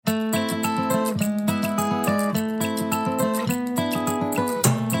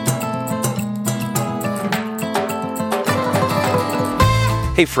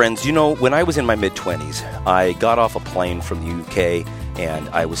Hey friends, you know, when I was in my mid-20s, I got off a plane from the UK, and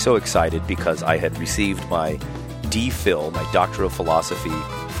I was so excited because I had received my DPhil, my Doctor of Philosophy,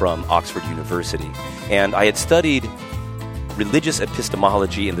 from Oxford University. And I had studied religious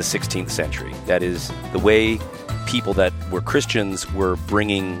epistemology in the 16th century. That is, the way people that were Christians were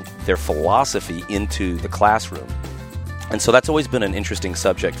bringing their philosophy into the classroom. And so that's always been an interesting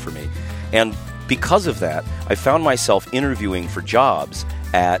subject for me. And because of that, I found myself interviewing for jobs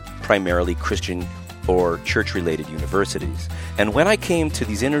at primarily Christian or church-related universities. And when I came to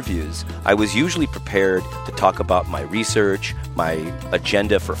these interviews, I was usually prepared to talk about my research, my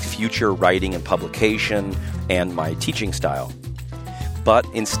agenda for future writing and publication, and my teaching style. But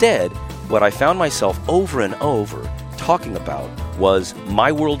instead, what I found myself over and over talking about was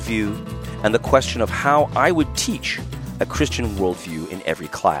my worldview and the question of how I would teach a Christian worldview in every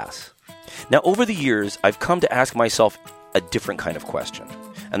class. Now, over the years, I've come to ask myself a different kind of question.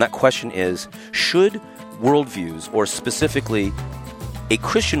 And that question is, should worldviews, or specifically a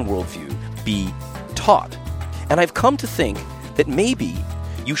Christian worldview, be taught? And I've come to think that maybe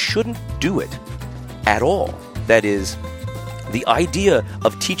you shouldn't do it at all. That is, the idea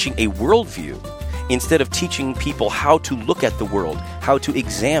of teaching a worldview instead of teaching people how to look at the world, how to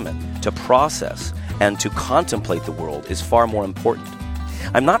examine, to process, and to contemplate the world is far more important.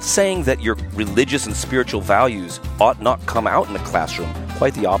 I'm not saying that your religious and spiritual values ought not come out in the classroom.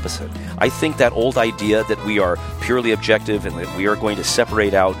 Quite the opposite. I think that old idea that we are purely objective and that we are going to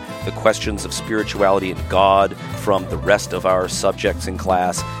separate out the questions of spirituality and God from the rest of our subjects in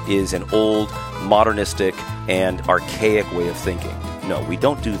class is an old, modernistic, and archaic way of thinking. No, we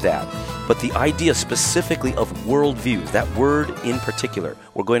don't do that. But the idea specifically of worldviews, that word in particular,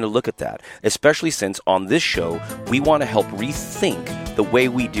 we're going to look at that, especially since on this show, we want to help rethink the way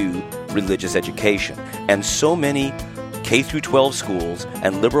we do religious education. And so many K-12 schools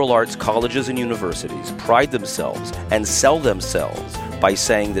and liberal arts colleges and universities pride themselves and sell themselves by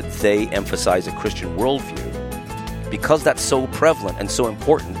saying that they emphasize a Christian worldview. Because that's so prevalent and so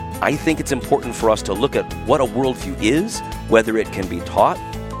important, I think it's important for us to look at what a worldview is, whether it can be taught,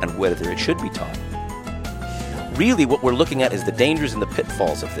 and whether it should be taught. Really, what we're looking at is the dangers and the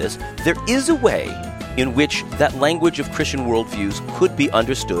pitfalls of this. There is a way in which that language of Christian worldviews could be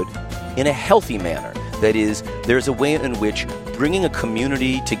understood in a healthy manner. That is, there's a way in which bringing a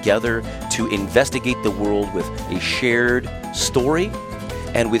community together to investigate the world with a shared story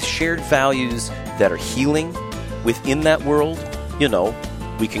and with shared values that are healing within that world. You know,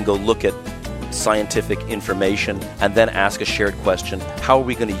 we can go look at scientific information and then ask a shared question: how are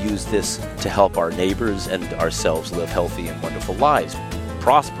we going to use this to help our neighbors and ourselves live healthy and wonderful lives,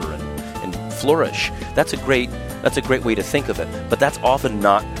 prosper and flourish? That's a great way to think of it, but that's often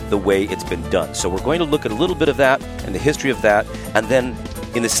not the way it's been done. So we're going to look at a little bit of that and the history of that, and then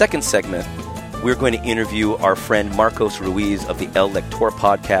in the second segment, we're going to interview our friend Marcos Ruiz of the El Lector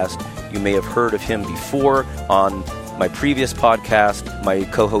podcast. You may have heard of him before on my previous podcast. My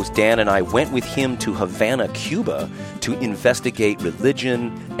co-host Dan and I went with him to Havana, Cuba, to investigate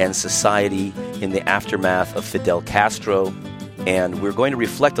religion and society in the aftermath of Fidel Castro. And we're going to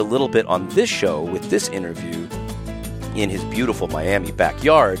reflect a little bit on this show with this interview in his beautiful Miami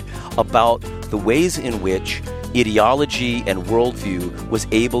backyard about the ways in which ideology and worldview was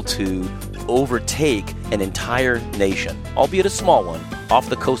able to overtake an entire nation, albeit a small one, off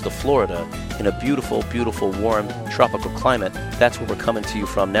the coast of Florida in a beautiful, beautiful, warm, tropical climate. That's where we're coming to you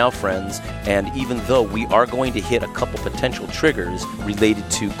from now, friends. And even though we are going to hit a couple potential triggers related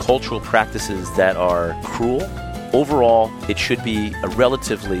to cultural practices that are cruel, overall, it should be a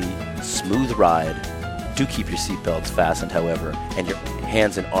relatively smooth ride. Do keep your seatbelts fastened, however, and your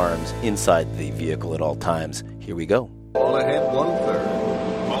hands and arms inside the vehicle at all times. Here we go. All ahead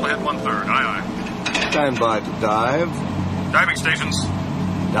 1/3. All ahead 1/3, aye aye. Stand by to dive. Diving stations.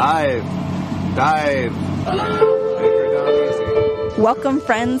 Dive. Dive. Anchor down easy. Welcome,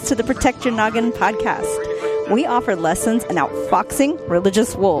 friends, to the Protect Your Noggin podcast. We offer lessons in outfoxing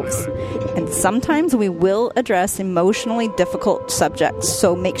religious wolves. And sometimes we will address emotionally difficult subjects,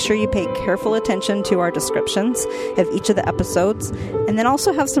 so make sure you pay careful attention to our descriptions of each of the episodes, and then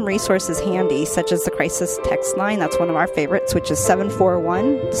also have some resources handy, such as the crisis text line. That's one of our favorites, which is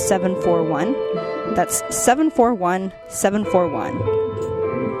 741-741. That's 741-741.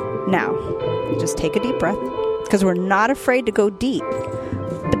 Now, just take a deep breath, because we're not afraid to go deep.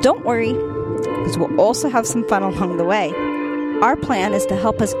 But don't worry, because we'll also have some fun along the way. Our plan is to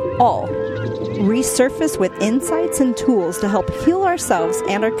help us all resurface with insights and tools to help heal ourselves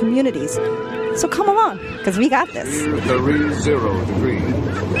and our communities. So come along, because we got this. 30 degrees.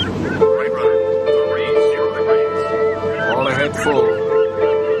 Right rudder. 30 degrees. All ahead full.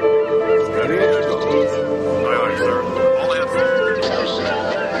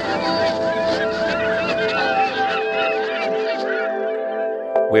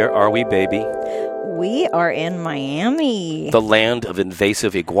 Where are we, baby? We are in Miami. The land of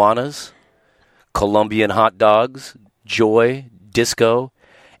invasive iguanas, Colombian hot dogs, joy, disco,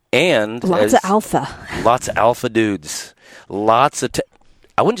 and Lots of alpha. Lots of alpha dudes. Lots of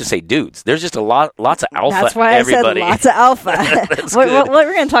I wouldn't just say dudes. There's just lots of alpha. That's why everybody. I said lots of alpha. That's we're good.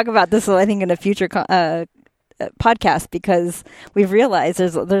 going to talk about this, I think, in a future podcast, because we've realized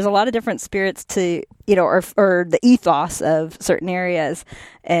there's a lot of different spirits to, or the ethos of certain areas,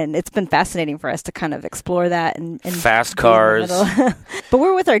 and it's been fascinating for us to kind of explore that and fast be in the cars. middle. But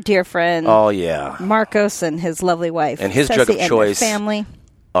we're with our dear friend Oh yeah, Marcos and his lovely wife and his Ceci drug of and choice their family,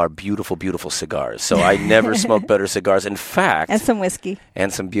 are beautiful, beautiful cigars. So I never smoke better cigars. In fact, and some whiskey.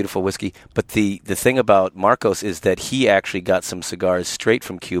 And some beautiful whiskey. But the thing about Marcos is that he actually got some cigars straight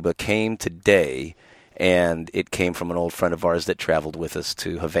from Cuba, came today, and it came from an old friend of ours that traveled with us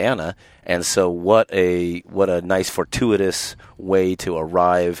to Havana. And so what a nice fortuitous way to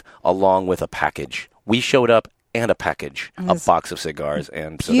arrive along with a package. We showed up and a package, a box of cigars.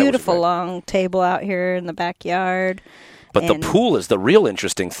 And so Beautiful that was long table out here in the backyard. But the pool is the real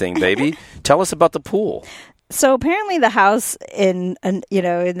interesting thing, baby. Tell us about the pool. So apparently the house in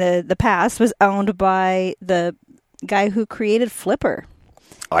the past was owned by the guy who created Flipper.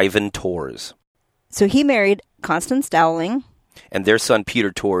 Ivan Torres. So he married Constance Dowling. And their son,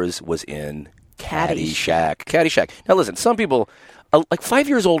 Peter Torres, was in Caddyshack. Caddyshack. Now listen, some people, like 5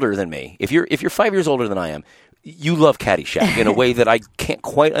 years older than me, if you're 5 years older than I am, you love Caddyshack in a way that I can't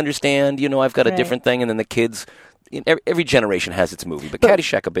quite understand. I've got a different thing, and then the kids... Every generation has its movie, but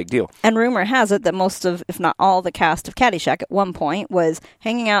Caddyshack a big deal. And rumor has it that most of, if not all, the cast of Caddyshack at one point was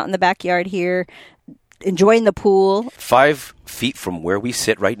hanging out in the backyard here, enjoying the pool. 5 feet from where we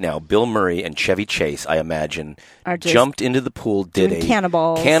sit right now, Bill Murray and Chevy Chase, I imagine, jumped into the pool, did a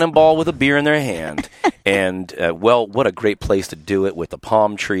cannonball with a beer in their hand, and what a great place to do it with the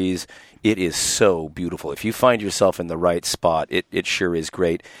palm trees. It is so beautiful. If you find yourself in the right spot, it sure is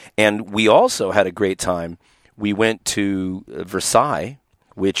great. And we also had a great time. We went to Versailles,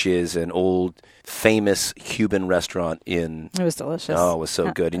 which is an old, famous Cuban restaurant in... It was delicious. Oh, it was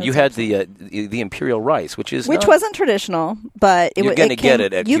so good. And you had the imperial rice, which wasn't traditional, but you're going to get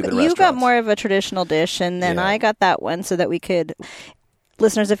it at Cuban restaurants. You got more of a traditional dish, and then I got that one so that we could...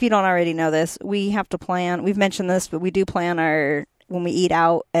 Listeners, if you don't already know this, we have to plan... We've mentioned this, but we do plan our... when we eat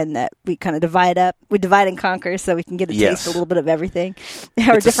out, and that we kind of divide up. We divide and conquer so we can get a taste a little bit of everything.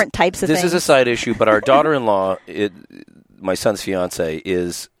 There are different types of things. This is a side issue, but our daughter-in-law, my son's fiance,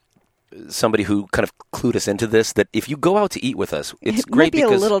 is somebody who kind of clued us into this, that if you go out to eat with us, it's great because... It might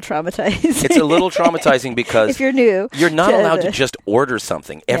be a little traumatizing. It's a little traumatizing because... if you're new. You're not allowed to just order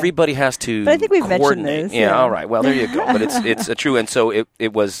something. Yeah. Everybody has to But I think we've coordinate. mentioned this. Yeah, all right. Well, there you go. But it's true, and so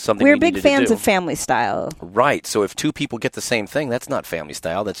it was something we needed to do. We're big fans of family style. Right. So if 2 people get the same thing, that's not family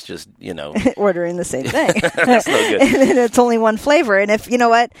style. That's just, ordering the same thing. That's no good. And it's only one flavor. And if,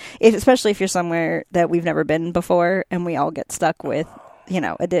 especially if you're somewhere that we've never been before and we all get stuck with,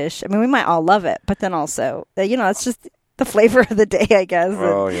 a dish. I mean, we might all love it, but then also, it's just the flavor of the day, I guess.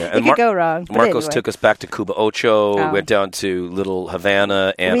 Oh, yeah. It could go wrong. Marcos took us back to Cuba Ocho, went down to Little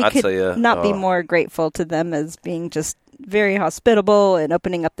Havana, and I'd say... not be more grateful to them as being just very hospitable and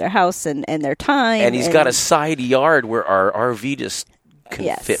opening up their house and their time. And he's got a side yard where our RV just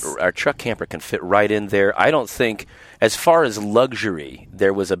can fit, our truck camper can fit right in there. I don't think, as far as luxury,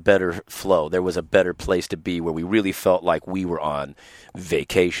 there was a better flow. There was a better place to be where we really felt like we were on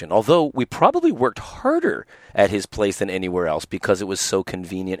vacation. Although we probably worked harder at his place than anywhere else because it was so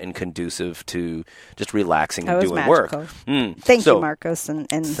convenient and conducive to just relaxing and doing work. Thank you, Marcos. And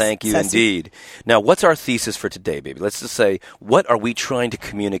thank you Ceci. indeed. Now, what's our thesis for today, baby? Let's just say, what are we trying to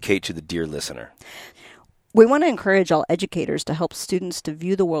communicate to the dear listener? We want to encourage all educators to help students to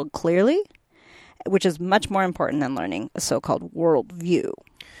view the world clearly, which is much more important than learning a so-called worldview.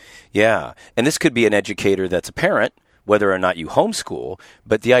 Yeah, and this could be an educator that's a parent, whether or not you homeschool,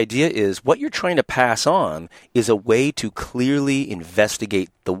 but the idea is what you're trying to pass on is a way to clearly investigate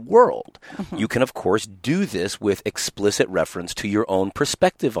the world. Mm-hmm. You can, of course, do this with explicit reference to your own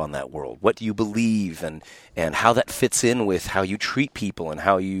perspective on that world, what you believe and how that fits in with how you treat people and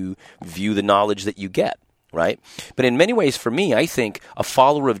how you view the knowledge that you get. Right? But in many ways, for me, I think a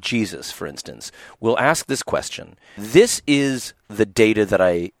follower of Jesus, for instance, will ask this question. This is the data that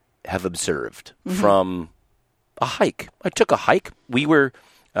I have observed from a hike. I took a hike. We were,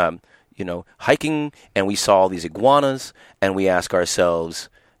 hiking, and we saw these iguanas, and we ask ourselves,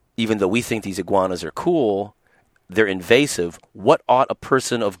 even though we think these iguanas are cool, they're invasive, what ought a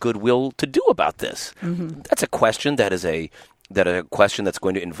person of goodwill to do about this? Mm-hmm. That's a question that is a a question that's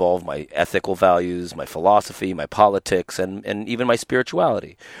going to involve my ethical values, my philosophy, my politics, and even my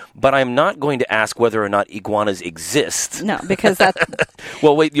spirituality. But I'm not going to ask whether or not iguanas exist. No, because that's...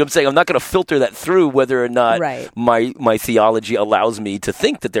 Well, wait, you know what I'm saying? I'm not going to filter that through whether or not my theology allows me to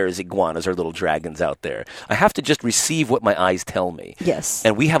think that there is iguanas or little dragons out there. I have to just receive what my eyes tell me. Yes.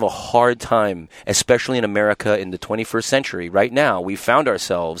 And we have a hard time, especially in America in the 21st century. Right now, we found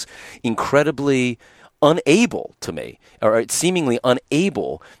ourselves incredibly unable or seemingly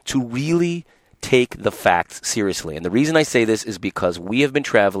unable to really take the facts seriously. And the reason I say this is because we have been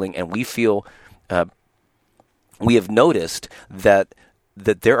traveling and we feel, we have noticed that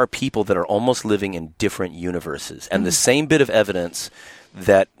there are people that are almost living in different universes. And the same bit of evidence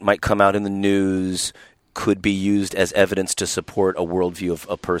that might come out in the news could be used as evidence to support a worldview of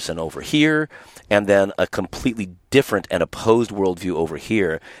a person over here, and then a completely different and opposed worldview over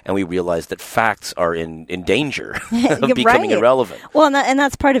here, and we realize that facts are in danger of becoming irrelevant. Well, and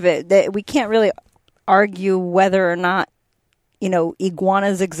that's part of it. That we can't really argue whether or not,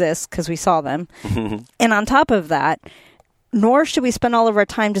 iguanas exist because we saw them. And on top of that, nor should we spend all of our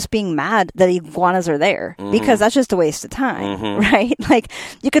time just being mad that iguanas are there, because that's just a waste of time, right? Like,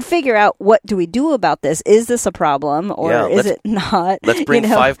 you could figure out, what do we do about this? Is this a problem, or is it not? Let's bring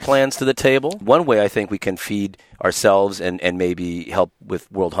 5 plans to the table. One way I think we can feed ourselves and maybe help with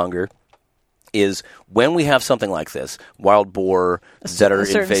world hunger is when we have something like this, wild boar that are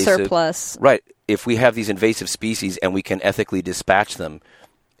invasive. Surplus. Right. If we have these invasive species and we can ethically dispatch them,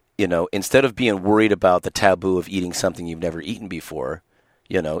 instead of being worried about the taboo of eating something you've never eaten before,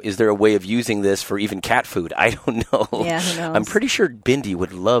 is there a way of using this for even cat food? I don't know. Yeah, who knows? I'm pretty sure Bindi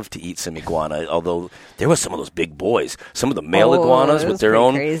would love to eat some iguana, although there was some of those big boys, some of the male iguanas with their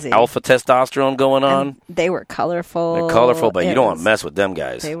own alpha testosterone going on. And they were colorful. They're colorful, but you don't want to mess with them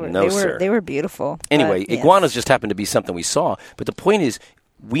guys. They were, sir. They were beautiful. Anyway, iguanas just happened to be something we saw. But the point is,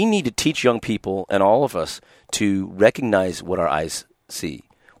 we need to teach young people and all of us to recognize what our eyes see.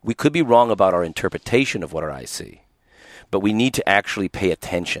 We could be wrong about our interpretation of what our eyes see, but we need to actually pay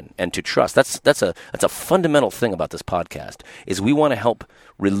attention and to trust. That's a fundamental thing about this podcast, is we want to help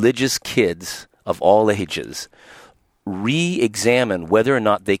religious kids of all ages re-examine whether or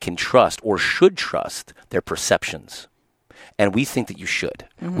not they can trust or should trust their perceptions. And we think that you should.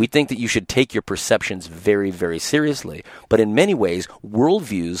 We think that you should take your perceptions very, very seriously. But in many ways,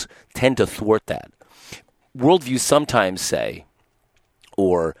 worldviews tend to thwart that. Worldviews sometimes say,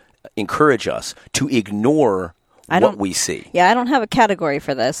 or encourage us to ignore what we see. Yeah, I don't have a category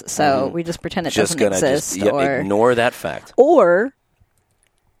for this, so we just pretend it doesn't exist. Or ignore that fact. Or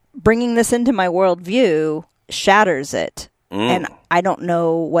bringing this into my worldview shatters it, and I don't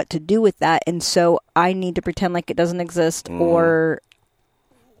know what to do with that, and so I need to pretend like it doesn't exist, or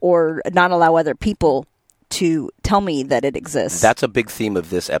not allow other people to tell me that it exists. That's a big theme of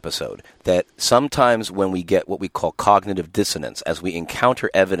this episode, that sometimes when we get what we call cognitive dissonance, as we encounter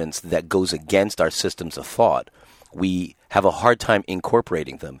evidence that goes against our systems of thought, we have a hard time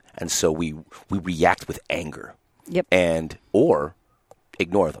incorporating them, and so we react with anger. Yep. Or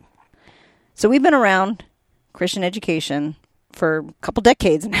ignore them. So we've been around Christian education for a couple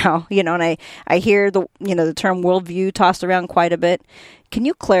decades now, and I hear the term worldview tossed around quite a bit. Can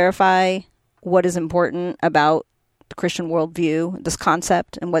you clarify what is important about the Christian worldview, this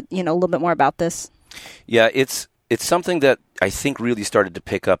concept, and what, a little bit more about this? Yeah, it's something that I think really started to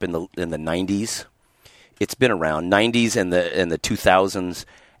pick up in the 90s. It's been around 90s and the 2000s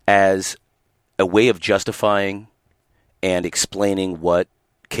as a way of justifying and explaining what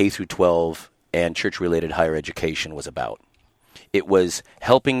K through 12 and church-related higher education was about. It was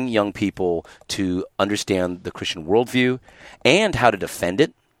helping young people to understand the Christian worldview and how to defend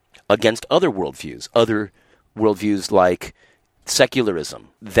it against other worldviews like secularism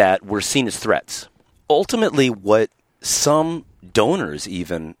that were seen as threats. Ultimately, what some donors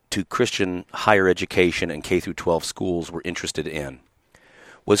even to Christian higher education and K through 12 schools were interested in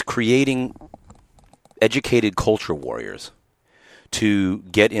was creating educated culture warriors to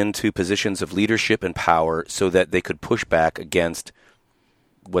get into positions of leadership and power so that they could push back against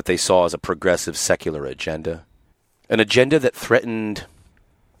what they saw as a progressive secular agenda, an agenda that threatened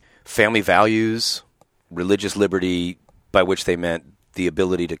family values, religious liberty, by which they meant the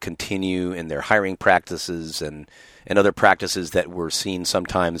ability to continue in their hiring practices and other practices that were seen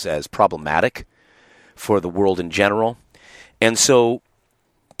sometimes as problematic for the world in general. And so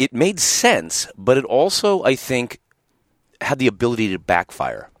it made sense, but it also, I think, had the ability to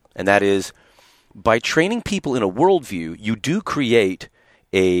backfire. And that is, by training people in a worldview, you do create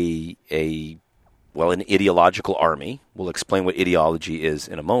an ideological army. We'll explain what ideology is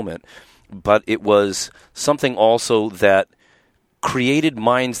in a moment. But it was something also that created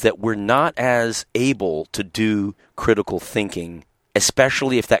minds that were not as able to do critical thinking,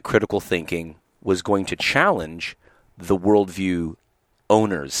 especially if that critical thinking was going to challenge the worldview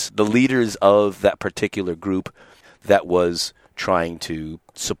owners, the leaders of that particular group that was trying to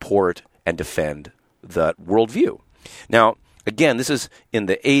support and defend that worldview. Now, again, this is in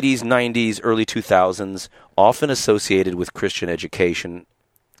the 80s, 90s, early 2000s, often associated with Christian education,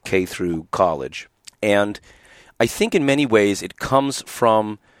 K through college. And I think in many ways it comes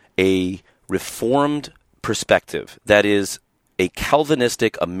from a Reformed perspective, that is, a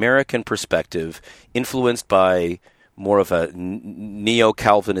Calvinistic American perspective influenced by more of a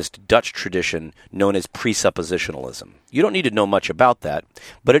neo-Calvinist Dutch tradition known as presuppositionalism. You don't need to know much about that,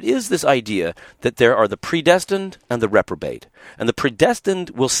 but it is this idea that there are the predestined and the reprobate. And the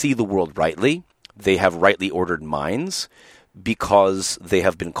predestined will see the world rightly. They have rightly ordered minds because they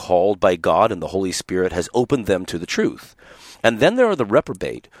have been called by God and the Holy Spirit has opened them to the truth. And then there are the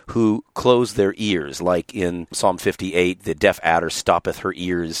reprobate who close their ears, like in Psalm 58, the deaf adder stoppeth her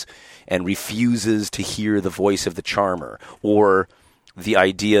ears and refuses to hear the voice of the charmer, or the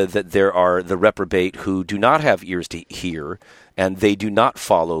idea that there are the reprobate who do not have ears to hear, and they do not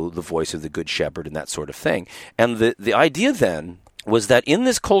follow the voice of the good shepherd and that sort of thing. And the idea then was that in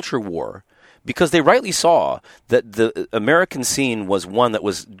this culture war, because they rightly saw that the American scene was one that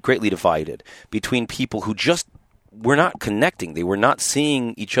was greatly divided between people who just were not connecting. They were not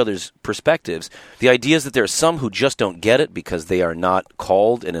seeing each other's perspectives. The idea is that there are some who just don't get it because they are not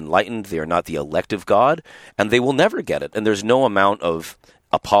called and enlightened. They are not the elect of God, and they will never get it. And there's no amount of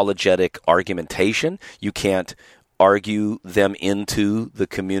apologetic argumentation. You can't argue them into the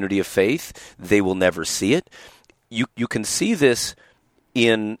community of faith. They will never see it. You can see this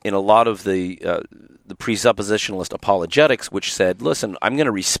in a lot of the presuppositionalist apologetics, which said, listen, I'm going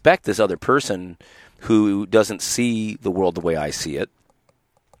to respect this other person who doesn't see the world the way I see it.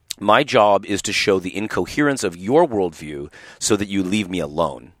 My job is to show the incoherence of your worldview so that you leave me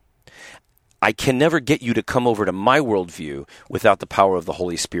alone. I can never get you to come over to my worldview without the power of the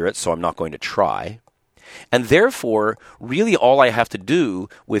Holy Spirit, so I'm not going to try. And therefore, really all I have to do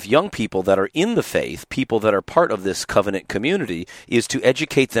with young people that are in the faith, people that are part of this covenant community, is to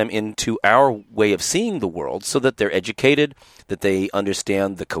educate them into our way of seeing the world so that they're educated, that they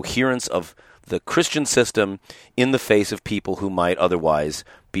understand the coherence of the Christian system in the face of people who might otherwise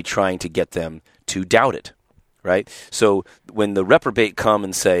be trying to get them to doubt it, right? So when the reprobate come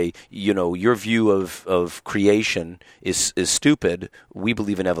and say, you know, your view of creation is stupid, we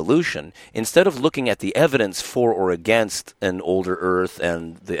believe in evolution, instead of looking at the evidence for or against an older Earth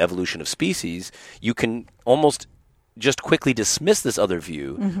and the evolution of species, you can almost just quickly dismiss this other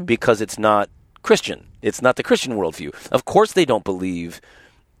view because it's not Christian. It's not the Christian worldview. Of course they don't believe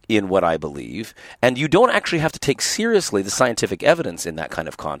in what I believe, and you don't actually have to take seriously the scientific evidence in that kind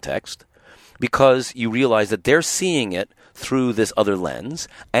of context because you realize that they're seeing it through this other lens,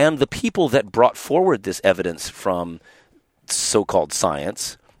 and the people that brought forward this evidence from so-called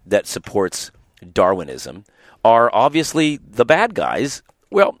science that supports Darwinism are obviously the bad guys.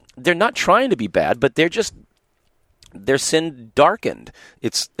 Well, they're not trying to be bad, but they're sin darkened.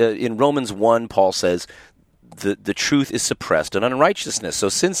 It's in Romans 1, Paul says, the truth is suppressed in unrighteousness. So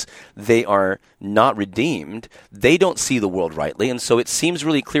since they are not redeemed, they don't see the world rightly, and so it seems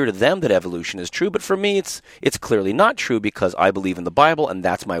really clear to them that evolution is true, but for me it's clearly not true because I believe in the Bible, and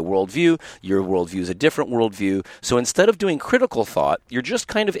that's my worldview. Your worldview is a different worldview. So instead of doing critical thought, you're just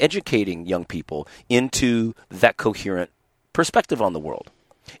kind of educating young people into that coherent perspective on the world.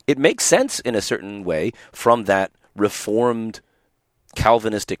 It makes sense in a certain way from that Reformed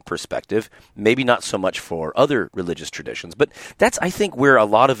Calvinistic perspective, maybe not so much for other religious traditions, but that's, I think, where a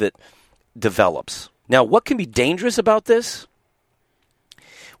lot of it develops. Now, what can be dangerous about this?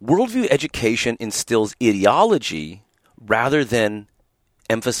 Worldview education instills ideology rather than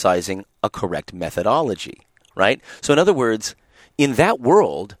emphasizing a correct methodology, right? So in other words, in that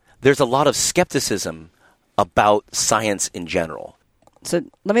world, there's a lot of skepticism about science in general. So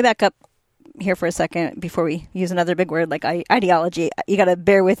let me back up here for a second before we use another big word like ideology. You got to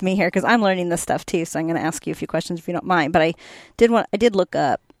bear with me here because I'm learning this stuff too. So I'm going to ask you a few questions if you don't mind. But I did look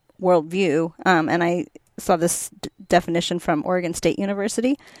up worldview, and I saw this definition from Oregon State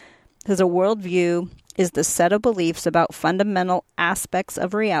University. It says a worldview is the set of beliefs about fundamental aspects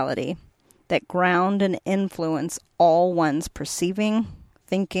of reality that ground and influence all one's perceiving,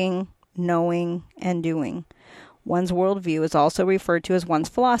 thinking, knowing, and doing. One's worldview is also referred to as one's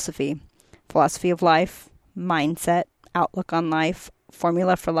philosophy of life, mindset, outlook on life,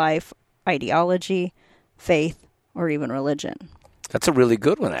 formula for life, ideology, faith, or even religion. That's a really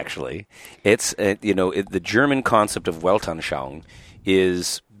good one, actually. It's, the German concept of Weltanschauung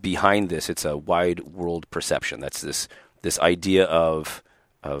is behind this. It's a wide world perception. That's this idea of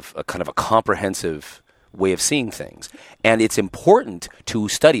a kind of a comprehensive way of seeing things. And it's important to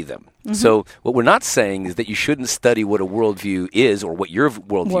study them. Mm-hmm. So what we're not saying is that you shouldn't study what a worldview is or what your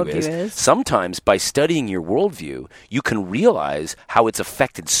worldview is. Sometimes by studying your worldview, you can realize how it's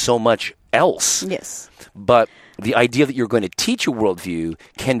affected so much else. Yes. But the idea that you're going to teach a worldview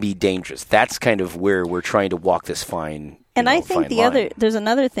can be dangerous. That's kind of where we're trying to walk this fine. And I think there's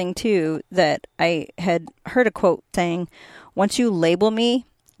another thing too that I had heard a quote saying, once you label me,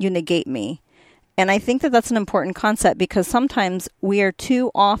 you negate me. And I think that that's an important concept because sometimes we are too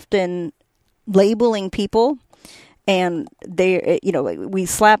often labeling people and we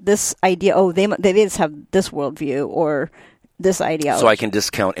slap this idea, they just have this worldview or this ideology. So I can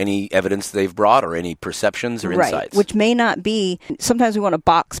discount any evidence they've brought or any perceptions or insights. Right, which may not be. Sometimes we want to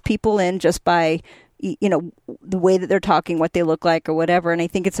box people in just by, the way that they're talking, what they look like or whatever. And I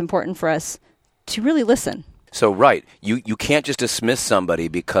think it's important for us to really listen. So, right, you can't just dismiss somebody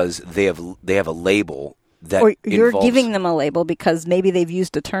because they have a label that or you're involves... giving them a label because maybe they've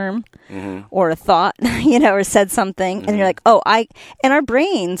used a term or a thought, or said something, and you're like, and our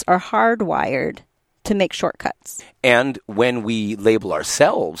brains are hardwired to make shortcuts. And when we label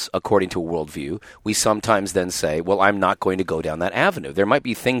ourselves according to a worldview, we sometimes then say, well, I'm not going to go down that avenue. There might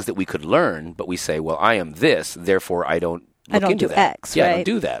be things that we could learn, but we say, well, I am this, therefore I don't do that. X, yeah, right? I don't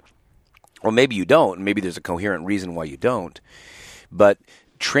do that. Or maybe you don't. Maybe there's a coherent reason why you don't. But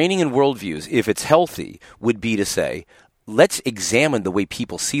training in worldviews, if it's healthy, would be to say, let's examine the way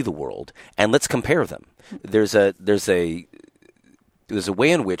people see the world and let's compare them. There's a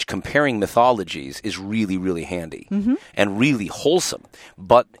way in which comparing mythologies is really, really handy and really wholesome.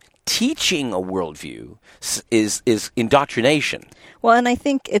 But teaching a worldview is indoctrination. Well, and I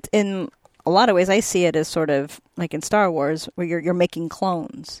think it's in a lot of ways, I see it as sort of like in Star Wars, where you're making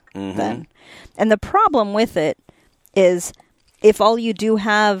clones then. And the problem with it is if all you do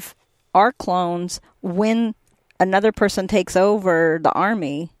have are clones, when another person takes over the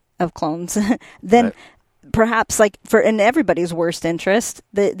army of clones, then perhaps in everybody's worst interest,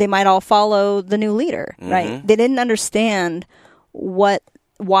 they might all follow the new leader, right? They didn't understand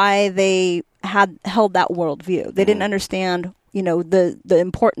why they had held that worldview. They didn't understand the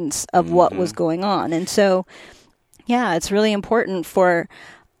importance of what was going on. And so, it's really important for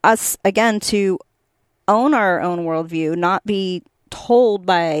us, again, to own our own worldview, not be told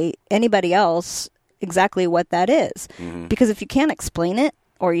by anybody else exactly what that is. Because if you can't explain it,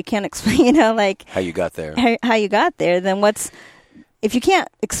 or you can't explain, how you got there. How you got there, then if you can't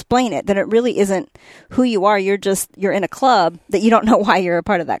explain it, then it really isn't who you are. You're in a club that you don't know why you're a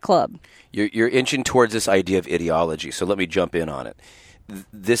part of that club. You're inching towards this idea of ideology, so let me jump in on it.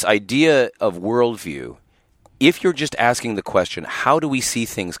 This idea of worldview, if you're just asking the question, how do we see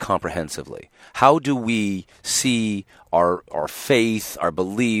things comprehensively? How do we see our faith, our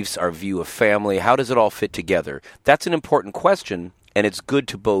beliefs, our view of family? How does it all fit together? That's an important question, and it's good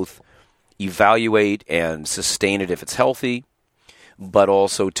to both evaluate and sustain it if it's healthy, but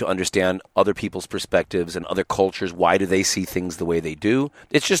also to understand other people's perspectives and other cultures. Why do they see things the way they do?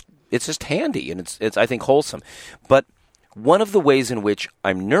 It's just handy, and it's I think wholesome. But one of the ways in which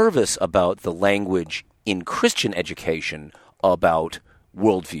I'm nervous about the language in Christian education about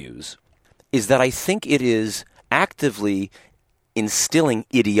worldviews is that I think it is actively instilling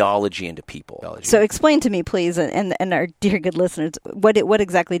ideology into people. So explain to me, please, and our dear good listeners, what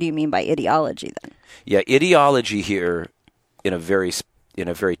exactly do you mean by ideology then? Yeah, ideology here, in a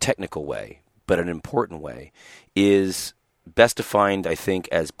very technical way, but an important way, is best defined, I think,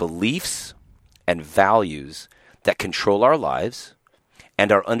 as beliefs and values that control our lives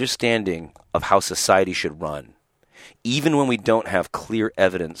and our understanding of how society should run, even when we don't have clear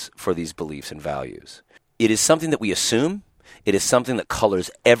evidence for these beliefs and values. It is something that we assume. It is something that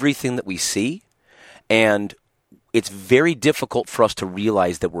colors everything that we see, and it's very difficult for us to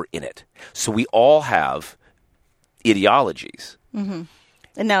realize that we're in it. So we all have ideologies. And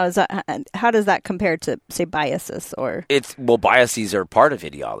now, how does that compare to, say, biases? Or biases are part of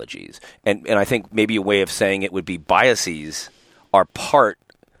ideologies, and I think maybe a way of saying it would be biases are part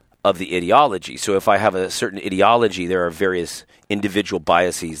of the ideology. So if I have a certain ideology, there are various individual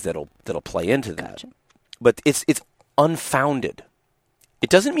biases that'll play into that. Gotcha. But it's unfounded. It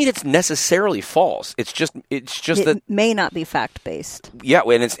doesn't mean it's necessarily false. It's just that it may not be fact-based. Yeah,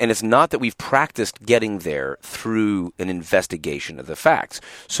 and it's not that we've practiced getting there through an investigation of the facts.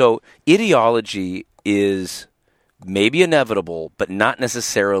 So ideology is maybe inevitable, but not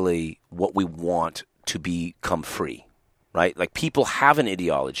necessarily what we want to become free. right? Like people have an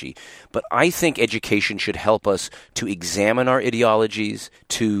ideology, but I think education should help us to examine our ideologies,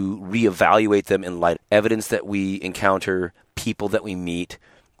 to reevaluate them in light of evidence that we encounter, people that we meet.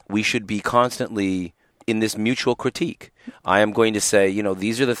 We should be constantly in this mutual critique. I am going to say,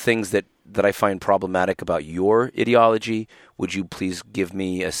 these are the things that I find problematic about your ideology. Would you please give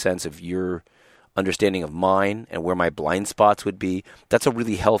me a sense of your understanding of mine and where my blind spots would be? That's a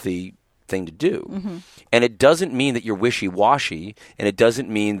really healthy thing to do. Mm-hmm. And it doesn't mean that you're wishy-washy, and it doesn't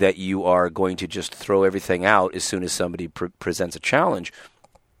mean that you are going to just throw everything out as soon as somebody presents a challenge.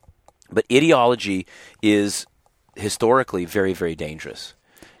 But ideology is historically very, very dangerous.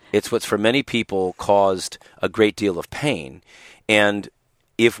 It's what's for many people caused a great deal of pain. And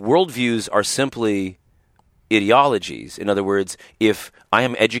if worldviews are simply ideologies, in other words, if I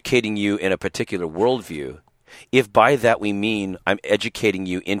am educating you in a particular worldview, if by that we mean I'm educating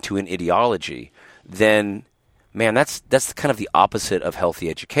you into an ideology, then, man, that's kind of the opposite of healthy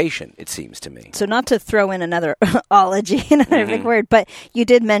education, it seems to me. So not to throw in another ology, another big word, but you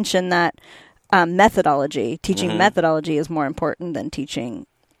did mention that methodology, teaching methodology is more important than teaching,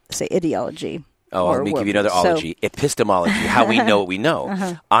 say, ideology. Oh, let me give you another ology. Epistemology, how we know what we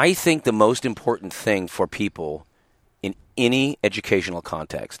know. I think the most important thing for people in any educational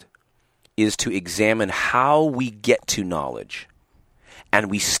context is to examine how we get to knowledge, and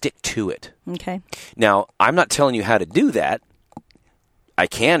we stick to it. Okay. Now, I'm not telling you how to do that. I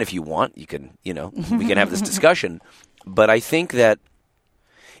can if you want. You can, we can have this discussion. But I think that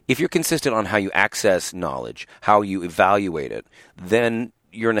if you're consistent on how you access knowledge, how you evaluate it, then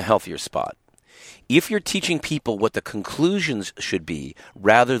you're in a healthier spot. If you're teaching people what the conclusions should be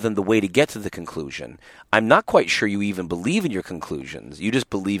rather than the way to get to the conclusion, I'm not quite sure you even believe in your conclusions. You just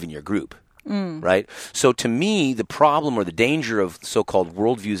believe in your group, right? So to me, the problem or the danger of so-called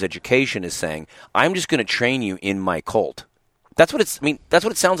worldviews education is saying, I'm just going to train you in my cult. That's what that's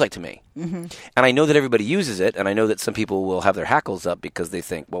what it sounds like to me. Mm-hmm. And I know that everybody uses it, and I know that some people will have their hackles up because they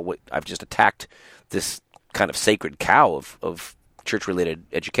think, well, I've just attacked this kind of sacred cow of church-related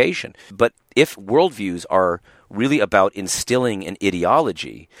education. But if worldviews are really about instilling an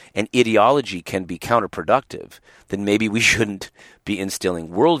ideology, and ideology can be counterproductive, then maybe we shouldn't be instilling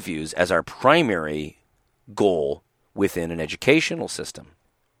worldviews as our primary goal within an educational system.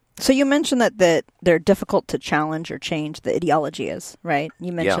 So you mentioned that they're difficult to challenge or change, the ideology is, right?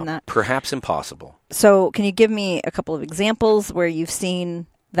 You mentioned that. Perhaps impossible. So can you give me a couple of examples where you've seen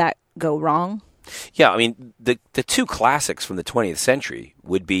that go wrong? Yeah, I mean, the two classics from the 20th century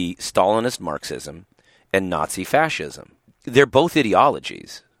would be Stalinist Marxism and Nazi fascism. They're both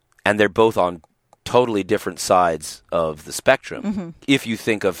ideologies, and they're both on totally different sides of the spectrum, if you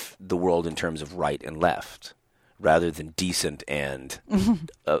think of the world in terms of right and left, rather than decent and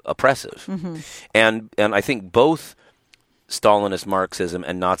oppressive. And I think both Stalinist Marxism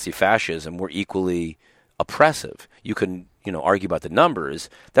and Nazi fascism were equally oppressive. You can, argue about the numbers.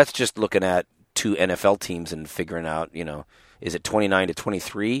 That's just looking at two NFL teams and figuring out, is it 29 to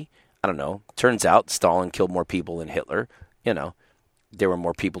 23? I don't know. Turns out Stalin killed more people than Hitler. There were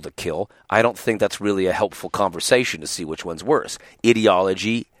more people to kill. I don't think that's really a helpful conversation to see which one's worse.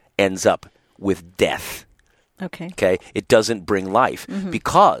 Ideology ends up with death. Okay. It doesn't bring life.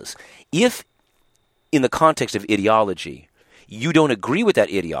 Because if, in the context of ideology, you don't agree with that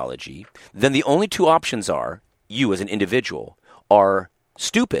ideology, then the only two options are, you as an individual are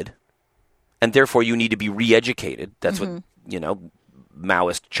stupid, and therefore you need to be re-educated. That's what,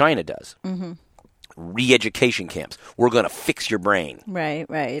 Maoist China does. Re-education camps. We're going to fix your brain.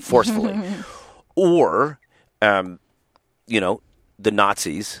 Right. Forcefully. Or, the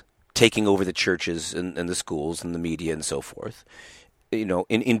Nazis taking over the churches and the schools and the media and so forth.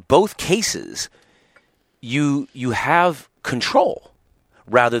 In both cases, you have control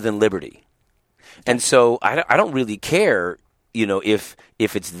rather than liberty. And so I don't really care, if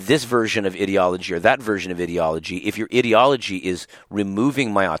it's this version of ideology or that version of ideology. If your ideology is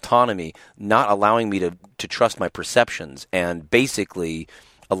removing my autonomy, not allowing me to trust my perceptions, and basically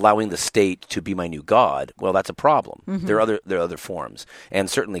allowing the state to be my new god, well, that's a problem. There are other forms, and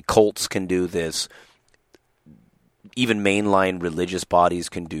certainly cults can do this. Even mainline religious bodies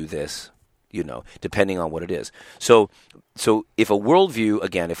can do this, depending on what it is. So if a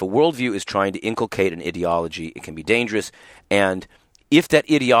worldview is trying to inculcate an ideology, it can be dangerous. And if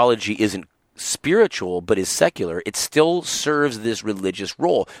that ideology isn't spiritual but is secular, it still serves this religious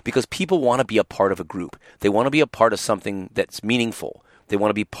role because people want to be a part of a group. They want to be a part of something that's meaningful. They want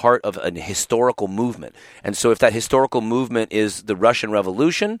to be part of a historical movement. And so if that historical movement is the Russian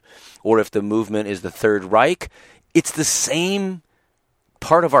Revolution, or if the movement is the Third Reich, it's the same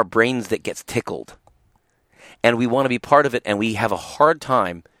part of our brains that gets tickled. and we want to be part of it, and we have a hard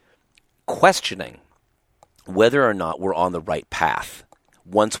time questioning whether or not we're on the right path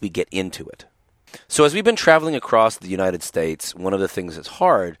once we get into it. So as we've been traveling across the United States, one of the things that's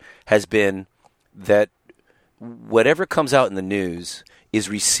hard has been that whatever comes out in the news is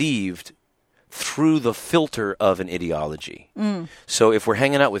received through the filter of an ideology. So if we're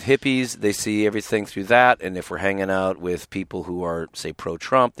hanging out with hippies, they see everything through that. And if we're hanging out with people who are, say,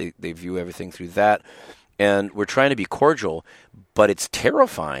 pro-Trump, they view everything through that. And we're trying to be cordial, but it's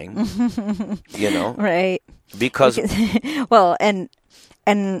terrifying, Right. Because... well,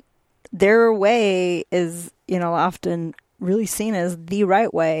 and their way is, often really seen as the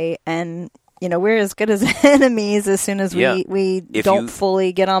right way. And, we're as good as enemies as soon as we don't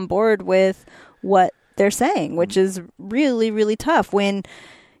fully get on board with what they're saying, which is really, really tough when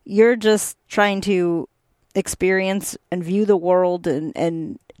you're just trying to experience and view the world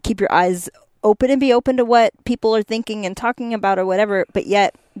and keep your eyes open and be open to what people are thinking and talking about or whatever, but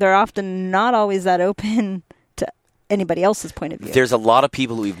yet they're often not always that open to anybody else's point of view. There's a lot of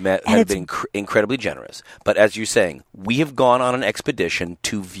people who we've met who have been incredibly generous. But as you're saying, we have gone on an expedition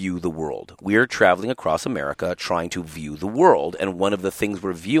to view the world. We're traveling across America trying to view the world. And one of the things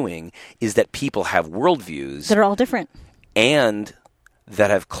we're viewing is that people have worldviews that are all different and that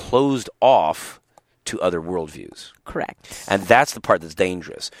have closed off to other worldviews. Correct. And that's the part that's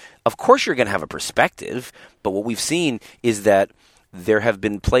dangerous. Of course you're going to have a perspective, but what we've seen is that there have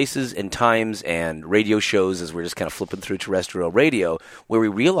been places and times and radio shows, as we're just kind of flipping through terrestrial radio, where we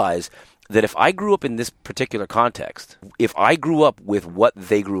realize that if I grew up in this particular context, if I grew up with what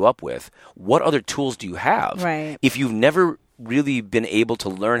they grew up with, what other tools do you have? Right. If you've never really been able to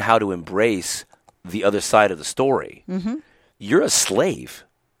learn how to embrace the other side of the story, you're a slave.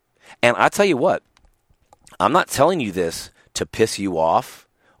 And I tell you what, I'm not telling you this to piss you off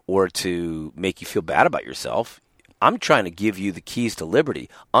or to make you feel bad about yourself. I'm trying to give you the keys to liberty.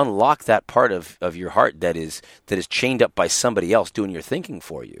 Unlock that part of your heart that is chained up by somebody else doing your thinking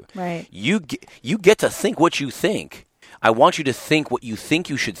for you. Right. You get to think what you think. I want you to think what you think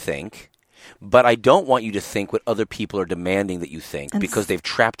you should think, but I don't want you to think what other people are demanding that you think because they've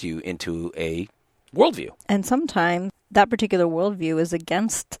trapped you into a worldview. And sometimes that particular worldview is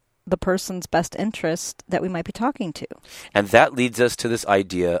against the person's best interest that we might be talking to. And that leads us to this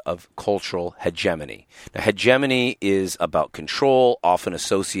idea of cultural hegemony. Now, hegemony is about control, often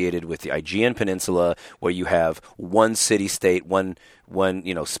associated with the Aegean Peninsula, where you have one city-state, one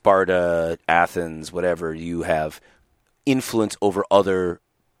Sparta, Athens, whatever. You have influence over other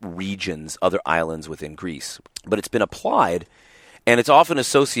regions, other islands within Greece. But it's been applied, and it's often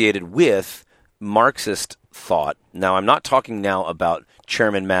associated with Marxist thought. Now, I'm not talking now about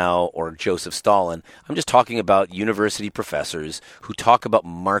Chairman Mao or Joseph Stalin. I'm just talking about university professors who talk about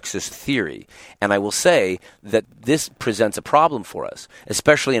Marxist theory. And I will say that this presents a problem for us,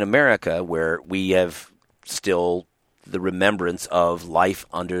 especially in America, where we have still the remembrance of life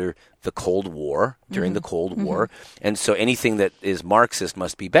under the Cold War, during the Cold War. And so anything that is Marxist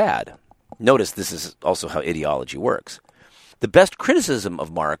must be bad. Notice this is also how ideology works. The best criticism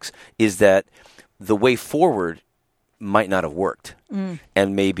of Marx is that the way forward might not have worked.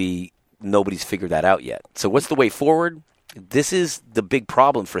 And maybe nobody's figured that out yet. So what's the way forward? This is the big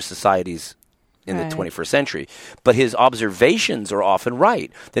problem for societies in the 21st century. But his observations are often right,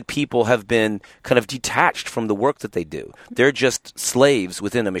 that people have been kind of detached from the work that they do. They're just slaves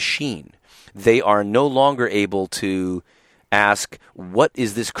within a machine. They are no longer able to ask, what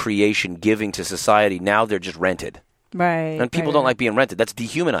is this creation giving to society? Now they're just rented. Right. And people don't like being rented. That's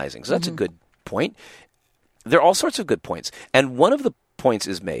dehumanizing. So that's a good point. There are all sorts of good points. And one of the points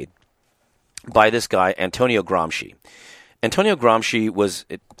is made by this guy, Antonio Gramsci. Antonio Gramsci was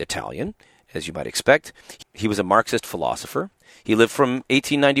Italian, as you might expect. He was a Marxist philosopher. He lived from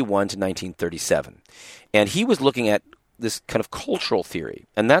 1891 to 1937. And he was looking at this kind of cultural theory.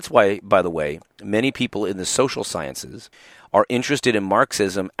 And that's why, by the way, many people in the social sciences are interested in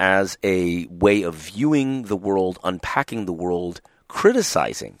Marxism as a way of viewing the world, unpacking the world,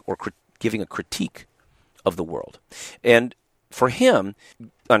 criticizing or giving a critique of the world. And for him,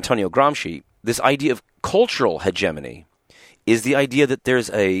 Antonio Gramsci, this idea of cultural hegemony is the idea that there's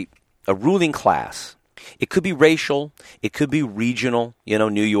a ruling class. It could be racial. It could be regional,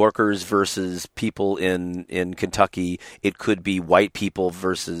 New Yorkers versus people in Kentucky. It could be white people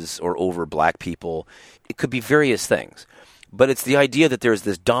versus or over black people. It could be various things. But it's the idea that there's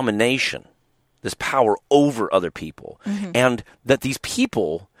this domination, this power over other people, and that these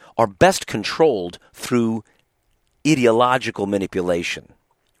people are best controlled through ideological manipulation,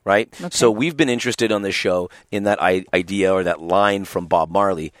 right? Okay. So we've been interested on this show in that idea or that line from Bob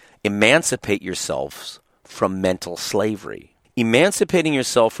Marley, emancipate yourselves from mental slavery. Emancipating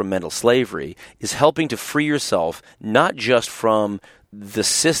yourself from mental slavery is helping to free yourself not just from the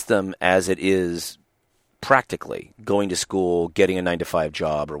system as it is practically, going to school, getting a 9-to-5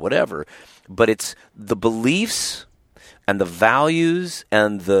 job or whatever, but it's the beliefs and the values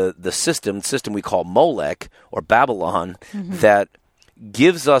and the system we call Molech or Babylon that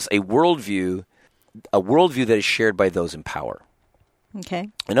gives us a worldview that is shared by those in power. Okay.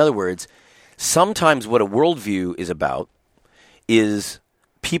 In other words, sometimes what a worldview is about is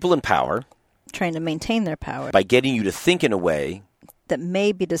people in power Trying to maintain their power. by getting you to think in a way That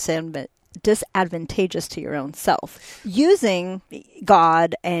may be disadvantageous to your own self. Using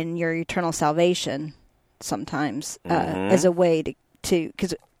God and your eternal salvation sometimes as a way to,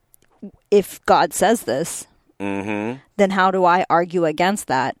 because if God says this, then how do I argue against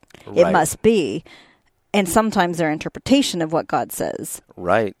that? It Right. must be. And sometimes their interpretation of what God says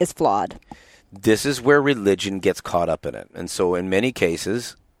right. is flawed. This is where religion gets caught up in it. And so in many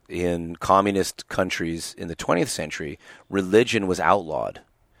cases, in communist countries in the 20th century, religion was outlawed.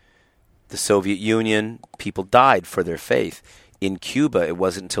 The Soviet Union, people died for their faith. In Cuba, it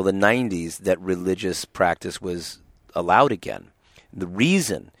wasn't until the 90s that religious practice was allowed again. The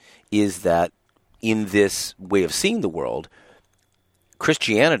reason is that in this way of seeing the world,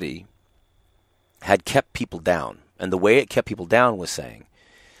 Christianity had kept people down. And the way it kept people down was saying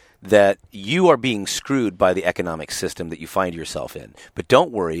that you are being screwed by the economic system that you find yourself in. But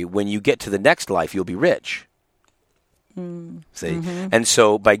don't worry, when you get to the next life, you'll be rich. See? And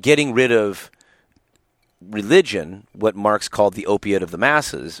so by getting rid of religion, what Marx called the opiate of the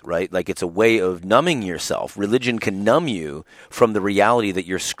masses, right? Like it's a way of numbing yourself. Religion can numb you from the reality that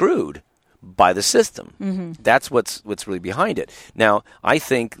you're screwed by the system. That's what's really behind it. Now, I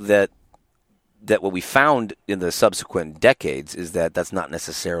think that what we found in the subsequent decades is that that's not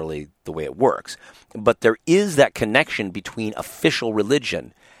necessarily the way it works. But there is that connection between official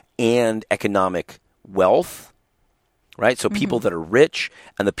religion and economic wealth, right? So people that are rich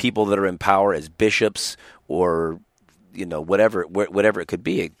and the people that are in power as bishops or, whatever it could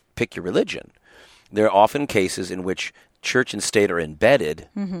be, pick your religion. There are often cases in which church and state are embedded,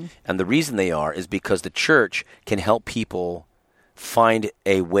 and the reason they are is because the church can help people find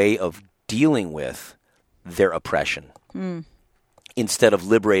a way of dealing with their oppression instead of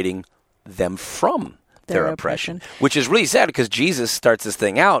liberating them from their oppression, which is really sad because Jesus starts this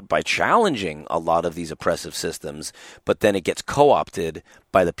thing out by challenging a lot of these oppressive systems, but then it gets co-opted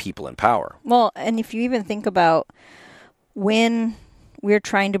by the people in power. Well, and if you even think about when we're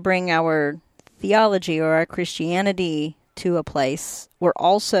trying to bring our theology or our Christianity to a place, we're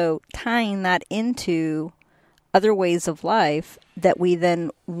also tying that into other ways of life that we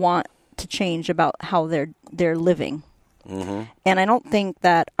then want to change about how they're living. And I don't think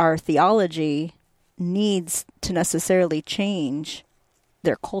that our theology needs to necessarily change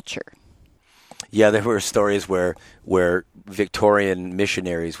their culture. Yeah, there were stories where Victorian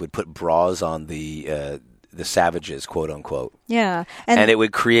missionaries would put bras on the savages, quote unquote. Yeah, and it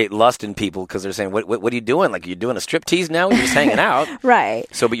would create lust in people because they're saying, "What are you doing? Like you're doing a striptease now? You're just hanging out, right?"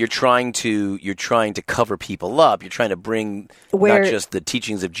 So, but you're trying to cover people up. You're trying to bring not just the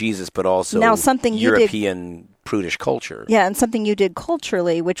teachings of Jesus, but also now something European prudish culture. Yeah, and something you did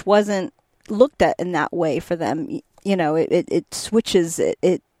culturally, which wasn't looked at in that way for them. It switches it.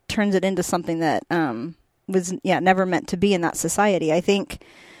 It turns it into something that was never meant to be in that society.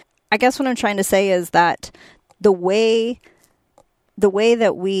 I guess what I'm trying to say is that the way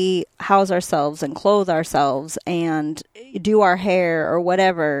that we house ourselves and clothe ourselves and do our hair or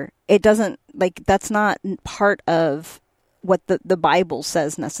whatever, it doesn't, that's not part of what the Bible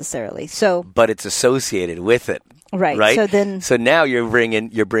says necessarily. So, but it's associated with it, right? So now you're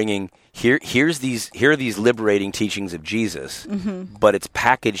bringing here are these liberating teachings of Jesus, but it's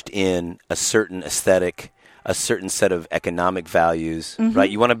packaged in a certain aesthetic, a certain set of economic values, right?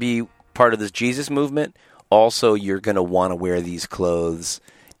 You want to be part of this Jesus movement. Also, you're going to want to wear these clothes,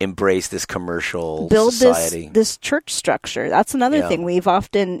 embrace this commercial society. Build this church structure. That's another thing. We've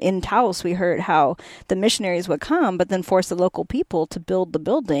often, in Taos, we heard how the missionaries would come, but then force the local people to build the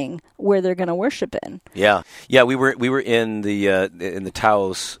building where they're going to worship in. Yeah. We were in the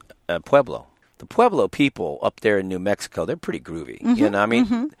Taos Pueblo. The Pueblo people up there in New Mexico, they're pretty groovy.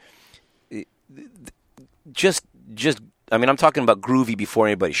 I'm talking about groovy before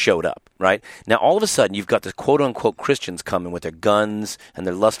anybody showed up, right? Now, all of a sudden, you've got the quote-unquote Christians coming with their guns and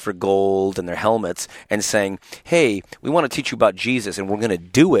their lust for gold and their helmets and saying, hey, we want to teach you about Jesus, and we're going to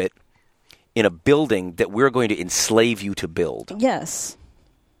do it in a building that we're going to enslave you to build. Yes.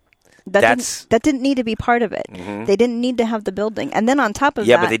 That didn't need to be part of it. Mm-hmm. They didn't need to have the building. And then on top of that...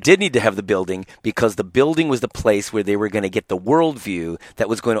 Yeah, but they did need to have the building because the building was the place where they were going to get the worldview that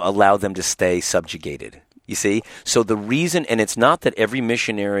was going to allow them to stay subjugated. You see? So the reason, and it's not that every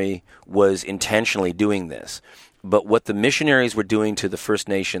missionary was intentionally doing this, but what the missionaries were doing to the First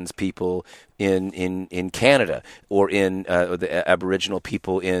Nations people in Canada or in the Aboriginal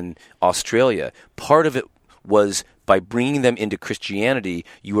people in Australia, part of it was by bringing them into Christianity,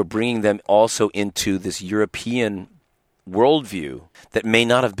 you were bringing them also into this European worldview that may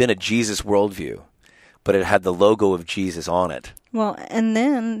not have been a Jesus worldview, but it had the logo of Jesus on it. Well, and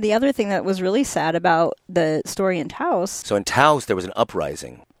then the other thing that was really sad about the story in Taos... So in Taos, there was an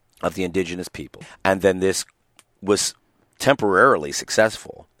uprising of the indigenous people, and then this was temporarily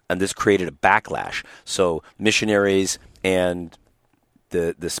successful, and this created a backlash. So missionaries and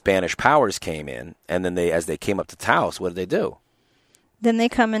the Spanish powers came in, and then as they came up to Taos, what did they do? Then they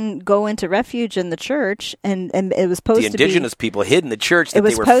come and go into refuge in the church, and it was supposed to be... The indigenous people hid in the church that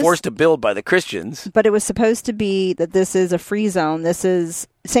they were forced to build by the Christians. But it was supposed to be that this is a free zone, this is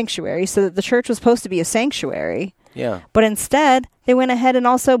sanctuary, so that the church was supposed to be a sanctuary. Yeah. But instead, they went ahead and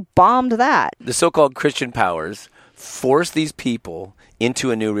also bombed that. The so-called Christian powers forced these people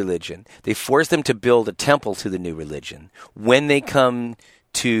into a new religion. They forced them to build a temple to the new religion. When they come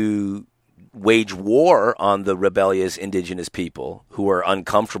to wage war on the rebellious indigenous people who are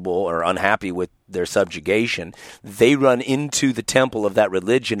uncomfortable or unhappy with their subjugation, they run into the temple of that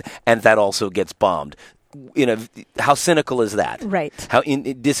religion, and that also gets bombed. How cynical is that? Right. How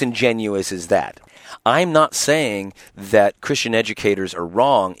disingenuous is that? I'm not saying that Christian educators are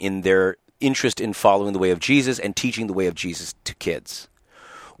wrong in their interest in following the way of Jesus and teaching the way of Jesus to kids.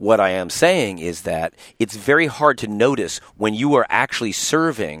 What I am saying is that it's very hard to notice when you are actually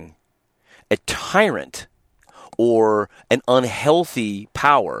serving a tyrant or an unhealthy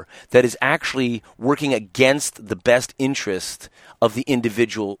power that is actually working against the best interest of the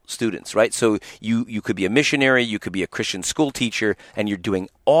individual students, right? So you could be a missionary, you could be a Christian school teacher, and you're doing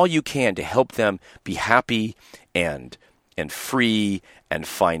all you can to help them be happy and free and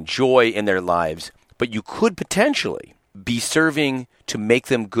find joy in their lives. But you could potentially be serving to make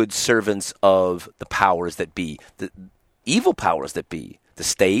them good servants of the powers that be, the evil powers that be, the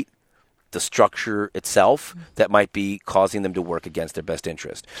state, the structure itself that might be causing them to work against their best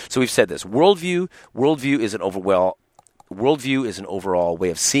interest. So we've said this. Worldview is an overall way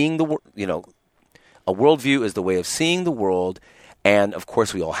of seeing the world. A worldview is the way of seeing the world, and of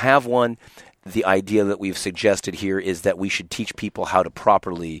course we all have one. The idea that we've suggested here is that we should teach people how to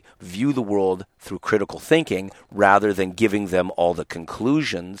properly view the world through critical thinking rather than giving them all the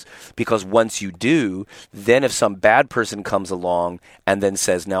conclusions, because once you do, then if some bad person comes along and then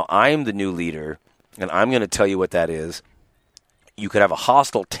says, now I'm the new leader and I'm going to tell you what that is, you could have a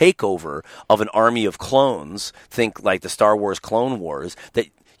hostile takeover of an army of clones, think like the Star Wars Clone Wars, that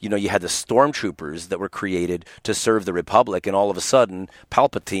you had the stormtroopers that were created to serve the Republic, and all of a sudden,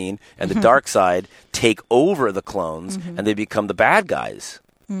 Palpatine and the dark side take over the clones, and they become the bad guys.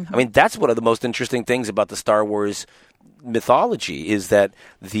 I mean, that's one of the most interesting things about the Star Wars mythology, is that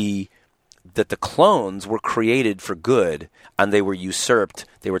the clones were created for good, and they were usurped,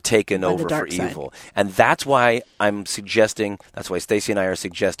 they were taken over for evil. And that's why Stacy and I are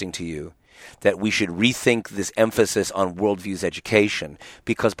suggesting to you that we should rethink this emphasis on worldviews education,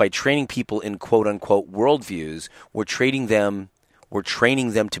 because by training people in quote-unquote worldviews, we're training them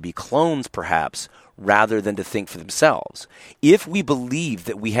to be clones, perhaps, rather than to think for themselves. If we believe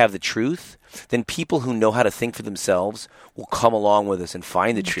that we have the truth, then people who know how to think for themselves will come along with us and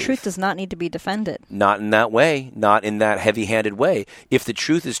find the truth. The truth does not need to be defended. Not in that way, not in that heavy-handed way. If the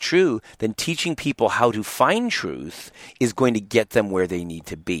truth is true, then teaching people how to find truth is going to get them where they need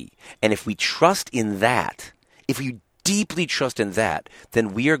to be. And if we trust in that, if we deeply trust in that,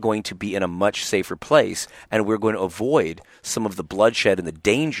 then we are going to be in a much safer place, and we're going to avoid some of the bloodshed and the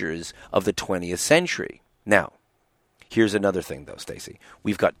dangers of the 20th century. Now, here's another thing, though, Stacy.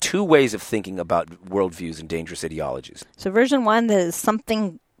 We've got two ways of thinking about worldviews and dangerous ideologies. So version one is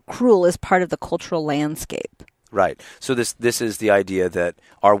something cruel is part of the cultural landscape. Right. So this is the idea that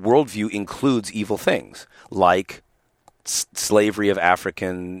our worldview includes evil things, like slavery of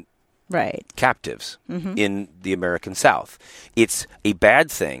African captives in the American South. It's a bad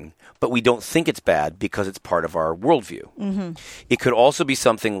thing, but we don't think it's bad because it's part of our worldview. It could also be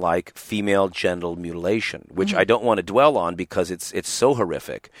something like female genital mutilation, which I don't want to dwell on because it's so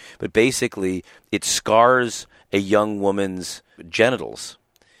horrific. But basically, it scars a young woman's genitals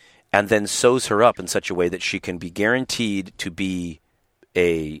and then sews her up in such a way that she can be guaranteed to be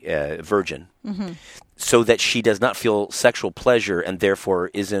a virgin. so that she does not feel sexual pleasure and therefore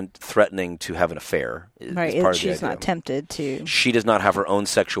isn't threatening to have an affair. Right, she's not tempted to. She does not have her own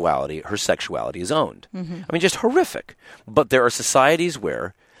sexuality. Her sexuality is owned. I mean, just horrific. But there are societies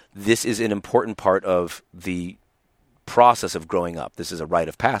where this is an important part of the process of growing up. This is a rite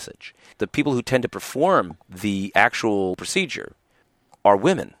of passage. The people who tend to perform the actual procedure are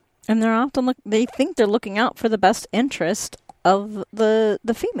women. And they're often they think they're looking out for the best interest of the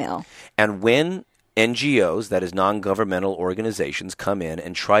female. And when NGOs, that is non-governmental organizations, come in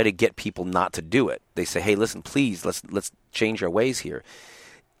and try to get people not to do it, they say, hey, listen, please, let's change our ways here.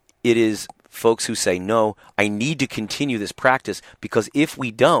 It is folks who say, no, I need to continue this practice because if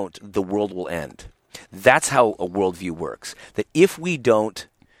we don't, the world will end. That's how a worldview works. That if we don't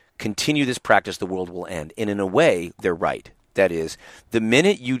continue this practice, the world will end. And in a way, they're right. That is, the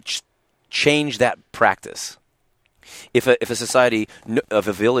minute you change that practice, if a society of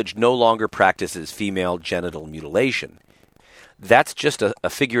a village no longer practices female genital mutilation, that's just a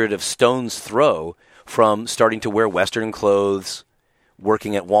figurative stone's throw from starting to wear Western clothes,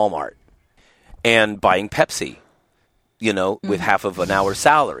 working at Walmart, and buying Pepsi, with half of an hour's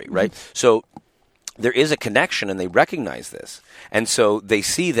salary, right? So there is a connection, and they recognize this. And so they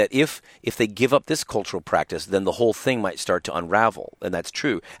see that if they give up this cultural practice, then the whole thing might start to unravel, and that's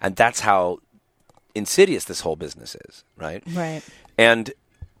true. And that's how insidious this whole business is, right? Right. And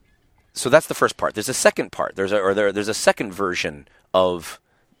so that's the first part. There's a second part. There's a second version of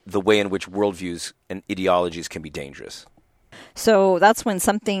the way in which worldviews and ideologies can be dangerous. So that's when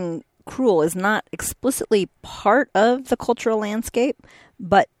something cruel is not explicitly part of the cultural landscape,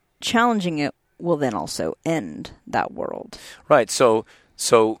 but challenging it will then also end that world. Right. So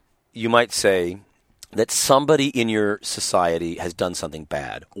you might say that somebody in your society has done something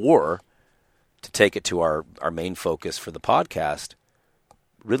bad, or to take it to our main focus for the podcast,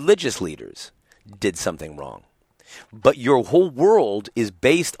 religious leaders did something wrong. But your whole world is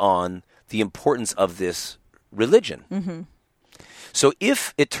based on the importance of this religion. Mm-hmm. So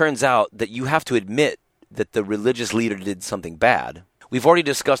if it turns out that you have to admit that the religious leader did something bad, we've already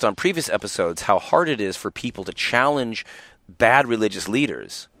discussed on previous episodes how hard it is for people to challenge bad religious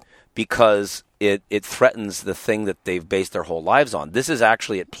leaders because it threatens the thing that they've based their whole lives on. This is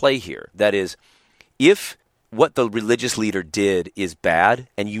actually at play here. That is, if what the religious leader did is bad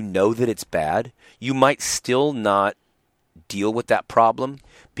and you know that it's bad, you might still not deal with that problem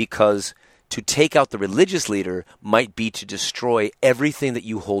because to take out the religious leader might be to destroy everything that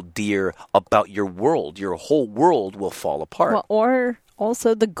you hold dear about your world. Your whole world will fall apart. Well, or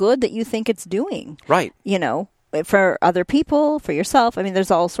also the good that you think it's doing. Right. For other people, for yourself. I mean,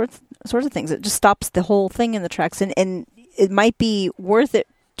 there's all sorts of things. It just stops the whole thing in the tracks. And it might be worth it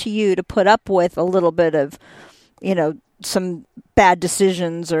to you to put up with a little bit of, some bad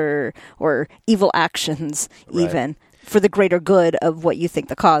decisions or evil actions, right, even for the greater good of what you think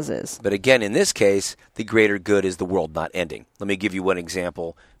the cause is. But again, in this case, the greater good is the world not ending. Let me give you one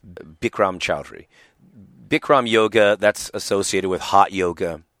example. Bikram Choudhury. Bikram yoga, that's associated with hot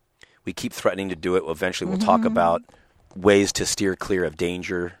yoga. We keep threatening to do it. Eventually we'll talk about ways to steer clear of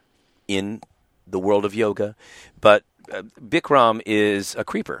danger in the world of yoga. But Bikram is a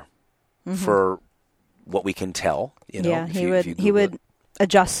creeper for what we can tell. Yeah, he would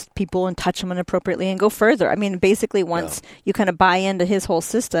adjust people and touch them inappropriately and go further. I mean, basically once you kind of buy into his whole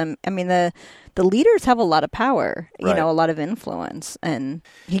system, I mean, the leaders have a lot of power, right, a lot of influence, and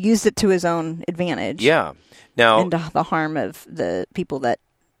he used it to his own advantage. Yeah. Now, and the harm of the people that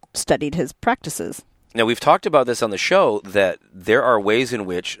studied his practices. Now, we've talked about this on the show that there are ways in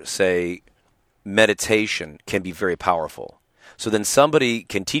which, say, meditation can be very powerful. So then somebody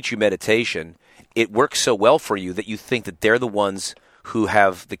can teach you meditation. It works so well for you that you think that they're the ones who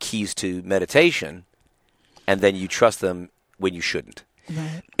have the keys to meditation, and then you trust them when you shouldn't.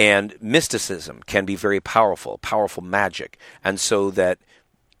 Right. And mysticism can be very powerful magic. And so that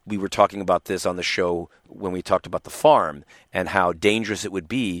we were talking about this on the show when we talked about the farm and how dangerous it would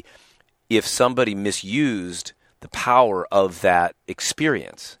be if somebody misused the power of that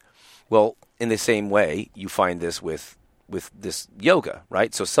experience. Well, in the same way, you find this with this yoga,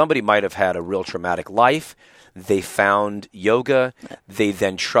 right? So somebody might have had a real traumatic life. They found yoga. They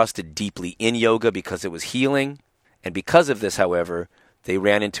then trusted deeply in yoga because it was healing. And because of this, however, they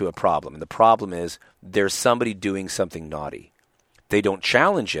ran into a problem. And the problem is there's somebody doing something naughty. They don't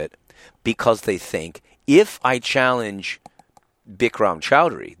challenge it because they think, if I challenge Bikram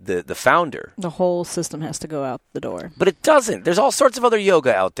Choudhury, the founder, the whole system has to go out the door. But it doesn't. There's all sorts of other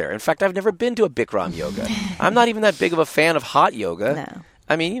yoga out there. In fact, I've never been to a Bikram yoga. I'm not even that big of a fan of hot yoga. No.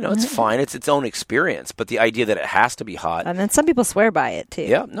 I mean, it's fine. It's its own experience. But the idea that it has to be hot. And then some people swear by it, too.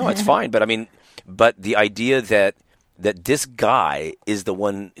 Yeah, no, it's fine. But I mean, But the idea that this guy is the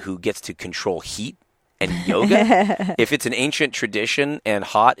one who gets to control heat and yoga, if it's an ancient tradition and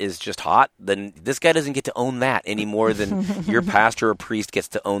hot is just hot, then this guy doesn't get to own that any more than your pastor or priest gets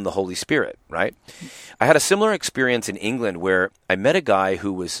to own the Holy Spirit, right? I had a similar experience in England where I met a guy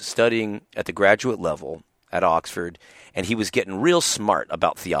who was studying at the graduate level at Oxford, and he was getting real smart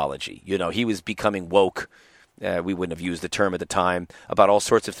about theology. You know, he was becoming woke. We wouldn't have used the term at the time, about all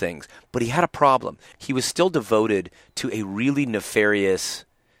sorts of things. But he had a problem. He was still devoted to a really nefarious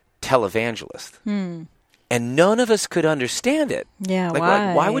televangelist. And none of us could understand it. Yeah, like,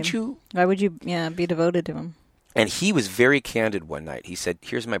 why? Why would you? Why would you be devoted to him? And he was very candid one night. He said,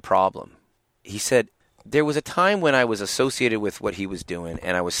 here's my problem. He said, there was a time when I was associated with what he was doing,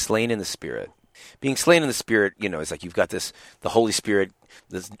 and I was slain in the Spirit. Being slain in the Spirit, you know, it's like you've got the Holy Spirit,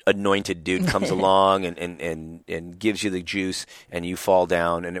 this anointed dude comes along and gives you the juice, and you fall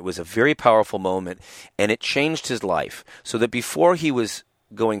down. And it was a very powerful moment, and it changed his life. So that before he was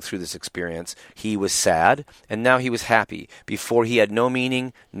going through this experience, he was sad, and now he was happy. Before he had no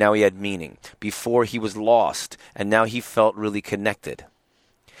meaning, now he had meaning. Before he was lost, and now he felt really connected.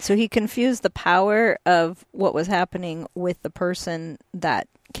 So he confused the power of what was happening with the person that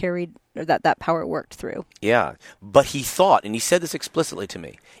carried, or that power worked through. Yeah, but he thought, and he said this explicitly to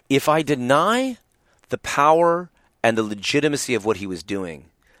me, if I deny the power and the legitimacy of what he was doing,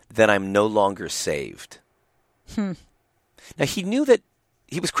 then I'm no longer saved. Now, he knew that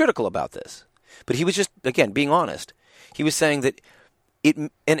he was critical about this, but he was just, again, being honest. He was saying that it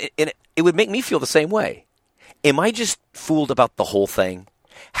would make me feel the same way. Am I just fooled about the whole thing?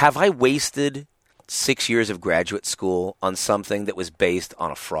 Have I wasted 6 years of graduate school on something that was based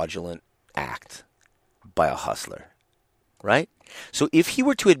on a fraudulent act by a hustler, right? So if he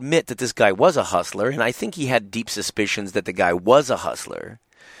were to admit that this guy was a hustler, and I think he had deep suspicions that the guy was a hustler,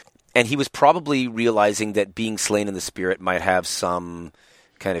 and he was probably realizing that being slain in the Spirit might have some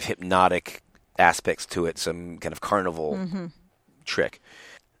kind of hypnotic aspects to it, some kind of carnival trick,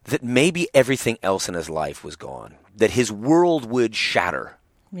 that maybe everything else in his life was gone, that his world would shatter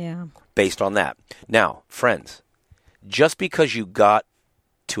based on that. Now, friends, just because you got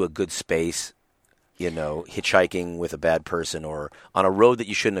to a good space, you know, hitchhiking with a bad person or on a road that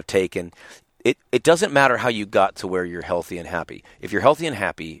you shouldn't have taken, it doesn't matter how you got to where you're healthy and happy. If you're healthy and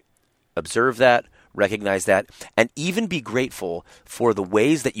happy, observe that, recognize that, and even be grateful for the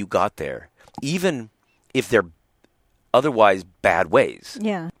ways that you got there, even if they're otherwise bad ways.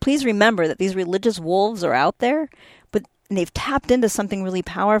 Yeah. Please remember that these religious wolves are out there, but they've tapped into something really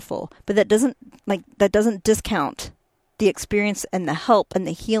powerful. But that doesn't discount the experience and the help and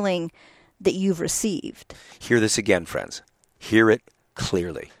the healing that you've received. Hear this again, friends. Hear it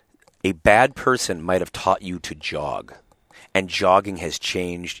clearly. A bad person might have taught you to jog, and jogging has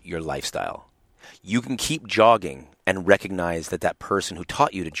changed your lifestyle. You can keep jogging and recognize that that person who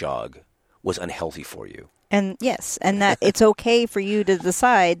taught you to jog was unhealthy for you. And yes, and that it's okay for you to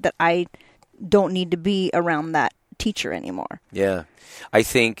decide that I don't need to be around that teacher anymore. Yeah. I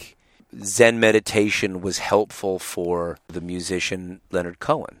think Zen meditation was helpful for the musician Leonard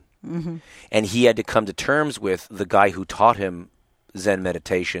Cohen. And he had to come to terms with the guy who taught him Zen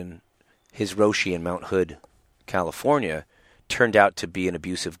meditation. His Roshi in Mount Hood, California, turned out to be an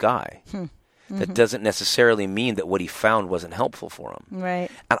abusive guy. That doesn't necessarily mean that what he found wasn't helpful for him. Right.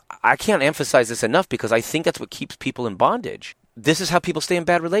 And I can't emphasize this enough because I think that's what keeps people in bondage. This is how people stay in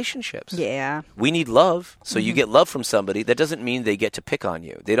bad relationships. Yeah. We need love. So you get love from somebody. That doesn't mean they get to pick on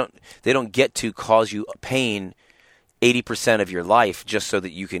you. They don't get to cause you pain 80% of your life just so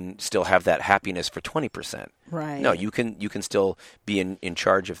that you can still have that happiness for 20%. Right. No, you can still be in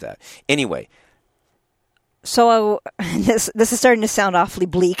charge of that. Anyway, so this is starting to sound awfully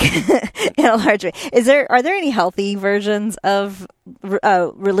bleak in a large way. Are there any healthy versions of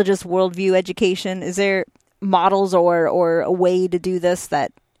religious worldview education? Is there models or a way to do this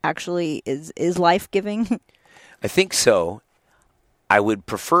that actually is life-giving? I think so. I would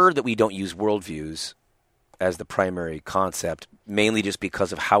prefer that we don't use worldviews as the primary concept, mainly just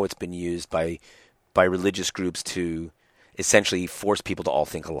because of how it's been used by religious groups to essentially force people to all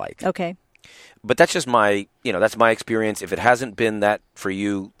think alike. Okay. But that's just that's my experience. If it hasn't been that for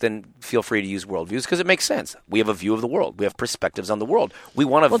you, then feel free to use worldviews because it makes sense. We have a view of the world. We have perspectives on the world. We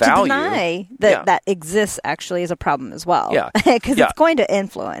want to value. To deny that exists actually is a problem as well. Yeah. Because it's going to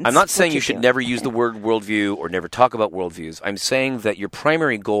influence. I'm not saying you should never use the word worldview or never talk about worldviews. I'm saying that your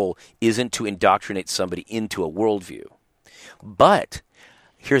primary goal isn't to indoctrinate somebody into a worldview. But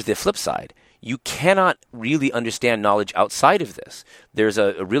here's the flip side. You cannot really understand knowledge outside of this. There's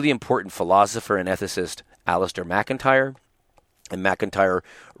a really important philosopher and ethicist, Alasdair MacIntyre, And MacIntyre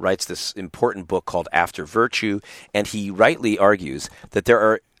writes this important book called After Virtue, and he rightly argues that there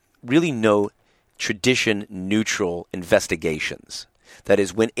are really no tradition-neutral investigations. That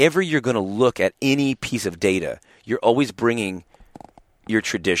is, whenever you're going to look at any piece of data, you're always bringing your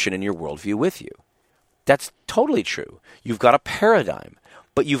tradition and your worldview with you. That's totally true. You've got a paradigm,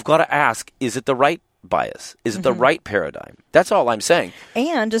 but you've got to ask, is it the right bias? Is it the right paradigm? That's all I'm saying.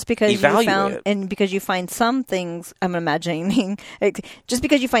 And just because you find some things, I'm imagining, just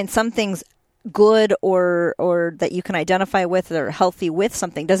because you find some things good or that you can identify with or healthy with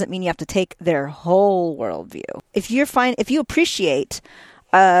something doesn't mean you have to take their whole worldview. If you appreciate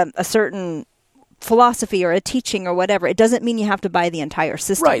a certain philosophy or a teaching or whatever, it doesn't mean you have to buy the entire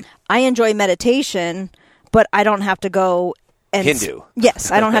system. Right. I enjoy meditation, but I don't have to go and Hindu.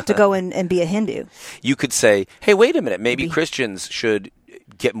 Yes, I don't have to go and be a Hindu. You could say, hey, wait a minute, maybe Christians should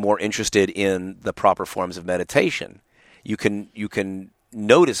get more interested in the proper forms of meditation. You can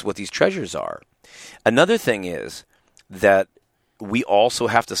notice what these treasures are. Another thing is that we also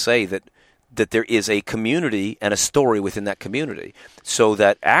have to say that there is a community and a story within that community. So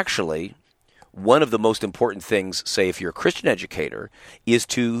that actually one of the most important things, say if you're a Christian educator, is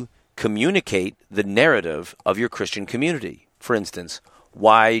to communicate the narrative of your Christian community. For instance,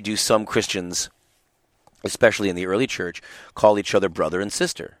 why do some Christians, especially in the early church, call each other brother and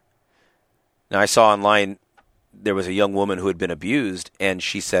sister? Now, I saw online there was a young woman who had been abused, and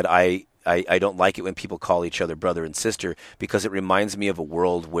she said, I don't like it when people call each other brother and sister because it reminds me of a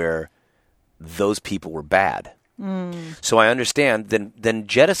world where those people were bad. So I understand, then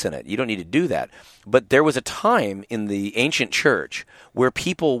jettison it. You don't need to do that. But there was a time in the ancient church where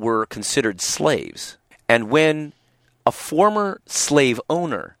people were considered slaves. And when a former slave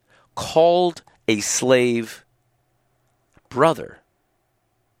owner called a slave brother,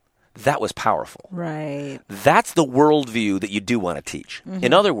 that was powerful. Right. That's the worldview that you do want to teach.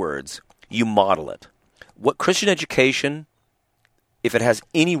 In other words, you model it. What Christian education, if it has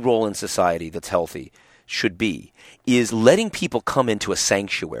any role in society that's healthy, should be, is letting people come into a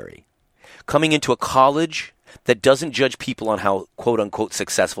sanctuary, coming into a college that doesn't judge people on how quote-unquote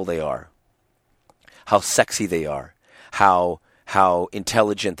successful they are, how sexy they are, how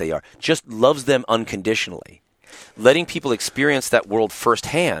intelligent they are, just loves them unconditionally. Letting people experience that world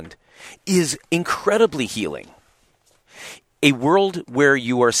firsthand is incredibly healing. A world where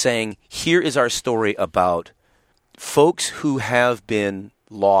you are saying, here is our story about folks who have been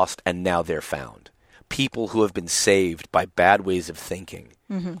lost and now they're found. People who have been saved by bad ways of thinking,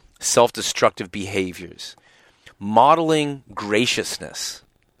 self-destructive behaviors, modeling graciousness.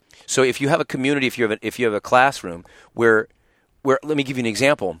 So if you have a community, if you have a classroom where let me give you an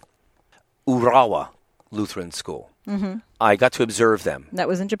example. Urawa Lutheran School. I got to observe them. That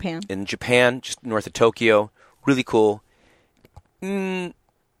was in Japan. In Japan, just north of Tokyo. Really cool. A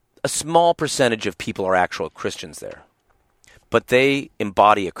small percentage of people are actual Christians there. But they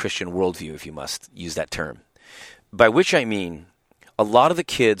embody a Christian worldview, if you must use that term. By which I mean, a lot of the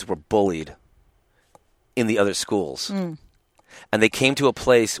kids were bullied in the other schools. And they came to a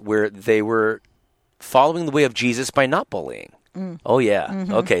place where they were following the way of Jesus by not bullying. Oh, yeah.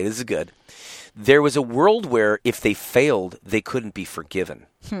 Okay, this is good. There was a world where if they failed, they couldn't be forgiven.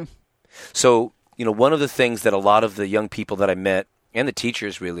 So, one of the things that a lot of the young people that I met, and the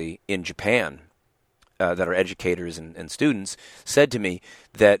teachers really in Japan, that are educators and students, said to me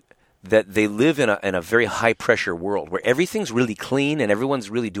that they live in a very high-pressure world where everything's really clean and everyone's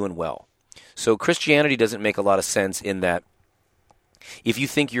really doing well. So Christianity doesn't make a lot of sense in that if you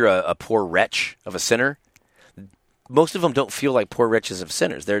think you're a poor wretch of a sinner, most of them don't feel like poor wretches of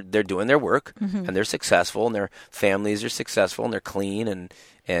sinners. They're doing their work, and they're successful, and their families are successful, and they're clean, and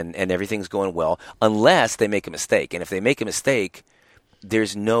everything's going well, unless they make a mistake. And if they make a mistake,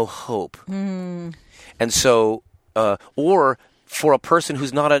 there's no hope. And so, or for a person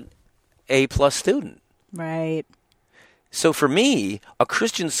who's not an A+ student. Right. So for me, a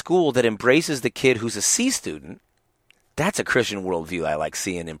Christian school that embraces the kid who's a C student, that's a Christian worldview I like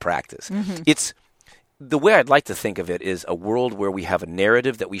seeing in practice. It's the way I'd like to think of it is a world where we have a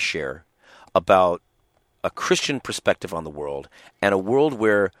narrative that we share about a Christian perspective on the world and a world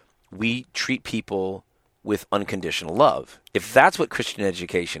where we treat people with unconditional love. If that's what Christian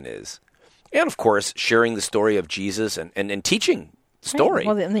education is, and of course, sharing the story of Jesus and teaching the story.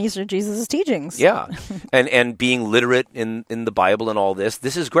 Right. Well, and these are Jesus' teachings. Yeah. and being literate in the Bible and all this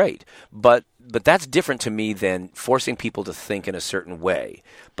is great. But that's different to me than forcing people to think in a certain way,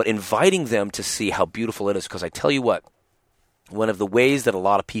 but inviting them to see how beautiful it is. Because I tell you what, one of the ways that a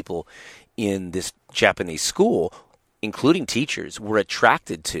lot of people in this Japanese school, including teachers, were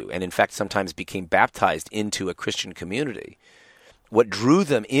attracted to, and in fact sometimes became baptized into a Christian community, what drew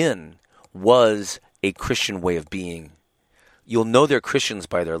them in was a Christian way of being. You'll know they're Christians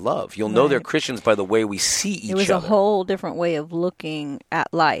by their love. You'll know they're Christians by the way we see each other. It was a whole different way of looking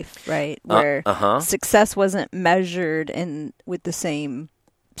at life, right? Where success wasn't measured with the same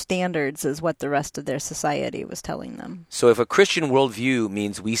standards as what the rest of their society was telling them. So if a Christian worldview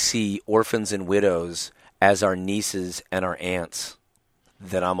means we see orphans and widows as our nieces and our aunts,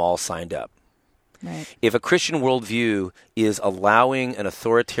 then I'm all signed up. Right. If a Christian worldview is allowing an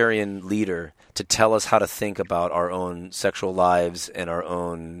authoritarian leader to tell us how to think about our own sexual lives and our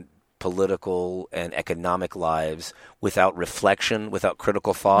own political and economic lives without reflection, without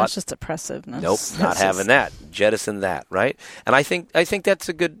critical thought. That's just oppressiveness. Nope, not having that. Jettison that, right? And I think that's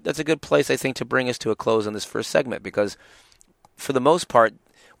a good place, I think, to bring us to a close on this first segment, because for the most part,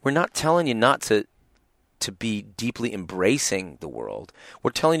 we're not telling you not to be deeply embracing the world.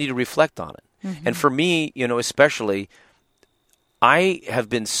 We're telling you to reflect on it. Mm-hmm. And for me, especially, I have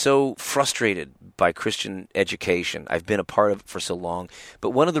been so frustrated by Christian education. I've been a part of it for so long.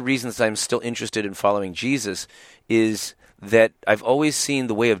 But one of the reasons I'm still interested in following Jesus is that I've always seen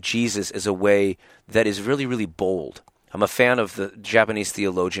the way of Jesus as a way that is really, really bold. I'm a fan of the Japanese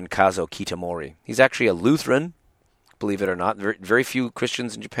theologian Kazuo Kitamori. He's actually a Lutheran, believe it or not. Very, very few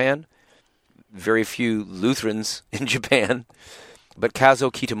Christians in Japan, very few Lutherans in Japan. But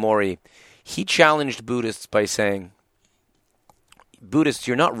Kazuo Kitamori, he challenged Buddhists by saying, Buddhists,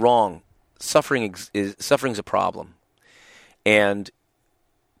 you're not wrong. Suffering's a problem. And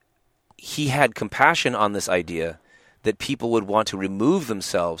he had compassion on this idea that people would want to remove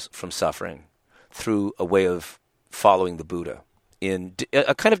themselves from suffering through a way of following the Buddha in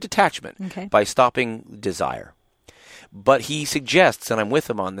a kind of detachment by stopping desire. But he suggests, and I'm with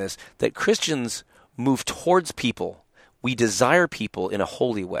him on this, that Christians move towards people. We desire people in a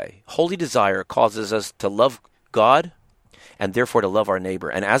holy way. Holy desire causes us to love God and therefore to love our neighbor.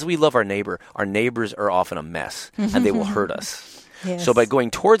 And as we love our neighbors are often a mess, and they will hurt us. Yes. So by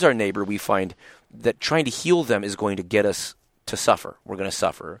going towards our neighbor, we find that trying to heal them is going to get us to suffer. We're going to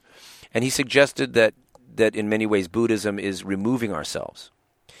suffer. And he suggested that in many ways Buddhism is removing ourselves.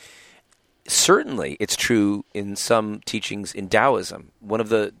 Certainly, it's true in some teachings in Taoism. One of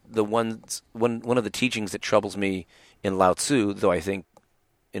the teachings that troubles me in Lao Tzu, though I think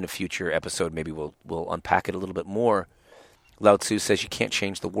in a future episode maybe we'll unpack it a little bit more. Lao Tzu says you can't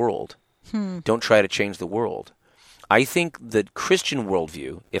change the world. Don't try to change the world. I think the Christian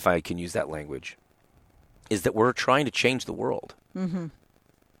worldview, if I can use that language, is that we're trying to change the world. Mm-hmm.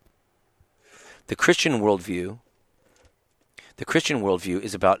 The Christian worldview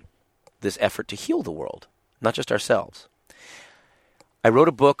is about this effort to heal the world, not just ourselves. I wrote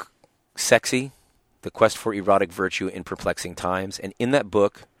a book, Sexy, The Quest for Erotic Virtue in Perplexing Times, and in that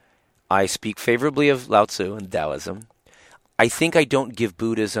book, I speak favorably of Lao Tzu and Taoism. I think I don't give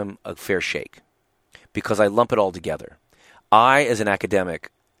Buddhism a fair shake because I lump it all together. I, as an academic,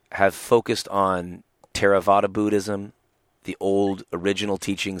 have focused on Theravada Buddhism, the old original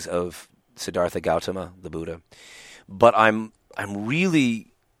teachings of Siddhartha Gautama, the Buddha. But I'm really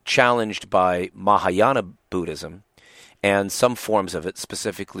challenged by Mahayana Buddhism and some forms of it,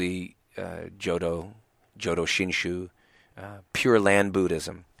 specifically Jodo Shinshu, Pure Land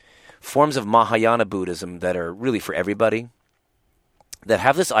Buddhism, forms of Mahayana Buddhism that are really for everybody, that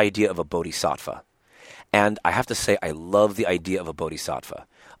have this idea of a bodhisattva. And I have to say, I love the idea of a bodhisattva.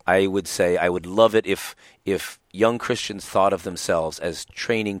 I would say I would love it if young Christians thought of themselves as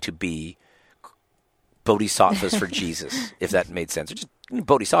training to be bodhisattvas for Jesus, if that made sense. Or just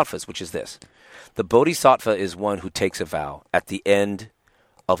bodhisattvas, which is this. The bodhisattva is one who takes a vow at the end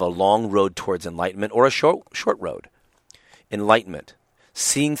of a long road towards enlightenment or a short road. Enlightenment,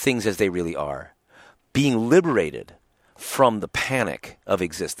 seeing things as they really are, being liberated from the panic of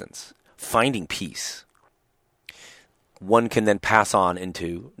existence, finding peace. One can then pass on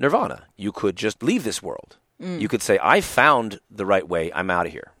into nirvana. You could just leave this world. You could say, I found the right way, I'm out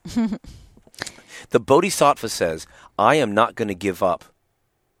of here. The bodhisattva says, I am not going to give up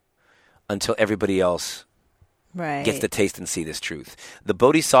until everybody else gets to taste and see this truth. The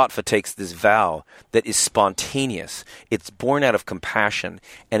bodhisattva takes this vow that is spontaneous. It's born out of compassion,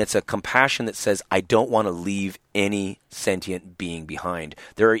 and it's a compassion that says, I don't want to leave any sentient being behind.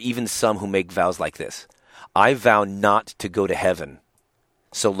 There are even some who make vows like this. I vow not to go to heaven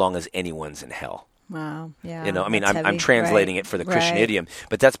so long as anyone's in hell. Wow. Yeah. I'm translating it for the Christian idiom,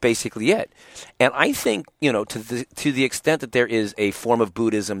 but that's basically it. And I think, to the extent that there is a form of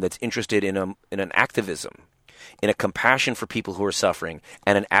Buddhism that's interested in an activism, in a compassion for people who are suffering,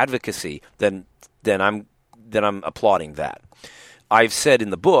 and an advocacy, then I'm applauding that. I've said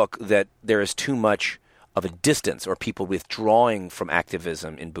in the book that there is too much of a distance or people withdrawing from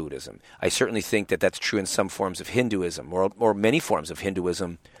activism in Buddhism. I certainly think that that's true in some forms of Hinduism or many forms of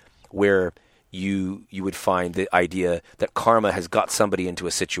Hinduism where you would find the idea that karma has got somebody into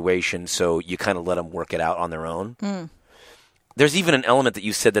a situation, so you kind of let them work it out on their own. There's even an element that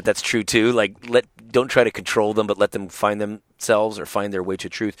you said that that's true too, like don't try to control them, but let them find themselves or find their way to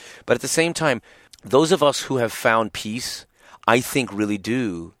truth. But at the same time, those of us who have found peace, I think really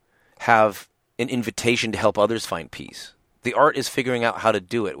do have an invitation to help others find peace. The art is figuring out how to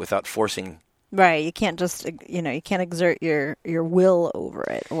do it without forcing. Right. You can't just, you can't exert your will over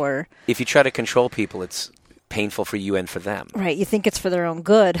it. Or if you try to control people, it's painful for you and for them. Right. You think it's for their own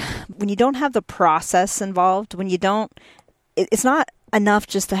good. When you don't have the process involved, when you don't, it's not enough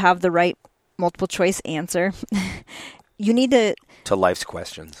just to have the right multiple choice answer. You need to life's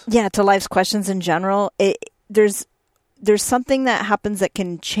questions. Yeah, to life's questions in general. There's something that happens that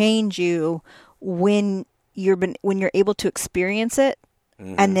can change you when you're able to experience it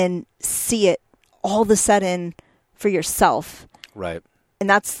and then see it all of a sudden for yourself. Right. And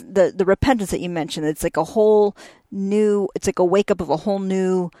that's the repentance that you mentioned. It's like it's like a wake up of a whole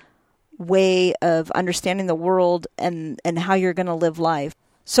new way of understanding the world and how you're going to live life.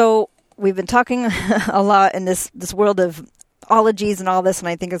 So we've been talking a lot in this world of ologies and all this, and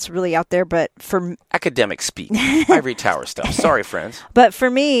I think it's really out there, but for academic speak, ivory tower stuff. Sorry, friends. But for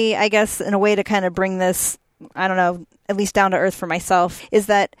me, I guess in a way to kind of bring this, I don't know, at least down to earth for myself, is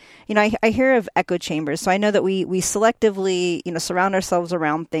that, I hear of echo chambers. So I know that we selectively, surround ourselves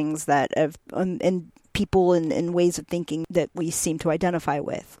around things that have, and people and ways of thinking that we seem to identify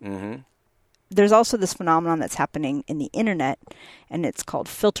with. Mm-hmm. There's also this phenomenon that's happening in the internet, and it's called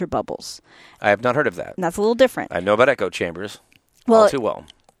filter bubbles. I have not heard of that. And that's a little different. I know about echo chambers all too well.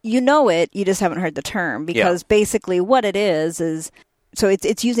 You know it, you just haven't heard the term, because basically what it is so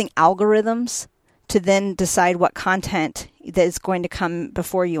it's using algorithms to then decide what content that is going to come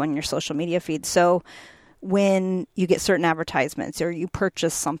before you on your social media feed. So when you get certain advertisements or you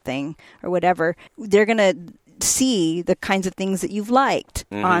purchase something or whatever, they're going to see the kinds of things that you've liked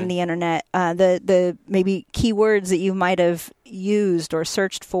on the internet, the maybe keywords that you might have used or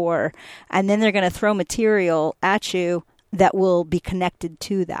searched for, and then they're going to throw material at you that will be connected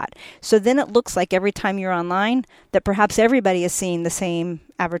to that. So then it looks like every time you're online that perhaps everybody is seeing the same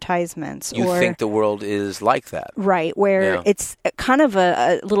advertisements. You think the world is like that. Right, where it's kind of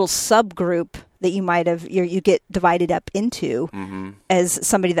a little subgroup that you might have, you get divided up into as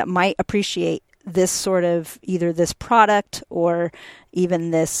somebody that might appreciate this sort of either this product or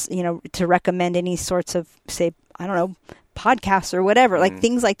even this, to recommend any sorts of, say, I don't know, podcasts or whatever, like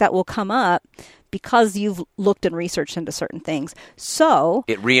things like that will come up because you've looked and researched into certain things. So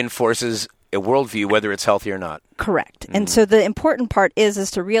it reinforces a worldview, whether it's healthy or not. Correct. And so the important part is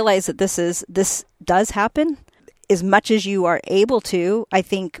to realize that this does happen. As much as you are able to, I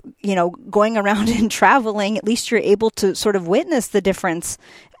think, going around and traveling, at least you're able to sort of witness the difference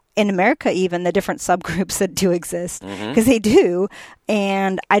in America, even the different subgroups that do exist, because they do.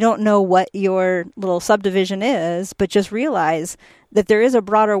 And I don't know what your little subdivision is, but just realize that there is a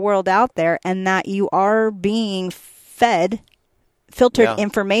broader world out there and that you are being fed filtered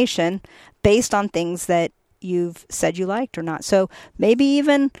information based on things that you've said you liked or not. So maybe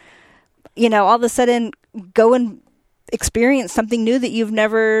even, all of a sudden go and experience something new that you've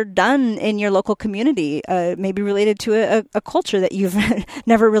never done in your local community, maybe related to a culture that you've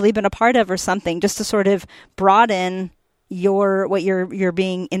never really been a part of or something, just to sort of broaden what you're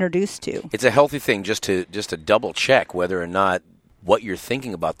being introduced to. It's a healthy thing just to double check whether or not what you're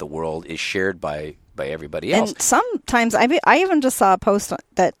thinking about the world is shared by everybody else. And sometimes I even just saw a post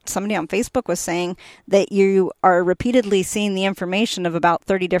that somebody on Facebook was saying that you are repeatedly seeing the information of about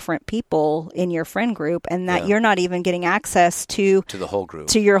 30 different people in your friend group, and that you're not even getting access to the whole group,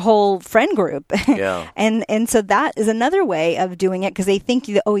 to your whole friend group. Yeah. and so that is another way of doing it, because they think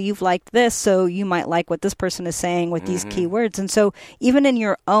you've liked this, so you might like what this person is saying with these keywords. And so even in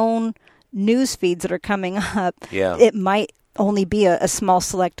your own news feeds that are coming up, it might only be a small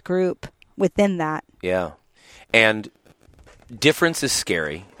select group within that. Yeah. And difference is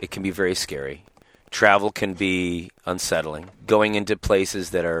scary. It can be very scary. Travel can be unsettling. Going into places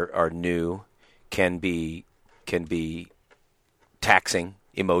that are new can be taxing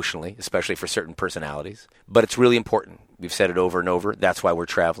emotionally, especially for certain personalities. But it's really important. We've said it over and over. That's why we're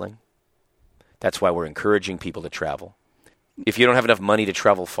traveling. That's why we're encouraging people to travel. If you don't have enough money to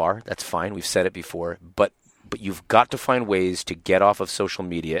travel far, that's fine. We've said it before. But you've got to find ways to get off of social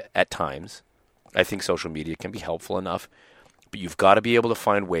media at times. I think social media can be helpful enough, But you've got to be able to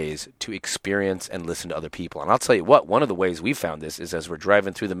find ways to experience and listen to other people. And I'll tell you what, one of the ways we found this is as we're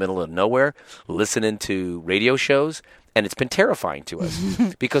driving through the middle of nowhere, listening to radio shows, and it's been terrifying to us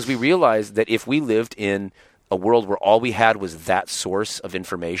because we realized that if we lived in a world where all we had was that source of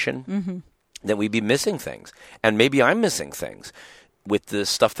information, then we'd be missing things. And maybe I'm missing things with the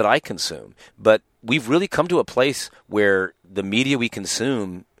stuff that I consume. But we've really come to a place where the media we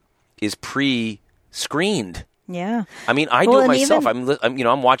consume is pre-screened. Yeah. I mean, I do it myself.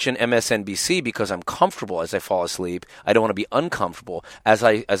 I'm watching MSNBC because I'm comfortable as I fall asleep. I don't want to be uncomfortable as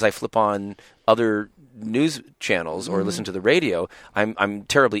I flip on other news channels or listen to the radio. I'm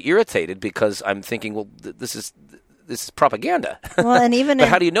terribly irritated because I'm thinking, well, this is propaganda. Well, and even but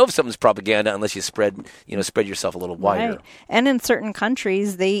how do you know if something's propaganda unless you spread yourself a little wider? Right. And in certain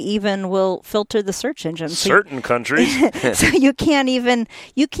countries, they even will filter the search engine. Certain countries, so you can't even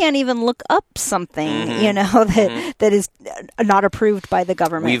look up something that is not approved by the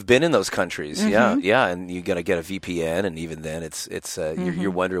government. We've been in those countries, yeah, and you got to get a VPN, and even then, it's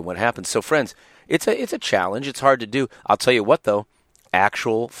you're wondering what happens. So, friends, it's a challenge. It's hard to do. I'll tell you what, though,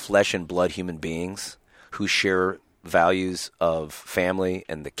 actual flesh and blood human beings who share values of family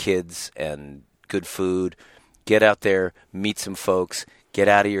and the kids and good food. Get out there, meet some folks, get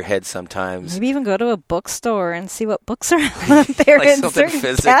out of your head sometimes. Maybe even go to a bookstore and see what books are out there like in certain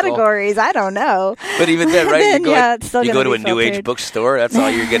physical categories. I don't know. But even then, right? You go to a filtered. New Age bookstore, that's all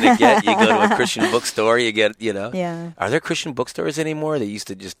you're going to get. You go to a Christian bookstore, you get, Yeah. Are there Christian bookstores anymore? They used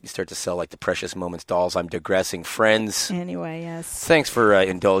to just start to sell like the Precious Moments dolls. I'm digressing. Friends. Anyway, yes. Thanks for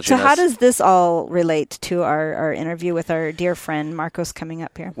indulging us. So how does this all relate to our interview with our dear friend Marcos coming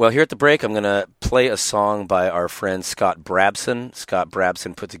up here? Well, here at the break, I'm going to play a song by our friend Scott Brabson. Scott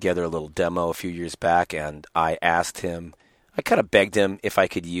Brabson put together a little demo a few years back, and I kind of begged him if I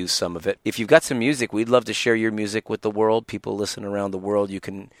could use some of it. If you've got some music, we'd love to share your music with the world. People listen around the world. You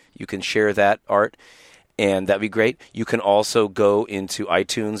can share that art, and that'd be great. You can also go into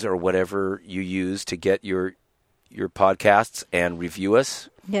iTunes or whatever you use to get your podcasts and review us.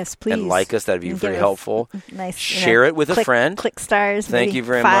 Yes, please. And like us. That'd be very helpful. Nice. Share it with a friend. Click stars. Thank you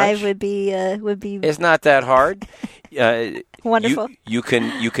very 5 much. would be. It's not that hard. Wonderful. You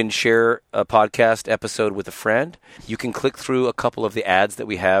can share a podcast episode with a friend. You can click through a couple of the ads that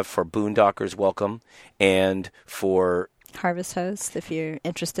we have for Boondockers Welcome and for Harvest Host, if you're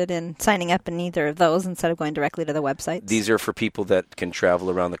interested in signing up in either of those instead of going directly to the website. These are for people that can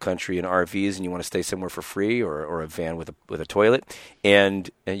travel around the country in RVs and you want to stay somewhere for free or a van with a toilet. And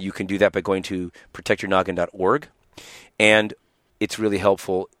you can do that by going to protectyournoggin.org. And it's really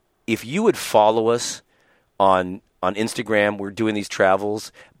helpful. If you would follow us on Instagram, we're doing these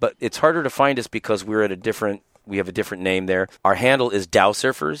travels, but it's harder to find us because we have a different name there. Our handle is Dow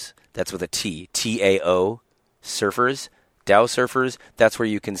Surfers. That's with a T, T-A-O, Surfers. Dow Surfers, that's where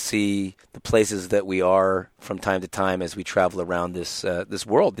you can see the places that we are from time to time as we travel around this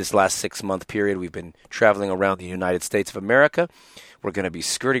world. This last 6-month period, we've been traveling around the United States of America. We're going to be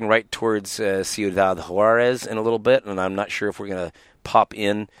skirting right towards Ciudad Juarez in a little bit, and I'm not sure if we're going to pop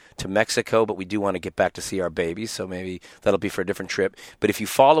in to Mexico, but we do want to get back to see our babies, so maybe that'll be for a different trip. But if you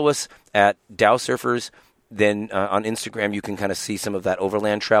follow us at Dow Surfers, then on Instagram you can kind of see some of that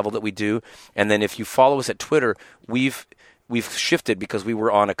overland travel that we do. And then if you follow us at Twitter, we've shifted because we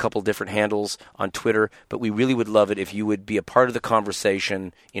were on a couple different handles on Twitter, but we really would love it if you would be a part of the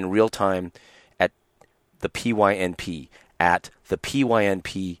conversation in real time at the PYNP,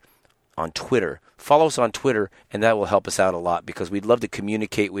 on Twitter. Follow us on Twitter, and that will help us out a lot because we'd love to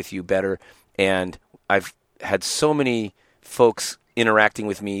communicate with you better. And I've had so many folks interacting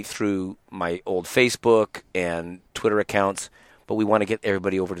with me through my old Facebook and Twitter accounts, but we want to get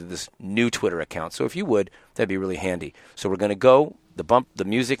everybody over to this new Twitter account. So if you would, that'd be really handy. So we're going to go, the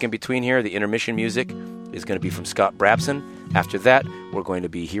music in between here, the intermission music is going to be from Scott Brabson. After that, we're going to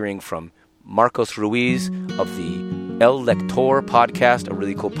be hearing from Marcos Ruiz of the El Lector podcast, a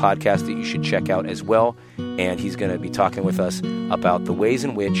really cool podcast that you should check out as well. And he's going to be talking with us about the ways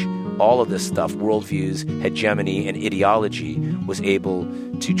in which all of this stuff, worldviews, hegemony, and ideology, was able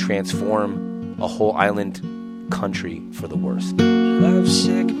to transform a whole island country for the worst.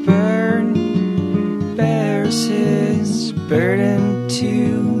 Lovesick bird bears his burden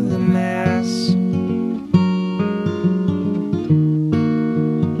to the mass.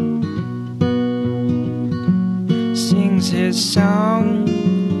 Sings his song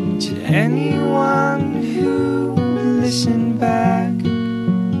to anyone who will listen back.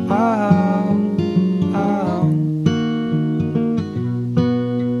 Oh, oh.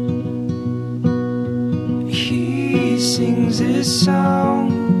 He sings his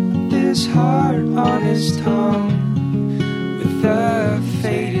song with his heart on his tongue, with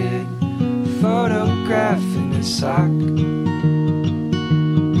a sock.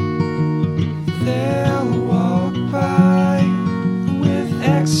 They'll walk by with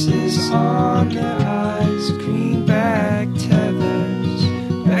X's on their eyes, greenback tethers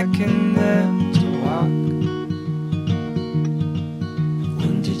beckon them to walk.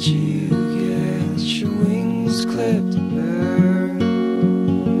 When did you get your wings clipped?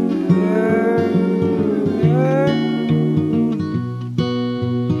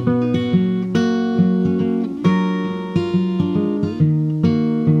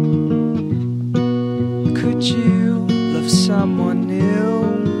 Could you love someone new,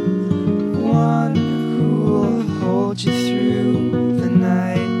 one who'll hold you through the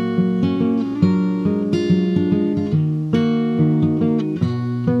night?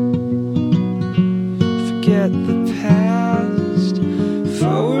 Forget the past,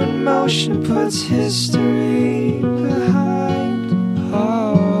 forward motion puts history behind.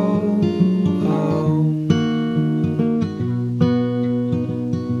 Oh, oh.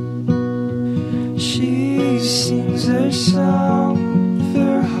 She sings her song with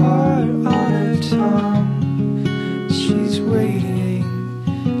her heart on her tongue. She's waiting,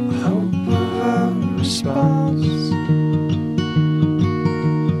 hope of a response.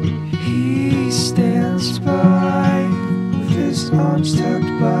 He stands by with his arms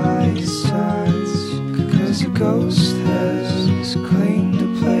tucked by his sides, 'cause a ghost has claimed a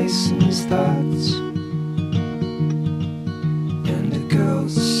place in his thoughts. And a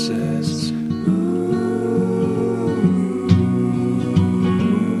ghost says,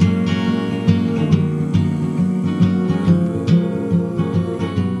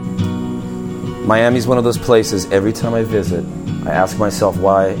 Miami's one of those places, every time I visit, I ask myself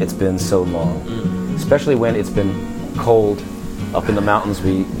why it's been so long. Especially when it's been cold up in the mountains.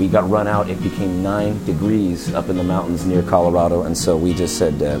 We got run out. It became 9 degrees up in the mountains near Colorado. And so we just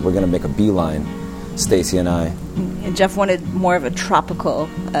said, we're going to make a beeline, Stacy and I. And Jeff wanted more of a tropical,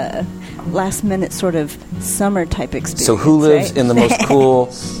 last-minute sort of summer type experience. So who lives right? in the most cool,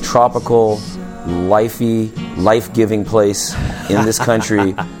 tropical, life-giving place in this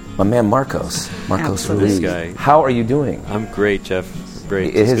country? My man Marcos Absolutely. Ruiz. This guy. How are you doing? I'm great, Jeff.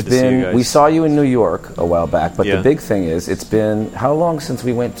 Great. It It's has good to see you been. guys. We saw you in New York a while back, but Yeah. the big thing is, it's been how long since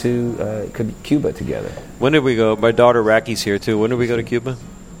we went to Cuba together? When did we go? My daughter Racky's here too. When did we go to Cuba?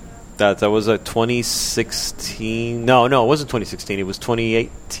 That was 2016. No, it wasn't 2016. It was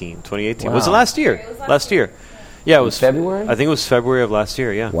 2018. 2018. Wow. Was it last year? Last year. Yeah, it was February? I think it was February of last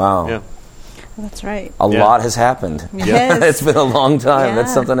year. Yeah. Wow. Yeah. That's right. A Yeah. lot has happened. Yes. It's been a long time. Yeah.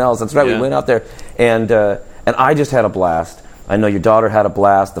 That's something else. That's right. Yeah. We went out there, and I just had a blast. I know your daughter had a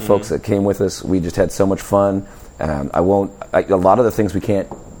blast. The folks that came with us, we just had so much fun. A lot of the things we can't,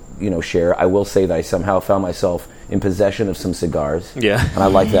 share. I will say that I somehow found myself in possession of some cigars. Yeah. And I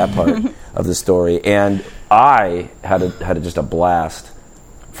like that part of the story. And I had just a blast.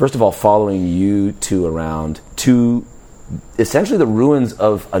 First of all, following you two around to essentially the ruins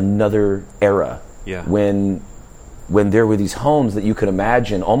of another era. Yeah. When there were these homes that you could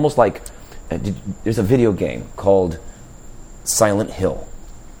imagine, almost like there's a video game called Silent Hill.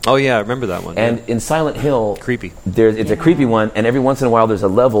 Oh yeah, I remember that one. And in Silent Hill, Creepy. It's a creepy one, and every once in a while there's a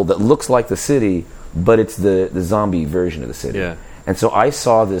level that looks like the city, but it's the zombie version of the city. Yeah. And so I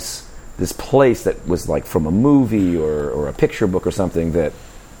saw this place that was like from a movie or a picture book or something that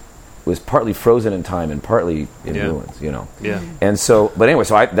was partly frozen in time and partly in Yeah. ruins, Yeah. And so, but anyway,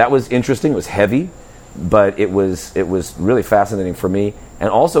 that was interesting. It was heavy, but it was really fascinating for me. And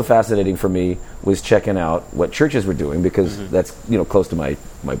also fascinating for me was checking out what churches were doing, because that's close to my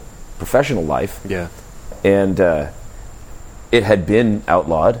professional life. Yeah. And it had been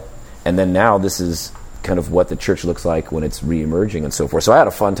outlawed, and then now this is kind of what the church looks like when it's re-emerging and so forth. So I had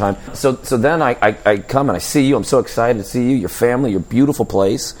a fun time. So then I come and I see you. I'm so excited to see you, your family, your beautiful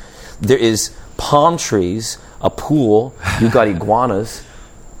place. There is palm trees, a pool. You've got iguanas.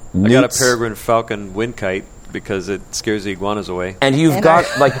 I got a newts, peregrine falcon wind kite because it scares the iguanas away. and you've And got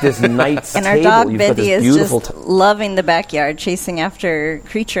like this night's And table. our dog You've got Biddy this is beautiful. just loving the backyard, chasing after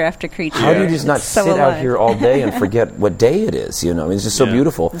creature after creature. How do you just not It's so sit out alive. here all day and forget what day it is? It's just so Yeah.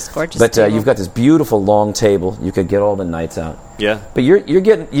 beautiful. This gorgeous But table. you've got this beautiful long table. You could get all the nights out. Yeah. But you're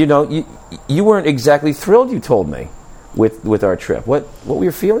getting, you weren't exactly thrilled. You told me with our trip. What were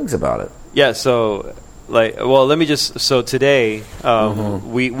your feelings about it? Yeah, so today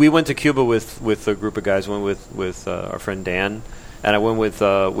we went to Cuba with a group of guys. Went with our friend Dan, and I went with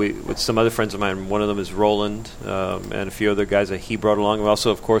some other friends of mine. One of them is Roland, and a few other guys that he brought along. And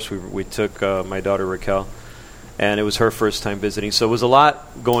also, of course, we took my daughter Raquel, and it was her first time visiting. So it was a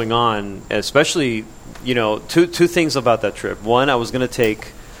lot going on, especially two things about that trip. One, I was going to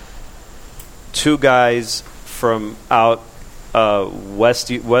take two guys from out west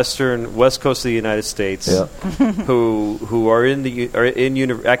coast of the United States, who are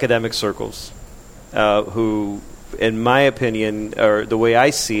in academic circles, who, in my opinion, or the way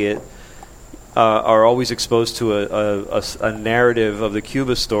I see it, are always exposed to a narrative of the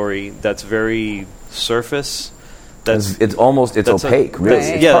Cuba story that's very surface. It's opaque, really.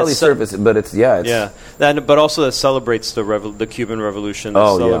 It's partly surface, but it's but also that celebrates the Cuban Revolution.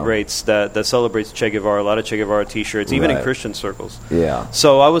 That celebrates Che Guevara. A lot of Che Guevara T-shirts, even in Christian circles. Yeah.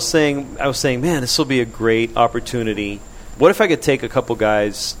 So I was saying, man, this will be a great opportunity. What if I could take a couple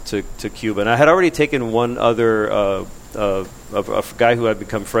guys to Cuba? And I had already taken one other a guy who I'd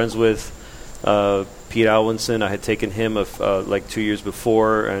become friends with, Pete Alwinson. I had taken him like 2 years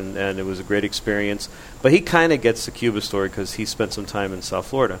before, and it was a great experience. But he kind of gets the Cuba story because he spent some time in South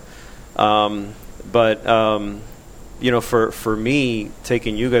Florida. For me,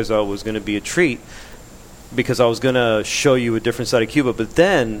 taking you guys out was going to be a treat because I was going to show you a different side of Cuba. But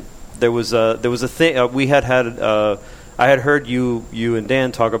then there was a thing we had. I had heard you and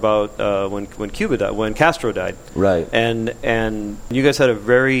Dan talk about when Cuba died, when Castro died, right? And you guys had a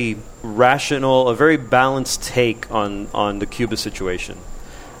very rational, a very balanced take on the Cuba situation.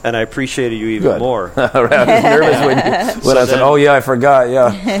 And I appreciated you even more. I was nervous when I said, "Oh yeah, I forgot.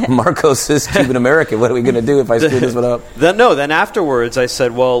 Yeah, Marcos is Cuban American. What are we going to do if I screw this one up?" Then afterwards, I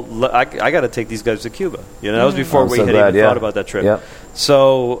said, "Well, I got to take these guys to Cuba." That was before we had even thought about that trip. Yep.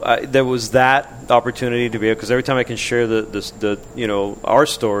 So there was that opportunity to be able, because every time I can share the our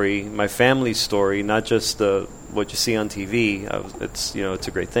story, my family's story, not just what you see on TV, it's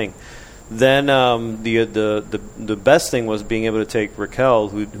a great thing. Then the best thing was being able to take Raquel,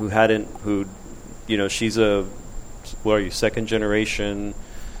 she's second generation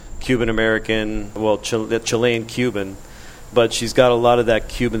Cuban American, Chilean Cuban, but she's got a lot of that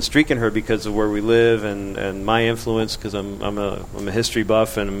Cuban streak in her because of where we live and my influence, because I'm a history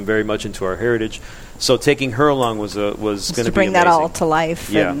buff and I'm very much into our heritage. So taking her along was going to be amazing. To bring that all to life.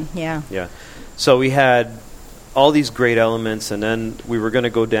 Yeah. So we had all these great elements, and then we were going to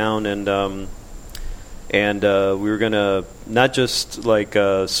go down and we were going to not just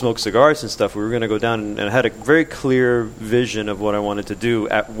smoke cigars and stuff. We were going to go down and I had a very clear vision of what I wanted to do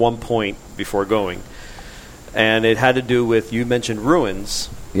at one point before going, and it had to do with, you mentioned ruins,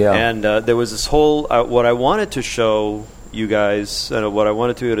 and there was this whole what I wanted to show you guys, what I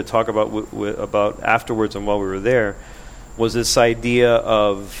wanted to be able to talk about afterwards and while we were there, was this idea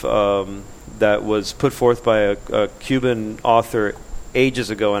of that was put forth by a Cuban author ages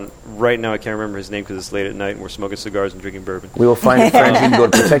ago, and right now I can't remember his name because it's late at night and we're smoking cigars and drinking bourbon. We will find it, friends. You can go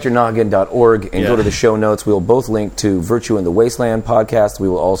to protectyournoggin.org and go to the show notes. We will both link to Virtue in the Wasteland podcast. We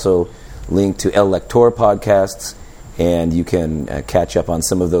will also link to El Lector podcasts, and you can catch up on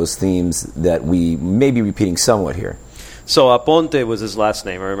some of those themes that we may be repeating somewhat here. So Aponte was his last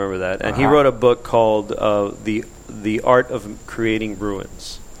name, I remember that, and he wrote a book called The Art of Creating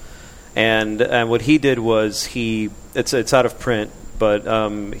Ruins. And what he did was it's out of print, but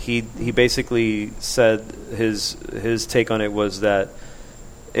he basically said his take on it was that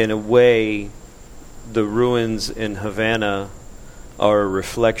in a way the ruins in Havana are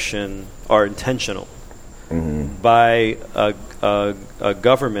intentional by a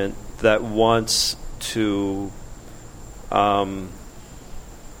government that wants to kind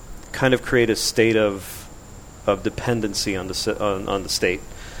of create a state of dependency on the state.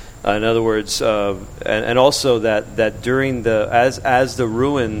 In other words, and also that during as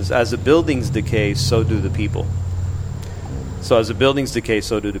the buildings decay, so do the people. So as the buildings decay,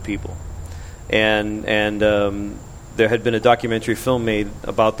 so do the people. And there had been a documentary film made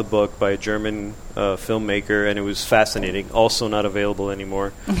about the book by a German filmmaker, and it was fascinating. Also not available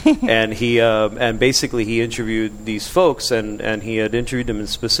anymore. And and basically he interviewed these folks, and he had interviewed them in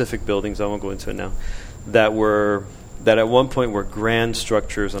specific buildings. I won't go into it now. That at one point were grand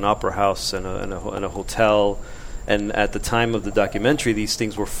structures, an opera house and a hotel, and at the time of the documentary, these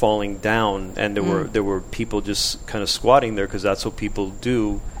things were falling down, and there were people just kind of squatting there because that's what people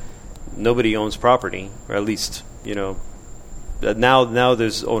do. Nobody owns property, or at least now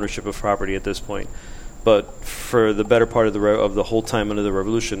there's ownership of property at this point, but for the better part of the whole time under the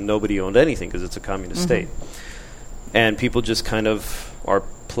revolution, nobody owned anything because it's a communist state, and people just kind of are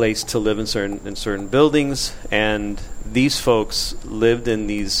placed to live in certain buildings, and these folks lived in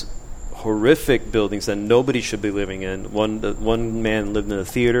these horrific buildings that nobody should be living in. One man lived in a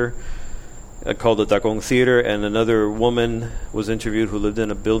theater called the Tacon Theater, and another woman was interviewed who lived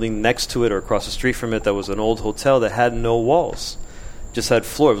in a building next to it or across the street from it that was an old hotel that had no walls, just had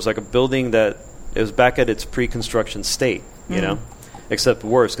floor. It was like a building that it was back at its pre-construction state, except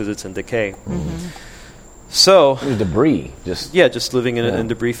worse because it's in decay. So It was debris. Just just living in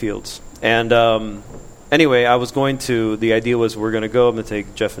debris fields. And anyway, the idea was we're going to go. I'm going to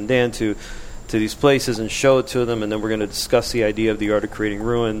take Jeff and Dan to these places and show it to them, and then we're going to discuss the idea of the art of creating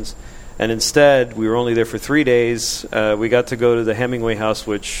ruins. And instead, we were only there for 3 days. We got to go to the Hemingway house,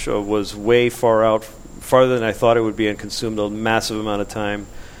 which was way farther than I thought it would be, and consumed a massive amount of time.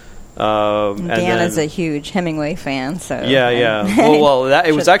 Dan is a huge Hemingway fan, so yeah.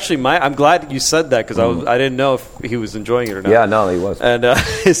 It was actually I'm glad you said that because I didn't know if he was enjoying it or not. Yeah, no, he was. And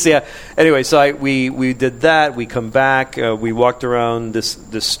anyway, so we did that. We come back. We walked around this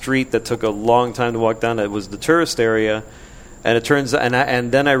street that took a long time to walk down. It was the tourist area, and it turns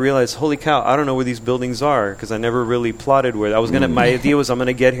and then I realized, holy cow, I don't know where these buildings are because I never really plotted where I was gonna. My idea was I'm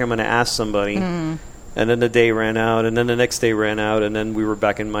gonna get here. I'm gonna ask somebody. And then the day ran out, and then the next day ran out, and then we were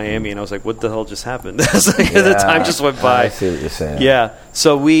back in Miami, and I was like, "What the hell just happened?" The time just went by. I see what you're saying. Yeah,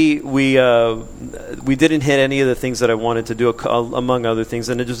 so we didn't hit any of the things that I wanted to do, among other things,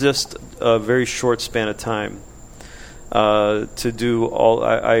 and it was just a very short span of time to do all.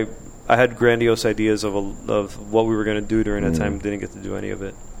 I had grandiose ideas of what we were going to do during that time. Didn't get to do any of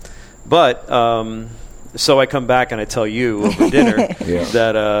it, but. So I come back and I tell you over dinner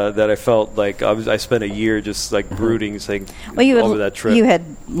that I felt like I spent a year just like brooding, saying over that trip. You had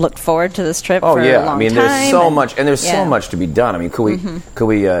looked forward to this trip for a long time. I mean, there's so much, and there's so much to be done. I mean, could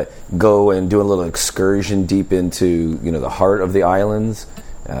we go and do a little excursion deep into the heart of the islands?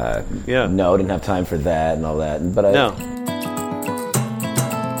 No, didn't have time for that and all that. But no.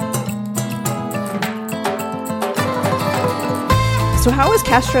 So how was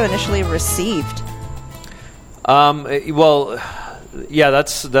Castro initially received? That's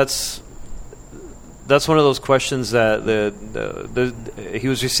one of those questions that he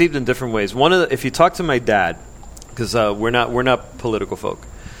was received in different ways. If you talk to my dad, because we're not political folk,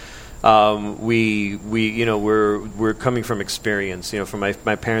 we're coming from experience, from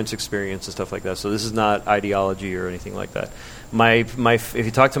my parents' experience and stuff like that. So this is not ideology or anything like that. If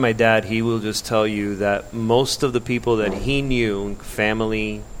you talk to my dad, he will just tell you that most of the people that he knew,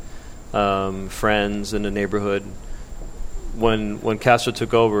 family, friends in the neighborhood, when Castro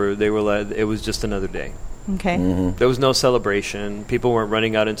took over, they were like, it was just another day. Okay. There was no celebration. People weren't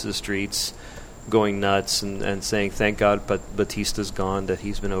running out into the streets going nuts and saying, thank God Batista's gone, that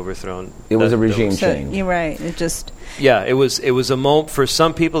he's been overthrown. It was a regime change. You're right. It just... Yeah, it was a moment. For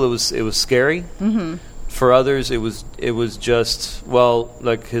some people, it was scary. For others, it was just,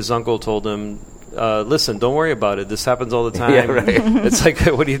 like his uncle told him, listen, don't worry about it. This happens all the time. Yeah, right. It's like,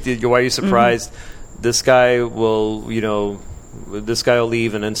 why are you surprised? This guy will, this guy will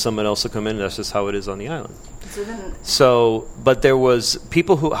leave, and then someone else will come in. That's just how it is on the island. So, but there was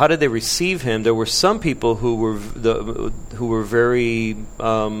people who. How did they receive him? There were some people who were very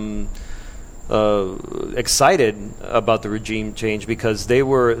excited about the regime change because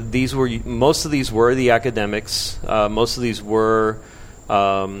most of these were the academics. Most of these were.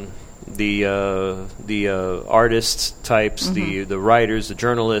 The artists types, the writers, the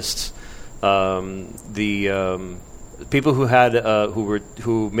journalists, the people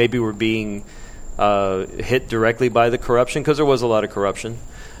who maybe were being hit directly by the corruption, because there was a lot of corruption.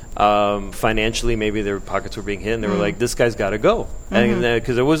 Financially, maybe their pockets were being hit, and they were like, "This guy's got to go," and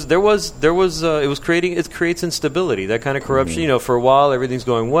because it creates instability. That kind of corruption, for a while everything's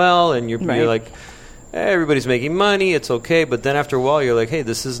going well, and you're like. Everybody's making money. It's okay, but then after a while, you're like, "Hey,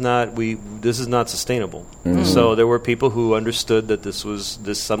 this is not sustainable." So there were people who understood that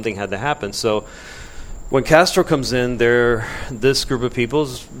something had to happen. So when Castro comes in, this group of people,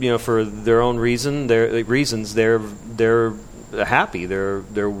 for their own reasons, they're happy.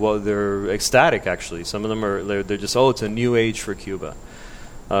 They're ecstatic. Actually, some of them they're just, it's a new age for Cuba.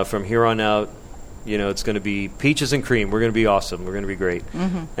 From here on out. It's going to be peaches and cream. We're going to be awesome. We're going to be great.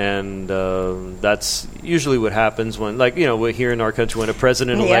 And that's usually what happens when, here in our country, when a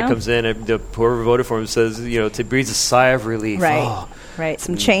president-elect comes in, and whoever voted for him says, to breathe a sigh of relief. Right. Right.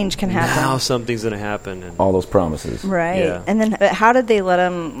 Some change can happen. Now something's going to happen. And all those promises. Right. Yeah. And then how did they let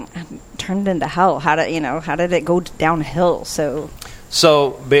him turn it into hell? How did it go downhill? So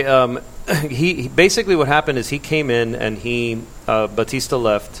he basically what happened is he came in and Batista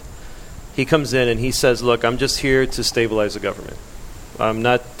left. He comes in and he says, "Look, I'm just here to stabilize the government. I'm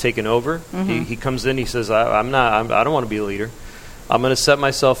not taking over." He comes in. He says, "I don't want to be a leader. I'm going to set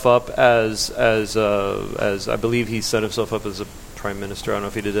myself up as I believe he set himself up as a prime minister. I don't know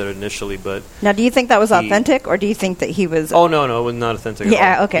if he did that initially, but now, do you think that was authentic, or do you think that he was? Oh no, it was not authentic. Yeah.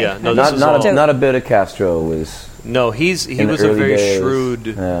 At all. Okay. Yeah. No, not a bit of Castro was. No, he was a very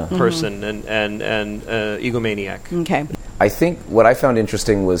shrewd person and egomaniac. Okay. I think what I found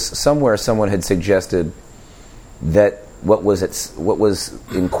interesting was somewhere someone had suggested that what was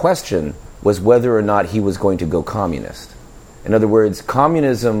in question was whether or not he was going to go communist. In other words,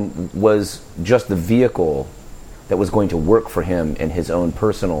 communism was just the vehicle that was going to work for him in his own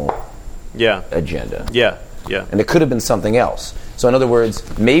personal agenda. Yeah. And it could have been something else. So in other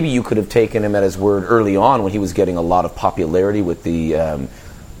words, maybe you could have taken him at his word early on when he was getting a lot of popularity with the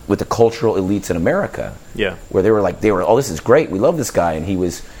cultural elites in America. Yeah. Where they were, oh, this is great, we love this guy, and he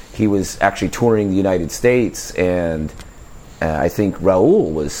was actually touring the United States, and I think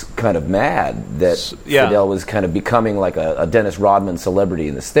Raul was kind of mad that Fidel was kind of becoming like a Dennis Rodman celebrity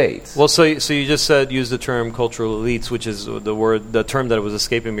in the States. Well, so you just used the term cultural elites, which is the term that was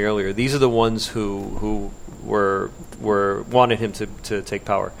escaping me earlier. These are the ones who wanted him to take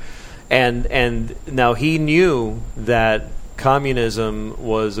power, and now he knew that communism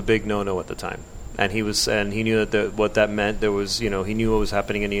was a big no-no at the time, and he knew that what that meant. There was he knew what was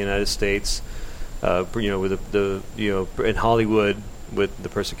happening in the United States. With in Hollywood, with the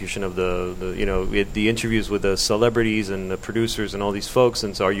persecution of the interviews with the celebrities and the producers and all these folks,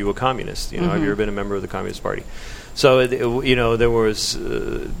 and so are you a communist? Have you ever been a member of the Communist Party? So there was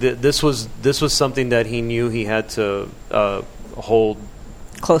this was something that he knew he had to hold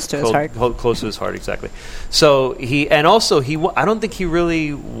close to his heart. Hold close to his heart, exactly. So I don't think he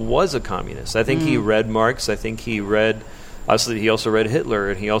really was a communist. I think he read Marx. I think he read. Obviously, he also read Hitler,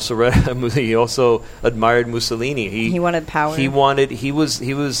 and he also admired Mussolini. He wanted power. He was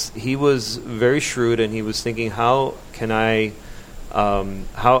very shrewd, and he was thinking, how can I,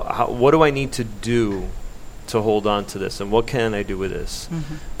 what do I need to do to hold on to this, and what can I do with this?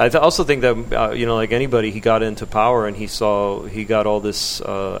 Mm-hmm. I also think that like anybody, he got into power, and he got all this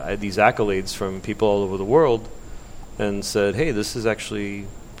these accolades from people all over the world, and said, hey, this is actually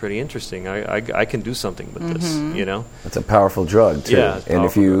pretty interesting. I can do something with this. It's a powerful drug too. Yeah,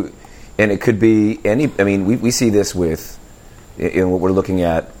 and it could be any. I mean, we see this with in what we're looking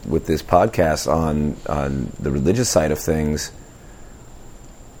at with this podcast on the religious side of things.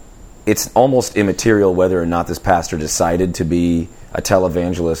 It's almost immaterial whether or not this pastor decided to be a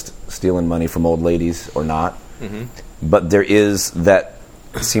televangelist stealing money from old ladies or not. Mm-hmm. But there is that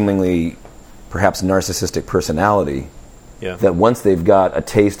seemingly perhaps narcissistic personality. Yeah. That once they've got a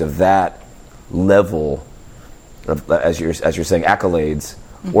taste of that level of, as you're saying, accolades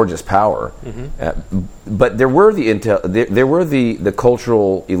or just power, but there were the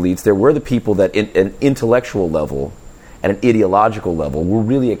cultural elites. There were the people that, in an intellectual level, at an ideological level, were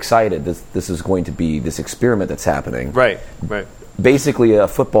really excited that this is going to be this experiment that's happening. Right. Basically, a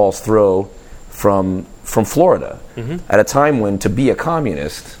football's throw from Florida at a time when to be a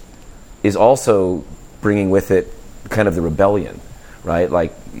communist is also bringing with it kind of the rebellion, right?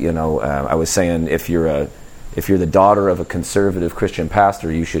 Like, I was saying, if you're the daughter of a conservative Christian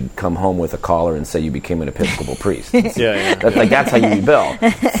pastor, you should come home with a collar and say you became an Episcopal priest. That's how you rebel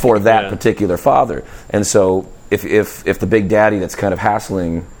for that particular father. And so, if the big daddy that's kind of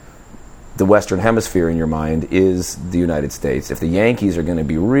hassling the Western Hemisphere in your mind is the United States, if the Yankees are going to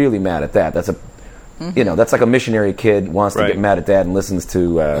be really mad at that, that's that's like a missionary kid wants to get mad at that and listens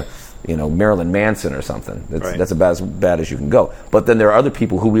to. Marilyn Manson or something. That's about as bad as you can go. But then there are other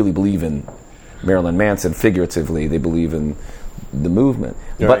people who really believe in Marilyn Manson figuratively. They believe in the movement.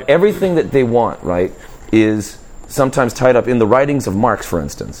 Right. But everything that they want, right, is sometimes tied up in the writings of Marx, for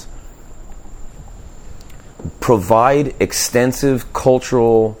instance. Provide extensive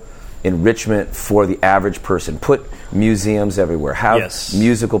cultural enrichment for the average person. Put museums everywhere. Have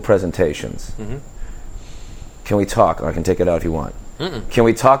musical presentations. Mm-hmm. Can we talk? I can take it out if you want. Mm-mm. Can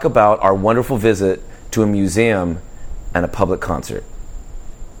we talk about our wonderful visit to a museum and a public concert?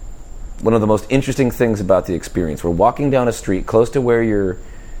 One of the most interesting things about the experience. We're walking down a street close to where your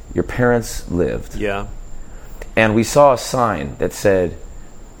parents lived. Yeah. And we saw a sign that said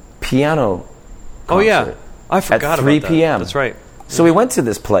piano concert. Oh, yeah. I forgot at 3 about p.m. That's right. So we went to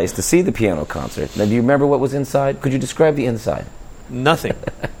this place to see the piano concert. Now, do you remember what was inside? Could you describe the inside? Nothing.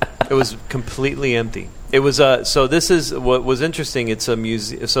 It was completely empty. It was so this is what was interesting. It's a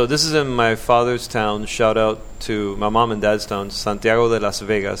museum. So this is in my father's town. Shout out to my mom and dad's town, Santiago de Las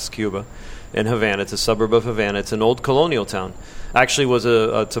Vegas, Cuba, in Havana. It's a suburb of Havana. It's an old colonial town. Actually, was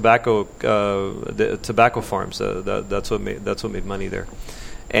a tobacco farms. That's what made money there.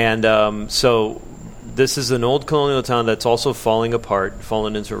 And so this is an old colonial town that's also falling apart,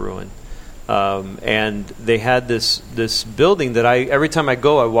 fallen into ruin. And they had this building that every time I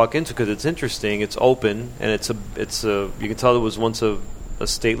go, I walk into because it's interesting. It's open, and it's a you can tell it was once a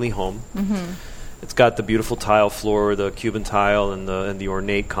stately home. Mm-hmm. It's got the beautiful tile floor, the Cuban tile, and the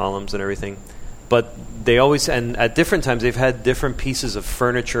ornate columns and everything. but they always, and at different times, they've had different pieces of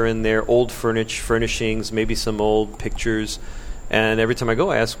furniture in there, old furnishings, maybe some old pictures. And every time I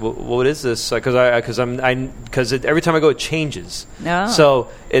go, I ask, well, "What is this?" Because every time I go, it changes. No. So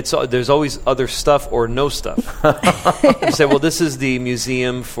there's always other stuff or no stuff. You say, "Well, this is the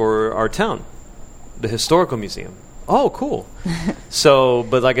museum for our town, the historical museum." Oh, cool. So,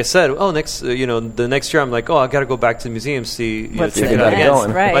 but like I said, the next year I'm like, I got to go back to the museum, see, What's check in it out it?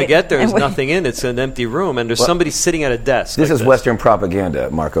 again. Right. If I get there, there's And nothing in it. It's an empty room, and there's somebody sitting at a desk. This like is Western propaganda,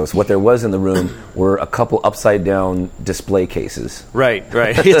 Marcos. What there was in the room were a couple upside-down display cases. Right.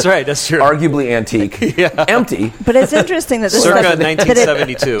 It's right. That's true. Arguably antique. Empty. But it's interesting that this Circa stuff,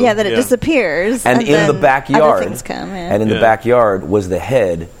 1972. that it disappears, And in the then backyard, other things come. Yeah. and in the backyard was the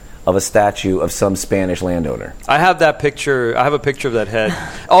head of a statue of some Spanish landowner. I have that picture. I have a picture of that head.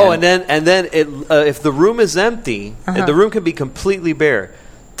 Oh, and then if the room is empty, if the room can be completely bare,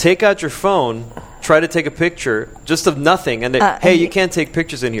 take out your phone, try to take a picture just of nothing, and hey, you can't take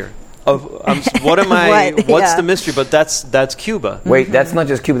pictures in here. What am I? What's the mystery? But that's Cuba. Wait, that's not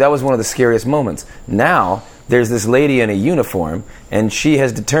just Cuba. That was one of the scariest moments. Now there's this lady in a uniform, and she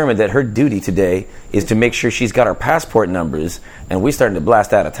has determined that her duty today is to make sure she's got our passport numbers, and we're starting to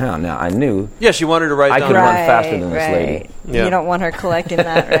blast out of town. Now, I knew... Yeah, she wanted to write I down... could run faster than this lady. Yeah. You don't want her collecting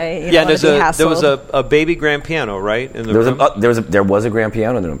that, right? You Yeah, don't wanna be there was hassled. a baby grand piano, right? In the room? There was a grand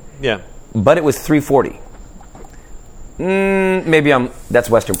piano in the room. Yeah. But it was $340. That's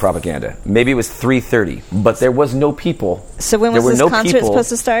Western propaganda. Maybe it was $330, but there was no people. So when There was were this no concert people. supposed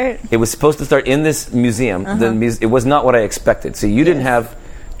to start? It was supposed to start in this museum. It was not what I expected. So you didn't have...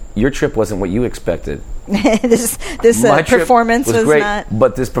 Your trip wasn't what you expected. this My trip performance was great, not...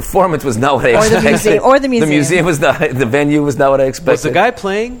 but this performance was not what I Or the expected. museum- or the museum. The museum was not... The venue was not what I expected. Was the guy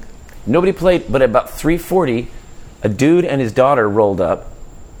playing? Nobody played, but at about 3:40, a dude and his daughter rolled up,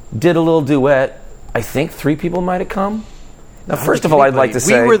 did a little duet. I think 3 people might have come. Now, first of all, I'd like to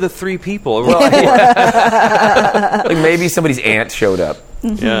say... We were the 3 people. like maybe somebody's aunt showed up.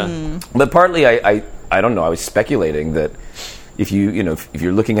 Yeah. But partly, I don't know, I was speculating that if if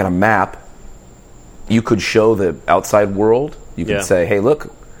you're looking at a map, you could show the outside world. You could say, hey,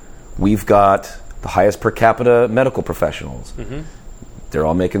 look, we've got the highest per capita medical professionals. They're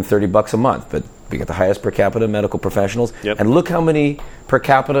all making $30 a month, but we got the highest per capita medical professionals. Yep. And look how many per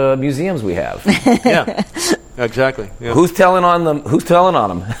capita museums we have. Yeah, exactly. Yeah. Who's telling on them?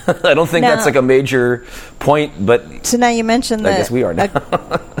 I don't think that's like a major point, but So now you mentioned I that guess we are now.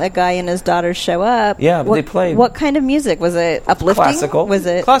 a guy and his daughter show up. Yeah, but they played. What kind of music? Was it uplifting? Classical. Was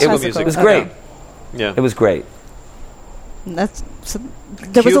it Classical it music. was great. Yeah. It was great. That's so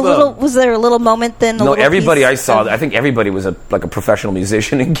there was a Cuba. little. Was there a little moment then? No, everybody I saw, I think everybody was like a professional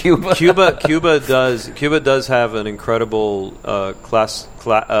musician in Cuba. Cuba does have an incredible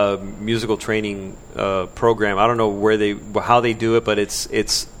musical training program. I don't know how they do it, but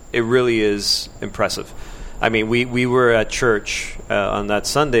it really is impressive. I mean, we were at church on that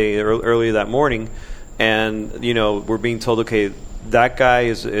Sunday early that morning, and we're being told, okay, that guy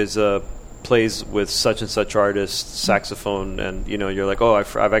is plays with such and such artist, saxophone, and you're like, oh,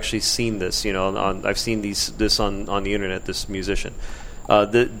 I've actually seen this. I've seen this on the internet. This musician,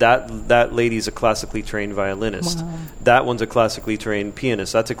 that lady's a classically trained violinist. Wow. That one's a classically trained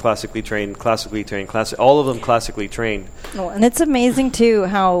pianist. That's a classically trained. All of them classically trained. Well, and it's amazing too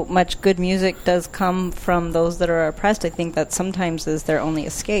how much good music does come from those that are oppressed. I think that sometimes is their only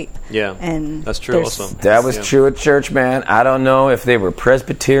escape. Yeah, and that's true. Also, That was true at church, man. I don't know if they were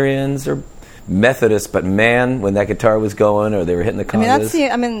Presbyterians or Methodists, but man, when that guitar was going or they were hitting the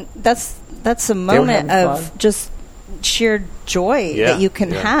congas. That's a moment having of fun. just sheer joy that you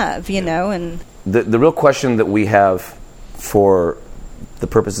can have, and The real question that we have for the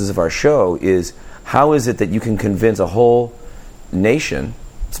purposes of our show is, how is it that you can convince a whole nation,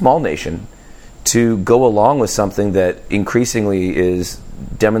 small nation, to go along with something that increasingly is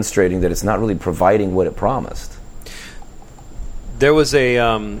demonstrating that it's not really providing what it promised? There was a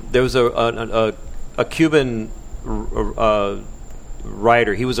Cuban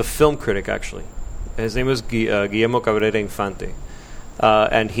writer. He was a film critic, actually. His name was Guillermo Cabrera Infante,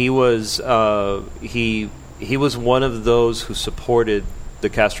 and he was one of those who supported the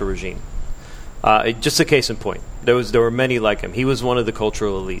Castro regime. Just a case in point, there were many like him. He was one of the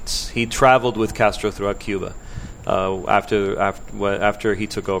cultural elites. He traveled with Castro throughout Cuba. After he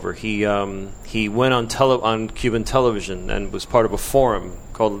took over, he went on Cuban television and was part of a forum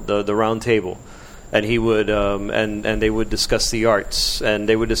called the Round Table, and he would and they would discuss the arts, and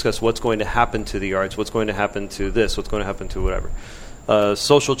they would discuss what's going to happen to the arts, what's going to happen to this, what's going to happen to whatever,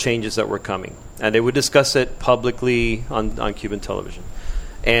 social changes that were coming, and they would discuss it publicly on Cuban television.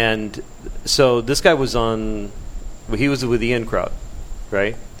 And so this guy was he was with the in crowd,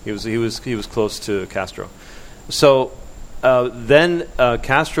 right? He was close to Castro. So then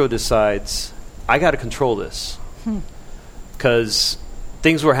Castro decides, I got to control this, because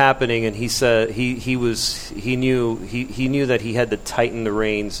things were happening, and he said he knew that he had to tighten the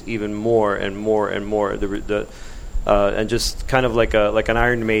reins even more and more and more. And just kind of like an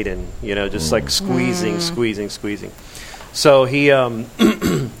Iron Maiden, just like squeezing. So he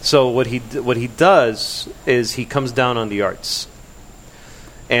so what he does is he comes down on the arts,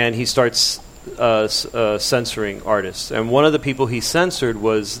 and he starts censoring artists. And one of the people he censored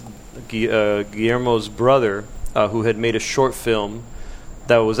was Guillermo's brother, who had made a short film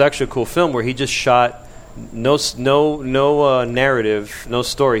that was actually a cool film where he just shot no narrative, no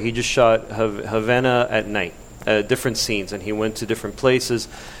story. He just shot Havana at night. Different scenes, and he went to different places,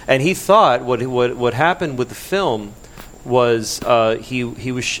 and he thought what happened with the film was he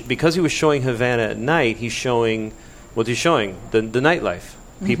was because he was showing Havana at night. He's showing the nightlife,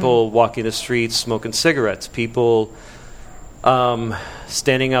 people walking the streets, smoking cigarettes, people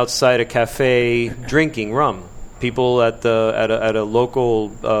standing outside a cafe drinking rum, people at a local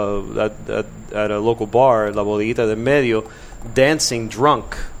bar, La Bodeguita del Medio, dancing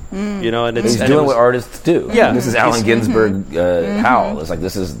drunk. And he's doing what artists do. Yeah, this is Allen Ginsberg Howl. It's like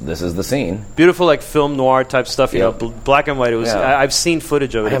this is the scene. Beautiful, like film noir type stuff. Black and white. It was. Yeah. I've seen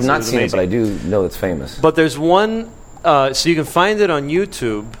footage of it. I have not seen it, but I do know it's famous. But there's one, so you can find it on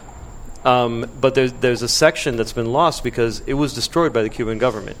YouTube. But there's a section that's been lost because it was destroyed by the Cuban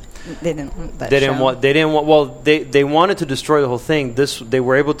government. They didn't. They wanted to destroy the whole thing.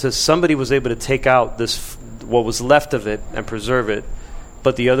 Somebody was able to take out what was left of it and preserve it.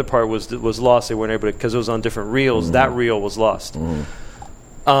 But the other part was lost. They weren't able to, because it was on different reels. That reel was lost.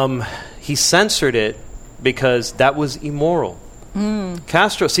 He censored it because that was immoral.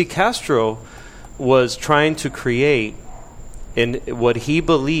 Castro was trying to create in what he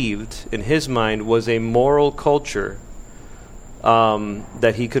believed in his mind was a moral culture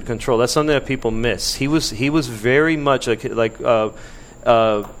that he could control. That's something that people miss. He was very much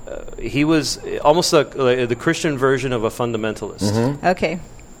he was almost like the Christian version of a fundamentalist. Okay.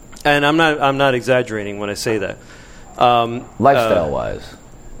 And I'm not exaggerating when I say that. Lifestyle-wise.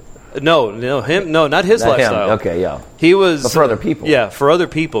 No, not his lifestyle. Him. Okay, yeah. He was, but for other people. Yeah, for other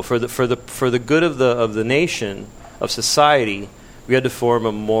people, for the good of the nation, of society. We had to form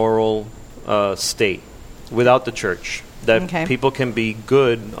a moral state without the church, that people can be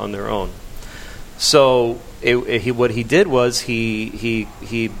good on their own. So what he did was he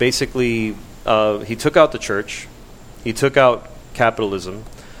basically he took out the church, he took out capitalism,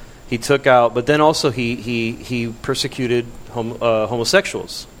 but then also he persecuted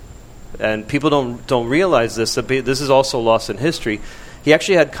homosexuals, and people don't realize this. This is also lost in history. He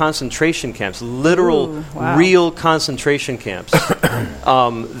actually had concentration camps, real concentration camps,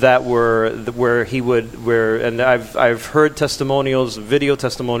 that were and I've heard testimonials, video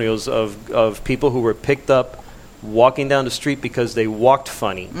testimonials of people who were picked up walking down the street because they walked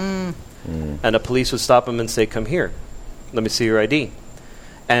funny, and the police would stop them and say, "Come here, let me see your ID,"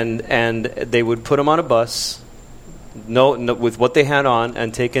 and they would put them on a bus. No, with what they had on,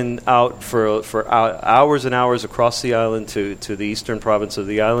 and taken out for hours and hours across the island to the eastern province of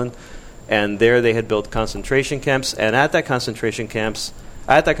the island, and there they had built concentration camps. And at that concentration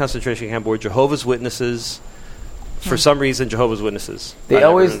camp were Jehovah's Witnesses. For some reason, Jehovah's Witnesses. They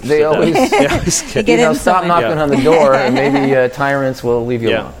always stop knocking on the door, and maybe tyrants will leave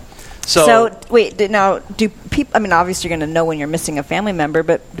you alone. So wait, now do people? I mean, obviously you're going to know when you're missing a family member,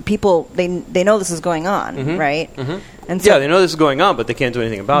 but do people they know this is going on, right? And so they know this is going on, but they can't do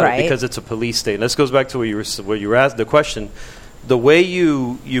anything about it because it's a police state. And this goes back to what you were asked the question. The way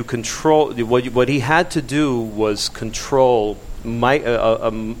you control what he had to do was control in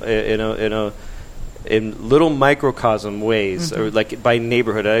little microcosm ways, or like by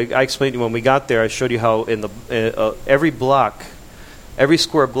neighborhood. I explained to you when we got there. I showed you how in every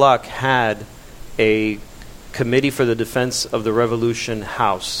square block had a committee for the defense of the revolution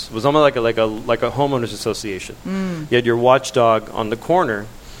house. It was almost like a homeowners association. You had your watchdog on the corner,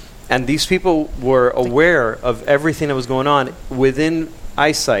 and these people were aware of everything that was going on within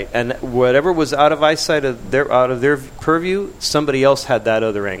eyesight, and whatever was out of eyesight out of their purview, somebody else had that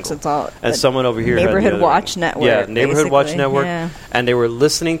other angle. So it's all and someone over here neighborhood had the other watch angle. network. Yeah, neighborhood watch network. Yeah. And they were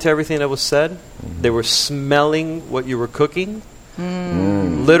listening to everything that was said. They were smelling what you were cooking.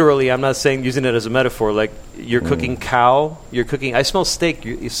 Literally, I'm not saying using it as a metaphor. Like you're cooking cow, you're cooking. I smell steak.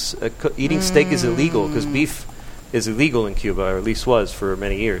 Eating steak is illegal because beef is illegal in Cuba, or at least was for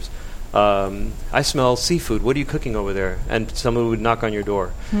many years. I smell seafood. What are you cooking over there? And someone would knock on your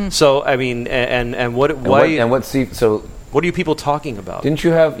door. So I mean, and what are you people talking about? Didn't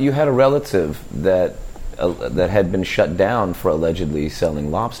you had a relative that had been shut down for allegedly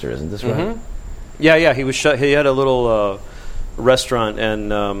selling lobster? Isn't this right? Yeah. He was shut. He had a little restaurant,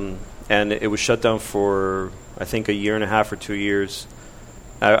 and it was shut down for I think a year and a half or 2 years.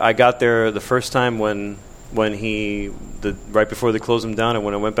 I got there the first time when right before they closed him down, and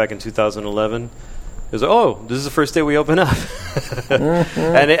when I went back in 2011, he was like, "Oh, this is the first day we open up."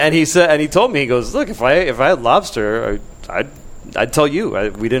 and he told me, he goes, "Look, if I had lobster, I'd tell you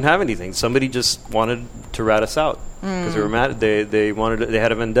we didn't have anything. Somebody just wanted to rat us out because they were mad. They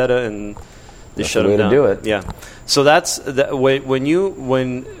had a vendetta and they shut them down. To do it. Yeah. So that's I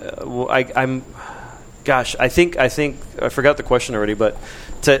think I forgot the question already, but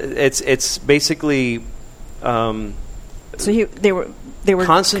it's basically. So they were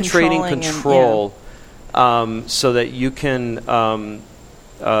concentrating control, so that you can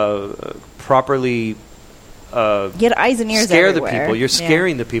properly get eyes and ears scare everywhere. the people. You're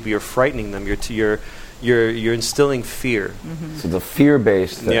scaring the people. You're frightening them. You're instilling fear. So the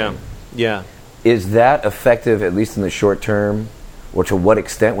fear-based thing. Yeah. Is that effective, at least in the short term, or to what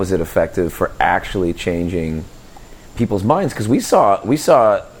extent was it effective for actually changing people's minds? Because we saw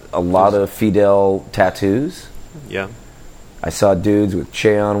a lot of Fidel tattoos. Yeah. I saw dudes with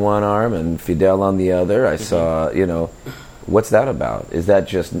Che on one arm and Fidel on the other. I saw, what's that about? Is that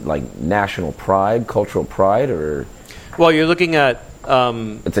just like national pride, cultural pride, or? Well, you're looking at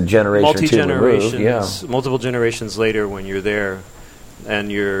it's a generation or two removed. Multiple generations later when you're there,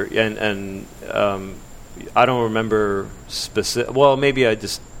 and I don't remember specific. Well, maybe I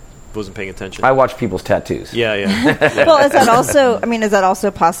just wasn't paying attention. I watch people's tattoos. Yeah. Well, is that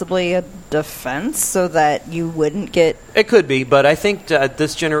also possibly a defense so that you wouldn't get? It could be, but I think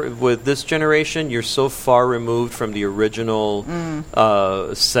with this generation, you're so far removed from the original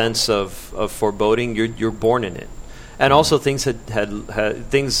sense of foreboding. You're born in it, and also things had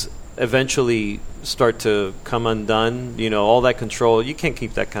things eventually start to come undone. All that control. You can't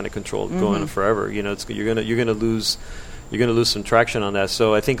keep that kind of control going forever. You're gonna lose. You're going to lose some traction on that.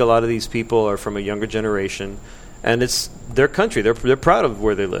 So I think a lot of these people are from a younger generation, and it's their country. They're proud of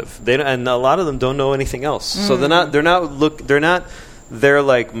where they live. And a lot of them don't know anything else. So they're not there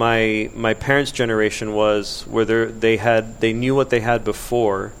like my parents' generation was, where they knew what they had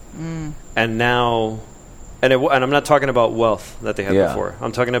before, and now, and I'm not talking about wealth that they had before.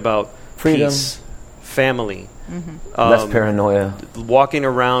 I'm talking about freedom, peace, family, less paranoia, walking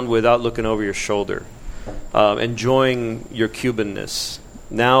around without looking over your shoulder. Enjoying your Cubanness.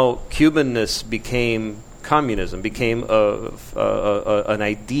 Now, Cubanness became communism, became an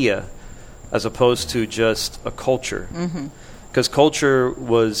idea as opposed to just a culture. Because culture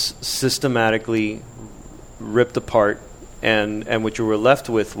was systematically ripped apart, and what you were left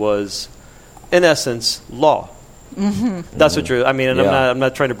with was, in essence, law. That's what you're. I mean, and I'm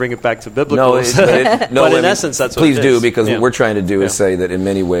not trying to bring it back to biblical. But in essence, that's what it is. Please do, because what we're trying to do is say that in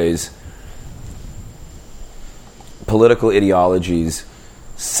many ways, political ideologies,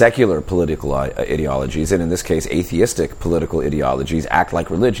 secular political ideologies, and in this case, atheistic political ideologies, act like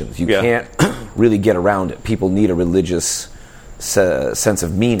religions. You can't really get around it. People need a religious sense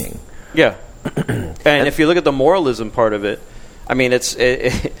of meaning. Yeah. And if you look at the moralism part of it, I mean,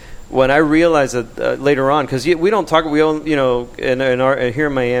 when I realized that later on, because we don't talk, here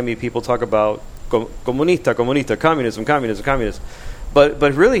in Miami, people talk about comunista, communism.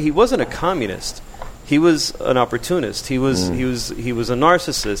 But really, he wasn't a communist. He was an opportunist. He was a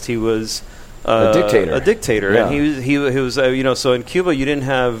narcissist. He was a dictator. Yeah. And he was So in Cuba, you didn't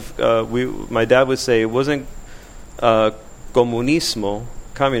have. My dad would say it wasn't comunismo,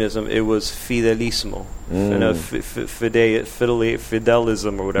 communism. It was fidelismo,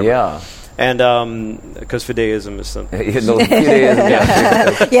 fidelism or whatever. Yeah. And because fideism is something. That's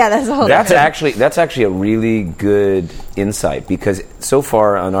a whole. That's actually a really good insight, because so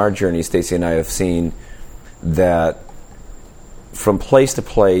far on our journey, Stacey and I have seen that from place to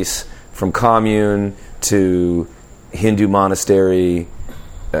place, from commune to Hindu monastery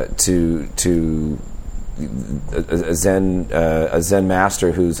to a Zen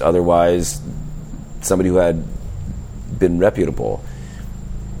master who's otherwise somebody who had been reputable.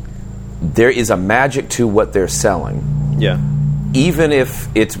 There is a magic to what they're selling. Yeah. Even if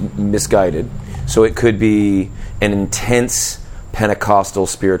it's misguided. So it could be an intense Pentecostal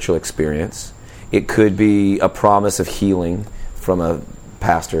spiritual experience. It could be a promise of healing from a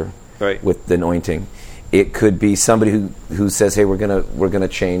pastor with the anointing. It could be somebody who says, "Hey, we're gonna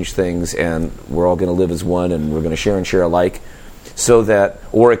change things, and we're all gonna live as one, and we're gonna share alike." So that,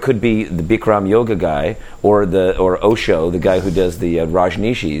 or it could be the Bikram yoga guy, or Osho, the guy who does the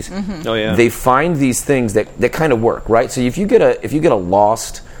Rajneeshis. Mm-hmm. Oh yeah. They find these things that kind of work, right? So if you get a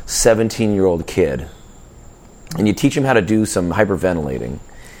lost 17-year-old kid, and you teach him how to do some hyperventilating,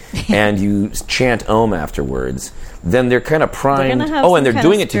 and you chant Om afterwards, then they're kind of primed. And they're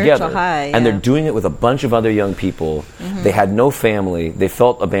doing it together, and they're doing it with a bunch of other young people. Mm-hmm. They had no family. They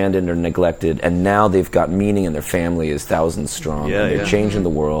felt abandoned or neglected, and now they've got meaning, and their family is thousands strong. Yeah, and they're yeah. changing the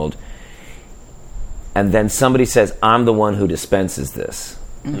world. And then somebody says, "I'm the one who dispenses this.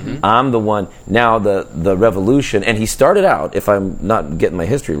 Mm-hmm. I'm the one." Now the revolution, and he started out, if I'm not getting my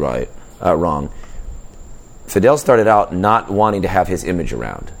history wrong, Fidel started out not wanting to have his image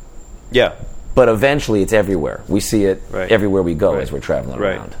around. Yeah. But eventually, it's everywhere. We see it everywhere we go as we're traveling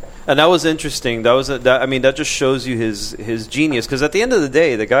around. And that was interesting. That just shows you his genius. Because at the end of the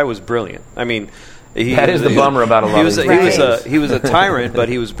day, the guy was brilliant. I mean, that is the bummer about a lot of these. He was a tyrant, but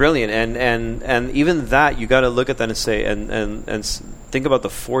he was brilliant. And even that, you got to look at that and say and think about the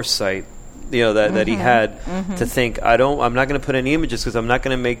foresight. That he had to think, I'm not going to put any images because I'm not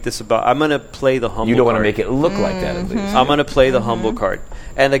going to make this about. I'm going to play the humble. You don't card. want to make it look like that, at least. I'm going to play the humble card.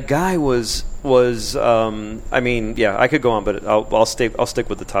 And the guy was. I could go on, but I'll stick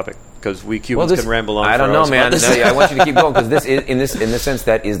with the topic because we Cubans can ramble on. I don't know, man. I want you to keep going because this is, in this sense,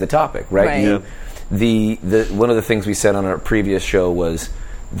 that is the topic, right? The one of the things we said on our previous show was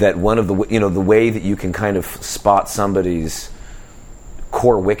that one of the way that you can kind of spot somebody's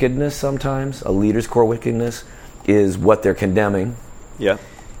core wickedness sometimes, a leader's core wickedness, is what they're condemning. Yeah.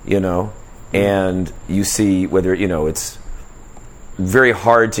 And you see whether, it's very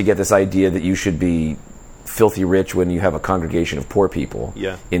hard to get this idea that you should be filthy rich when you have a congregation of poor people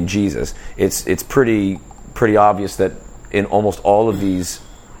in Jesus. It's pretty obvious that in almost all of these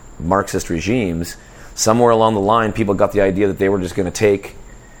Marxist regimes, somewhere along the line, people got the idea that they were just going to take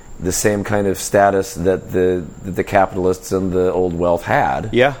the same kind of status that the capitalists and the old wealth had.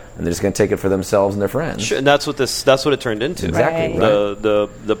 Yeah. And they're just going to take it for themselves and their friends. Sure, and that's what it turned into. Exactly. Right. The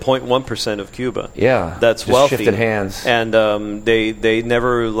 0.1% of Cuba. Yeah. That's just wealthy. Shifted hands. And they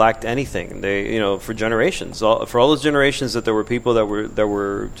never lacked anything. They for generations. For all those generations that there were people that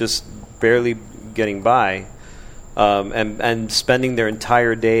were just barely getting by. And spending their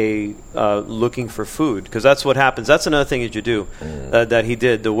entire day looking for food, because that's what happens. That's another thing that you do that he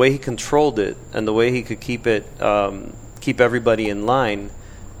did. The way he controlled it and the way he could keep everybody in line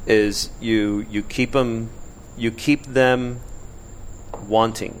is you keep them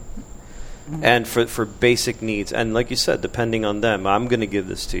wanting, and for basic needs. And like you said, depending on them, I'm going to give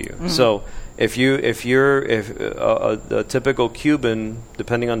this to you. So if a typical Cuban,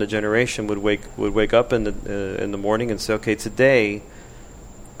 depending on the generation, would wake up in the morning and say, okay, today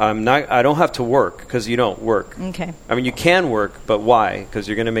I don't have to work, because you don't work. Okay. I mean, you can work, but why? Because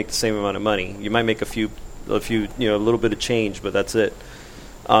you're going to make the same amount of money. You might make a little bit of change, but that's it.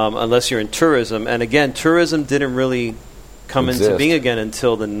 Unless you're in tourism, and again, tourism didn't really come into being again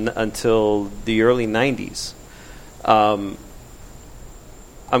until the early 90s.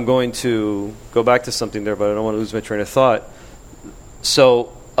 I'm going to go back to something there, but I don't want to lose my train of thought.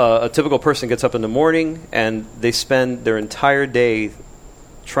 So a typical person gets up in the morning and they spend their entire day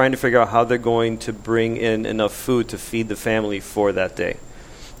trying to figure out how they're going to bring in enough food to feed the family for that day.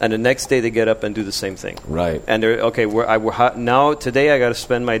 And the next day they get up and do the same thing. Right. And they're, okay, now today I got to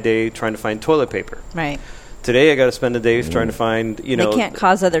spend my day trying to find toilet paper. Right. Today I got to spend the day trying to find, They can't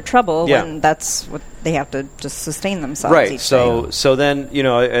cause other trouble when that's what they have to just sustain themselves. Right. So then,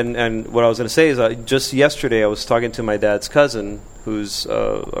 and what I was going to say is just yesterday I was talking to my dad's cousin, who's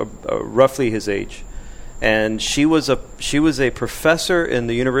roughly his age, and she was a professor in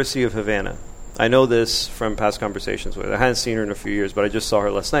the University of Havana. I know this from past conversations with her. I hadn't seen her in a few years, but I just saw her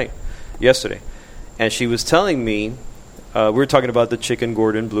yesterday. And she was telling me, we were talking about the chicken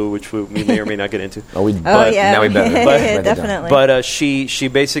Gordon Blue, which we may or may not get into. Now we better. Definitely. But she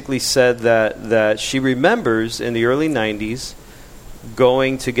basically said that she remembers in the early 90s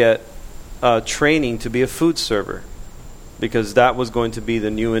going to get training to be a food server, because that was going to be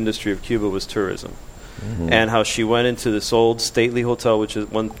the new industry of Cuba, was tourism. Mm-hmm. And how she went into this old stately hotel, which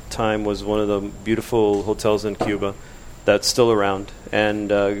at one time was one of the beautiful hotels in Cuba that's still around, and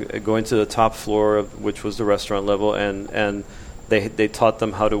going to the top floor, which was the restaurant level, and they taught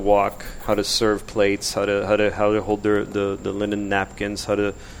them how to walk, how to serve plates, how to hold the linen napkins, how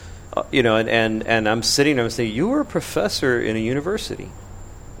to and I'm sitting there and saying, you were a professor in a university,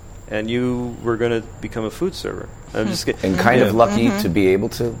 and you were going to become a food server. I'm just kidding. And kind of lucky to be able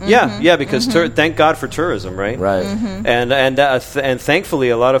to. Yeah, because thank God for tourism, right? Right. And thankfully,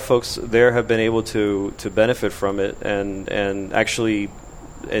 a lot of folks there have been able to benefit from it and actually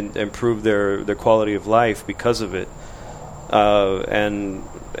improve their quality of life because of it. And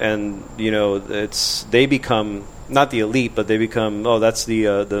they become not the elite, but they become that's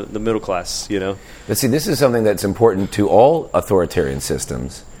the middle class, But see, this is something that's important to all authoritarian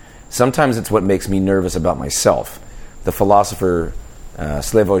systems. Sometimes it's what makes me nervous about myself. The philosopher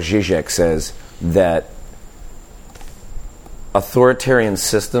Slavoj Žižek says that authoritarian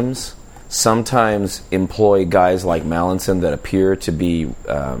systems sometimes employ guys like Mallinson that appear to be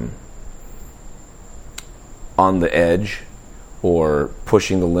on the edge or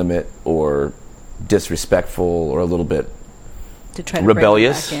pushing the limit or disrespectful or a little bit to try to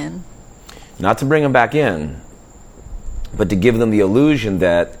rebellious. Bring them back in. Not to bring them back in, but to give them the illusion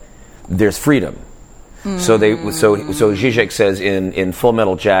that there's freedom. So Žižek says in Full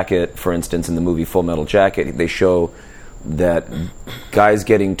Metal Jacket, for instance, in the movie Full Metal Jacket, they show that guys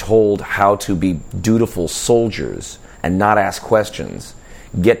getting told how to be dutiful soldiers and not ask questions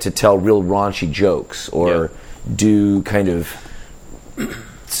get to tell real raunchy jokes or do kind of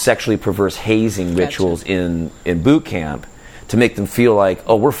sexually perverse hazing rituals in boot camp to make them feel like,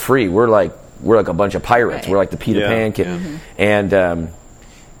 oh, we're free. We're like a bunch of pirates. Right. We're like the Peter Pan kid.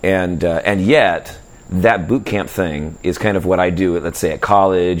 And yet that boot camp thing is kind of what I do, let's say, at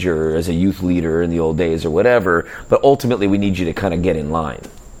college or as a youth leader in the old days or whatever. But ultimately, we need you to kind of get in line.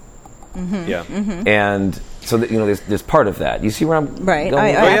 Yeah. And so that, there's part of that. You see where I'm right?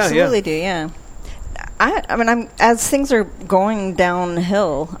 going? I absolutely do. Yeah. I mean, as things are going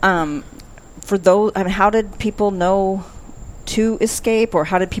downhill, for those, how did people know to escape, or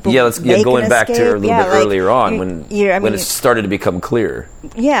how did people? Yeah, going back to a little bit earlier on when it started to become clear.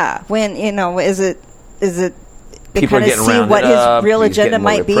 Yeah, when is it people kind of see what his real agenda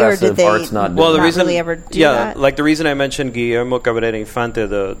might be, or did they the reason really ever do that? Like the reason I mentioned Guillermo Cabrera Infante,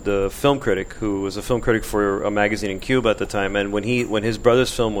 the film critic, who was a film critic for a magazine in Cuba at the time, and when his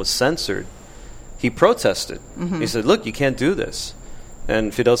brother's film was censored, he protested. He said, "Look, you can't do this."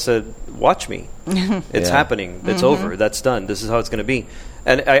 And Fidel said, "Watch me. It's happening. It's over. That's done. This is how it's going to be."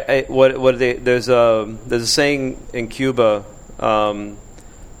 And there's a saying in Cuba.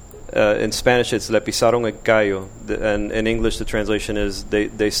 In Spanish, it's "le pisaron el gallo," and in English, the translation is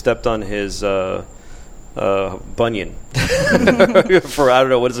 "they stepped on his bunion." For I don't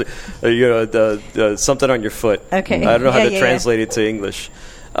know what is it, something on your foot. Okay, I don't know how to translate it to English.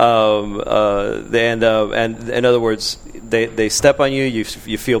 And in other words, they step on you.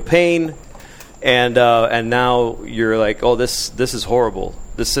 You feel pain, and now you're like, oh, this is horrible.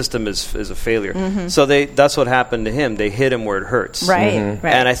 This system is a failure. So that's what happened to him. They hit him where it hurts. Right.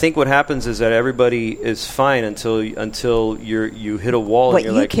 Right. And I think what happens is that everybody is fine until you hit a wall. What and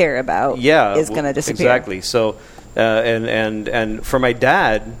you're you like, care about is going to disappear. Exactly. So and for my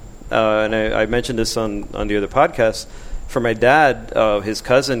dad, and I mentioned this on the other podcast. For my dad, his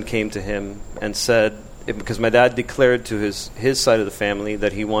cousin came to him and said, because my dad declared to his side of the family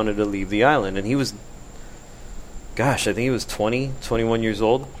that he wanted to leave the island, and he was, I think he was 20, 21 years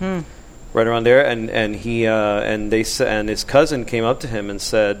old, right around there, and his cousin came up to him and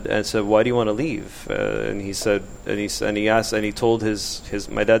said, "Why do you want to leave?" And he said, my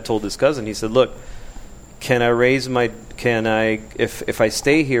dad told his cousin, he said, "Look, if I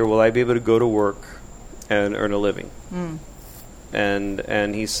stay here, will I be able to go to work and earn a living?"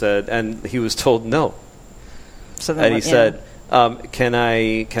 And he said, and he was told no. So then he said, "Can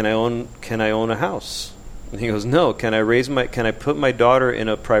I own a house?" And he goes, "No. Can I put my daughter in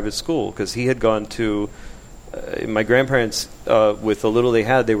a private school?" Because he had gone to my grandparents, with the little they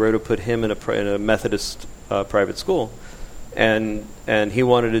had, they were able to put him in a Methodist private school. And he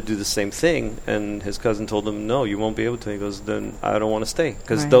wanted to do the same thing, and his cousin told him, "No, you won't be able to." He goes, "Then I don't want to stay,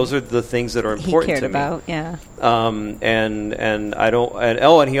 because those are the things that are important to me." About, yeah. And I don't.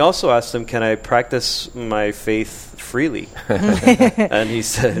 And he also asked him, "Can I practice my faith freely?" And he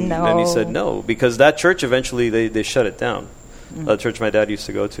said, "No." And he said, "No," because that church eventually they shut it down. The church my dad used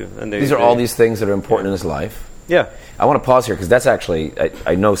to go to, and these are all these things that are important in his life. Yeah. I want to pause here because that's actually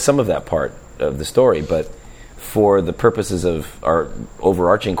I know some of that part of the story, but for the purposes of our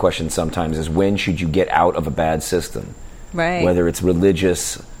overarching question sometimes is when should you get out of a bad system? Right. Whether it's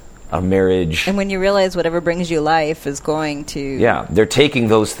religious, a marriage. And when you realize whatever brings you life is going to... Yeah, they're taking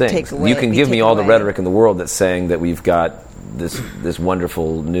those things. You can give me all the rhetoric in the world that's saying that we've got this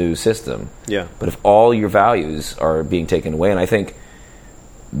wonderful new system. Yeah. But if all your values are being taken away, and I think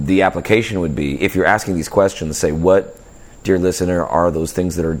the application would be, if you're asking these questions, say, what dear listener, are those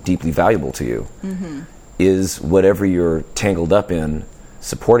things that are deeply valuable to you. Is whatever you're tangled up in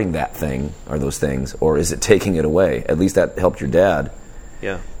supporting that thing or those things, or is it taking it away? At least that helped your dad.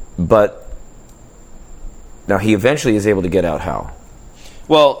 Yeah. But now he eventually is able to get out. How?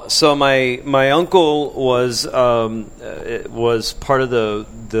 Well, so my uncle was part of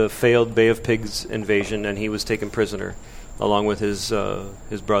the failed Bay of Pigs invasion, and he was taken prisoner along with his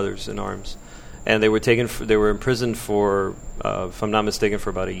brothers in arms, and they were imprisoned for, if I'm not mistaken, for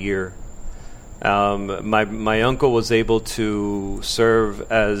about a year. My uncle was able to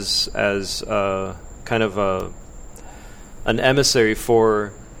serve as kind of an emissary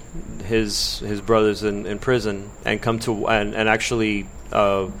for his brothers in prison, and come to and actually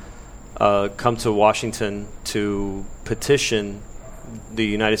come to Washington to petition the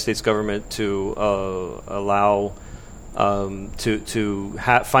United States government to allow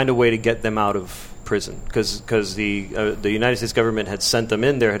find a way to get them out of prison, because the United States government had sent them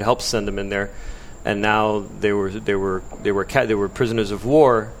in there, had helped send them in there, and now they were prisoners of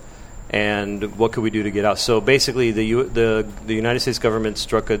war. And what could we do to get out? So basically, the United States government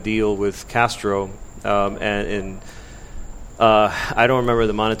struck a deal with Castro, and I don't remember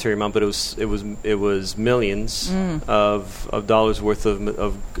the monetary amount, but it was millions of dollars worth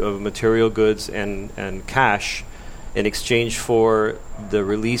of material goods and cash in exchange for the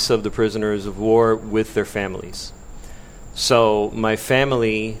release of the prisoners of war with their families. So my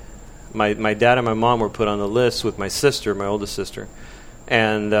family, my dad and my mom were put on the list with my sister, my oldest sister,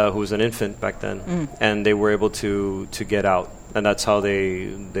 and who was an infant back then, and they were able to get out, and that's how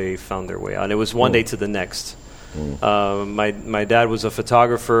they found their way out. And it was one day to the next. My dad was a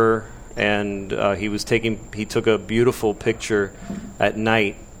photographer, and he took a beautiful picture at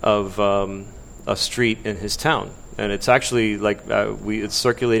night of a street in his town, and it's actually it's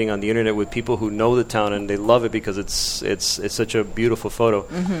circulating on the internet with people who know the town, and they love it because it's such a beautiful photo.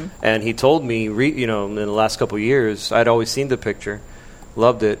 And he told me, in the last couple of years, I'd always seen the picture.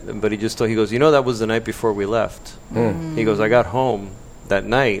 Loved it, but he goes, that was the night before we left. He goes, I got home that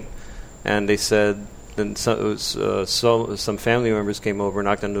night, and they said, then some family members came over,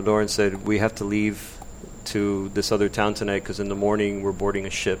 knocked on the door, and said, we have to leave to this other town tonight because in the morning we're boarding a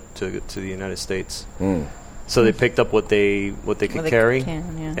ship to the United States. So they picked up what they could carry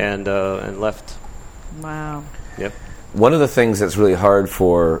and left. Wow. Yep. One of the things that's really hard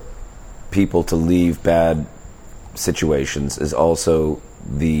for people to leave bad situations is also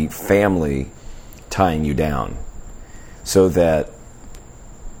the family tying you down, so that,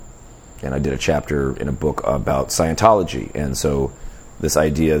 and I did a chapter in a book about Scientology, and so this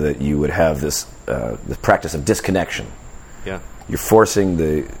idea that you would have this the practice of disconnection. Yeah. You're forcing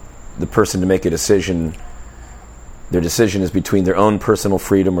the person to make a decision. Their decision is between their own personal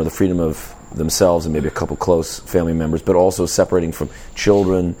freedom or the freedom of themselves and maybe a couple close family members, but also separating from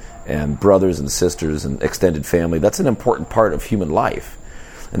children and brothers and sisters and extended family. That's an important part of human life.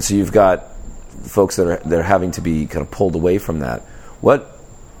 And so you've got folks that are having to be kind of pulled away from that. What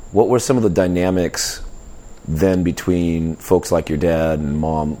were some of the dynamics then between folks like your dad and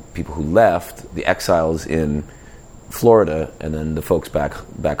mom, people who left, the exiles in Florida, and then the folks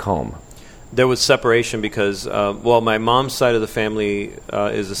back home? There was separation because, my mom's side of the family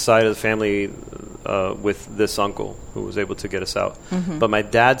is a side of the family with this uncle who was able to get us out. But my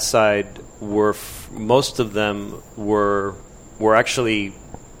dad's side most of them were actually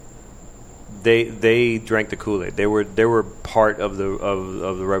they drank the Kool-Aid. They were part of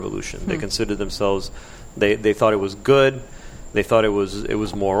the revolution. They considered themselves. They thought it was good. They thought it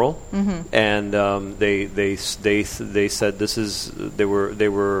was moral, and they said this is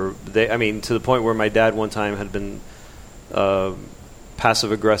I mean, to the point where my dad one time had been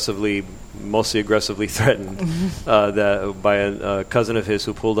mostly aggressively threatened that by a cousin of his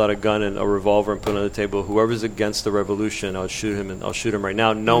who pulled out a gun and a revolver and put it on the table. Whoever's against the revolution, I'll shoot him, and I'll shoot him right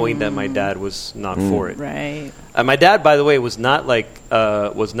now, knowing that my dad was not for it. Right. And my dad, by the way, was not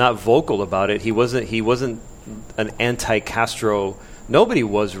vocal about it. He wasn't an anti-Castro. Nobody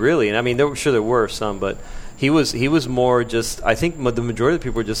was really, and I mean, there were some, but he was more just. I think the majority of the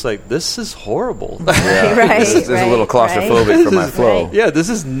people were just like, "This is horrible." Yeah. This is a little claustrophobic for my flow. Right. Yeah, this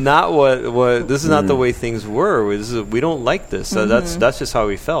is not what this is not the way things were. We don't like this. So that's just how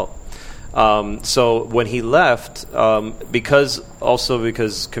we felt. So when he left, because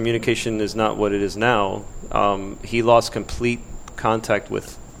communication is not what it is now, he lost complete contact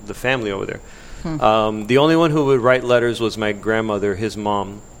with the family over there. The only one who would write letters was my grandmother, his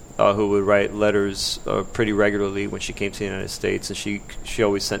mom, who would write letters pretty regularly when she came to the United States, and she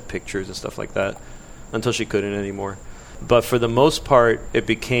always sent pictures and stuff like that until she couldn't anymore. But for the most part, it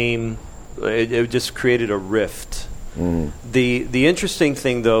just created a rift The interesting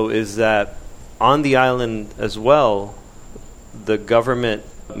thing, though, is that on the island as well, the government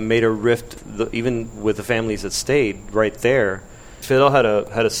made a rift, even with the families that stayed right there. Fidel had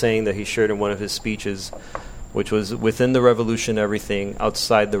a saying that he shared in one of his speeches, which was, within the revolution, everything;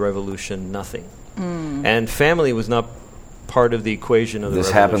 outside the revolution, nothing. And family was not part of the equation of the This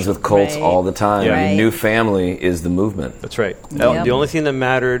revolution. happens with cults all the time. Yeah. I mean, Right. new family is the movement. That's right. Yep. The only thing that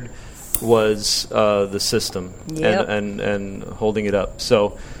mattered was the system Yep. and holding it up.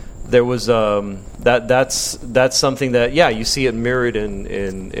 So there was that's something that you see it mirrored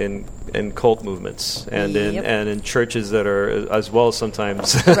in cult movements and in churches that are as well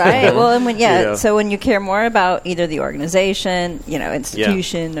sometimes. Right. Well, and when Yeah. so when you care more about either the organization,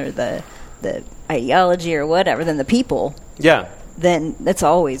 institution, or the ideology or whatever than the people, Yeah. then that's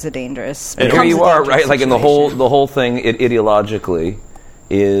always a dangerous. And here becomes you a are, dangerous right? Like in the situation. whole thing, ideologically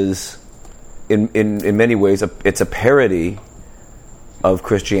is in many ways it's a parody of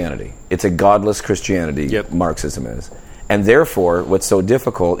Christianity. It's a godless Christianity. Yep. Marxism is, and therefore, what's so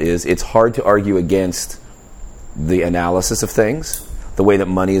difficult is it's hard to argue against the analysis of things. The way that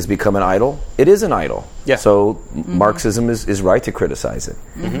money has become an idol, it is an idol. Yeah. So Marxism is right to criticize it.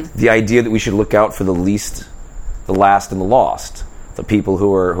 The idea that we should look out for the least, the last, and the lost, the people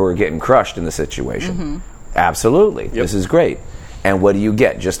who are getting crushed in the situation. Absolutely, this is great. And what do you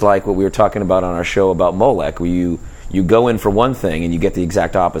get? Just like what we were talking about on our show about Molech, where you go in for one thing and you get the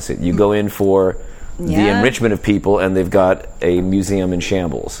exact opposite. You go in for the Yeah. enrichment of people, and they've got a museum in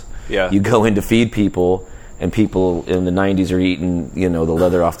shambles. Yeah. You go in to feed people, and people in the 90s are eating, the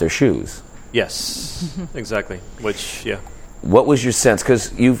leather off their shoes. Yes. Exactly. Which What was your sense?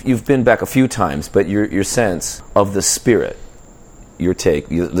 Because you've been back a few times, but your sense of the spirit, your take,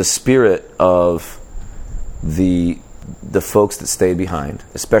 the spirit of the folks that stayed behind,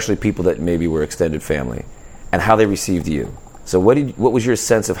 especially people that maybe were extended family, and how they received you. So what was your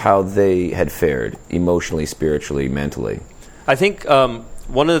sense of how they had fared emotionally, spiritually, mentally? I think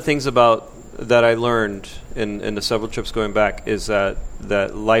one of the things that I learned in the several trips going back is that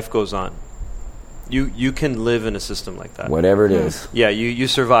life goes on. You can live in a system like that. Whatever it is. Yeah, you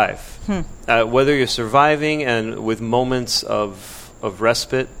survive. Whether you're surviving and with moments of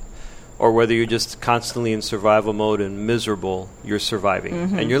respite, or whether you're just constantly in survival mode and miserable, you're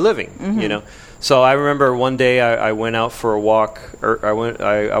surviving and you're living. So I remember one day I went out for a walk.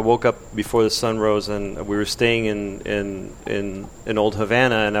 I woke up before the sun rose, and we were staying in Old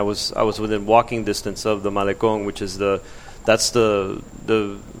Havana, and I was within walking distance of the Malecón, which is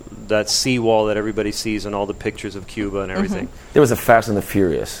that seawall that everybody sees in all the pictures of Cuba and everything. There was a Fast and the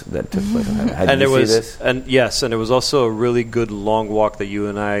Furious that took place. Did you see this? And there was also a really good long walk that you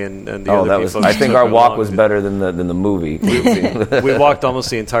and I and the other people. I think took our walk along. was better than the movie. We walked almost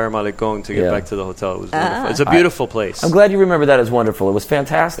the entire Malecón to get back to the hotel. It was wonderful. It's a beautiful place. I'm glad you remember that as wonderful. It was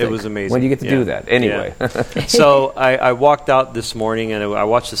fantastic. It was amazing. When do you get to do that? Anyway. Yeah. So I walked out this morning and I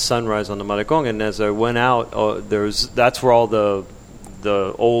watched the sunrise on the Malecón, and as I went out, that's where all the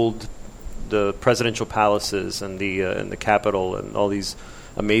presidential palaces and the Capitol and all these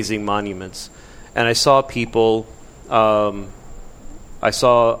amazing monuments, and I saw people. I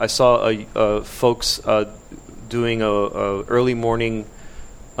saw folks doing a early morning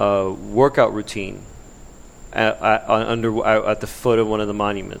workout routine at the foot of one of the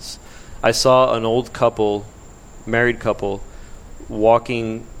monuments. I saw an old couple, married couple,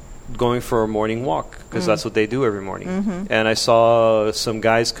 going for a morning walk, because that's what they do every morning. And I saw some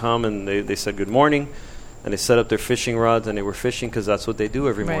guys come, and they said good morning, and they set up their fishing rods, and they were fishing because that's what they do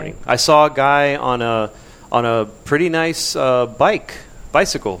every morning. I saw a guy on a pretty nice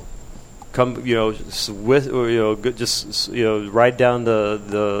bicycle come, ride down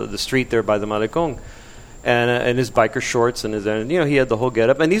the street there by the Malecón, and his biker shorts and he had the whole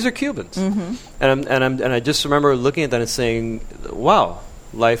getup, and these are Cubans. And I just remember looking at that and saying, wow.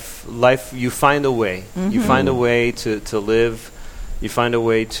 Life. You find a way. You find a way to live. You find a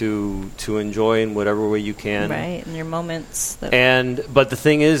way to enjoy in whatever way you can. Right, in your moments. But the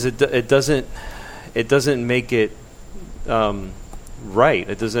thing is, it doesn't make it right.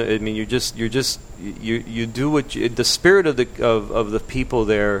 It doesn't. I mean, you do what the spirit of the people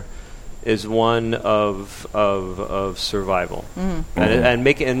there is one of survival, and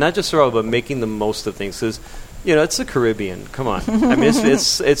not just survival, but making the most of things. Because it's the Caribbean. Come on, I mean,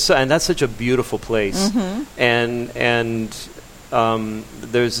 it's and that's such a beautiful place, and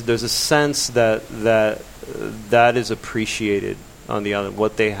there's a sense that is appreciated on the island.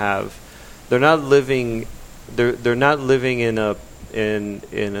 What they have, they're not living in in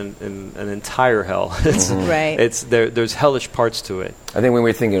an entire hell. It's, Right. There's hellish parts to it. I think when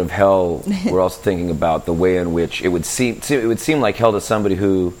we're thinking of hell, we're also thinking about the way in which it would seem like hell to somebody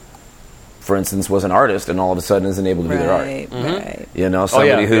who, for instance, was an artist and all of a sudden isn't able to do their art. Right. You know,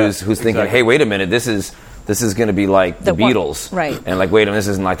 somebody who's thinking, exactly. hey, wait a minute, this is going to be like the Beatles, right? And like, wait a minute, this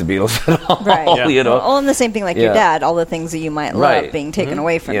isn't like the Beatles at all, Right. Yeah. You know. Well, and the same thing like your dad, all the things that you might love Right. being taken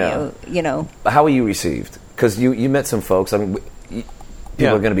away from you. You know. How were you received? Because you met some folks. I mean,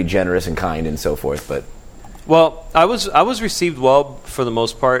 people are going to be generous and kind and so forth, but. Well, I was received well for the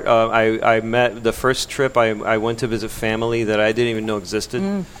most part. I met the first trip. I went to visit family that I didn't even know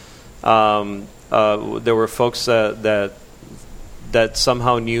existed. There were folks that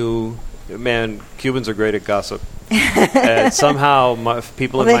somehow knew. Man, Cubans are great at gossip. And somehow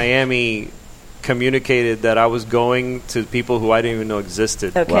people in Miami communicated that I was going to people who I didn't even know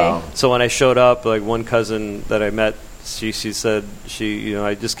existed. Okay. Wow. So when I showed up, like one cousin that I met, she said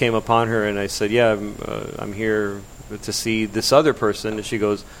I just came upon her and I said, yeah, I'm here to see this other person, and she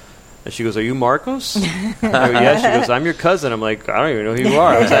goes, are you Marcos? I go, yeah. She goes, I'm your cousin. I'm like, I don't even know who you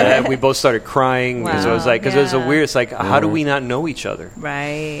are. And we both started crying. Wow. So it was like, because it was a weird, it's like, how do we not know each other?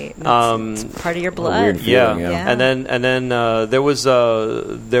 Right. It's part of your blood. Weird feeling, yeah. And then there was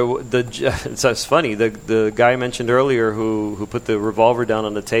it's funny. The guy I mentioned earlier who put the revolver down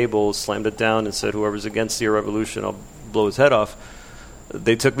on the table, slammed it down, and said, "Whoever's against your revolution, I'll blow his head off."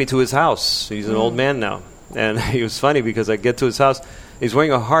 They took me to his house. He's an old man now, and he was funny because I get to his house. He's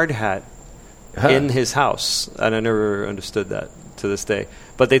wearing a hard hat in his house, and I never understood that to this day.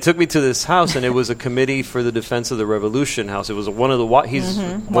 But they took me to this house, and it was a committee for the defense of the revolution house. It was one of the he's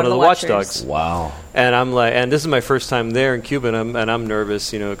one of the watchdogs. Wow! And I'm like, and this is my first time there in Cuba, and I'm nervous,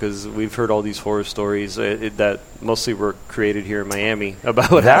 because we've heard all these horror stories that mostly were created here in Miami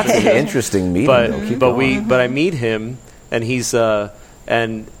about what happened. That's an interesting meeting. But I meet him, and he's and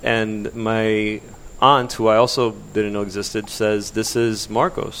my aunt, who I also didn't know existed, says, "This is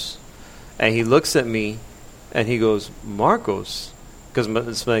Marcos," and he looks at me, and he goes, "Marcos," because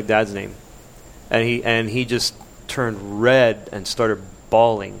it's my dad's name, and he just turned red and started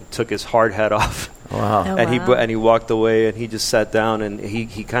bawling, took his hard hat off. Wow! Oh, And he walked away, and he just sat down, and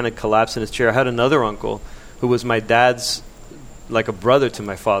he kind of collapsed in his chair. I had another uncle who was my dad's, like a brother to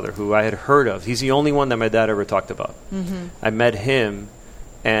my father, who I had heard of. He's the only one that my dad ever talked about. I met him.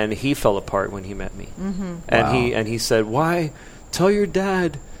 And he fell apart when he met me, and he said, "Why? Tell your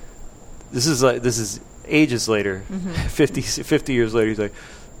dad." This is ages later, 50 years later. He's like,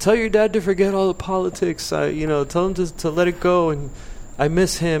 "Tell your dad to forget all the politics. Tell him to let it go, and I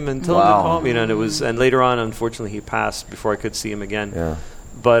miss him, and tell him to call me." And later on, unfortunately, he passed before I could see him again. Yeah,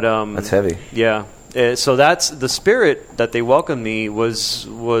 but that's heavy. Yeah. So that's the spirit that they welcomed me was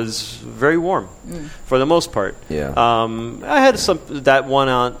very warm for the most part. Yeah. I had that one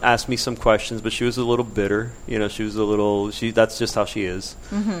aunt asked me some questions, but she was a little bitter. She was that's just how she is.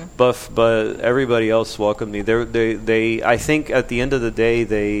 But everybody else welcomed me. They I think at the end of the day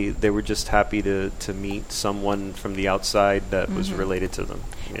they were just happy to meet someone from the outside that was related to them.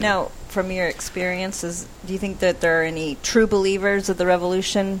 Now, from your experiences, do you think that there are any true believers of the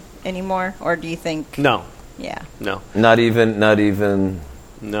revolution anymore, or do you think no? Yeah, no, not even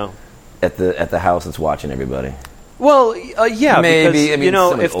no. At the house that's watching everybody. Well, yeah, maybe. Because, I mean,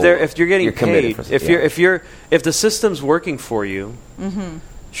 if you're getting paid, if the system's working for you,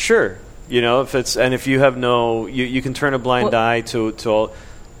 sure, if you have you can turn a blind eye to all.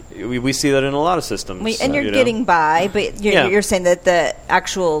 We see that in a lot of systems. And you're getting by, but you're saying that the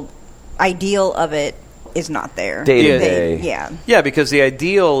actual ideal of it is not there. Day to day. Yeah, because the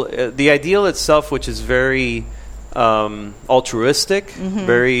ideal itself, which is very altruistic,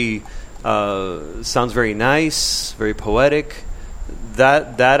 very sounds very nice, very poetic.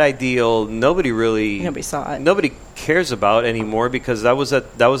 That ideal, nobody saw it. Nobody cares about anymore because that was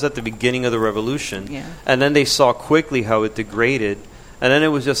at the beginning of the revolution. Yeah. And then they saw quickly how it degraded. And then it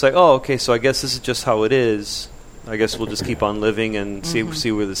was just like, oh, okay, so I guess this is just how it is. I guess we'll just keep on living and see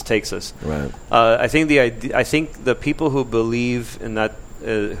where this takes us. Right. I think the people who believe in that,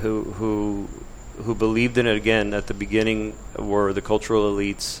 who believed in it again at the beginning, were the cultural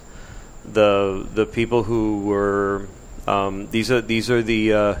elites. The people who were these are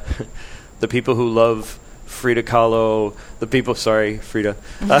the people who love Frida Kahlo, the people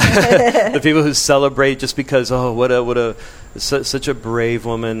who celebrate just because such a brave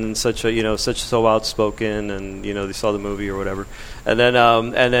woman, and so outspoken, and they saw the movie or whatever, and then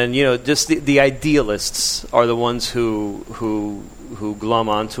just the idealists are the ones who glom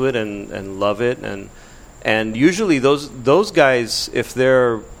onto it and love it, and usually those guys, if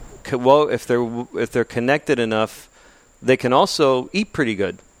they're connected enough they can also eat pretty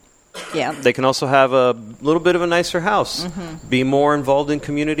good. Yeah. They can also have a little bit of a nicer house, be more involved in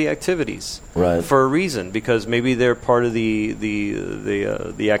community activities, Right. for a reason, because maybe they're part of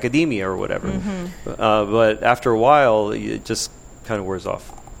the academia or whatever. But after a while, it just kind of wears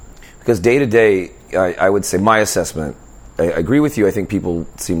off. Because day to day, I would say my assessment, I agree with you. I think people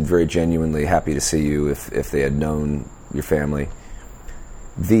seemed very genuinely happy to see you if they had known your family.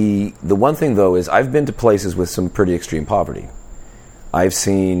 The one thing, though, is I've been to places with some pretty extreme poverty. I've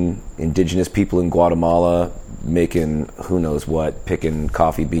seen indigenous people in Guatemala making who knows what, picking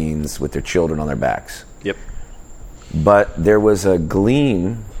coffee beans with their children on their backs. Yep. But there was a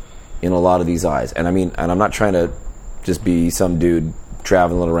gleam in a lot of these eyes. And I mean, and I'm not trying to just be some dude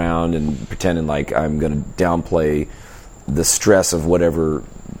traveling around and pretending like I'm going to downplay the stress of whatever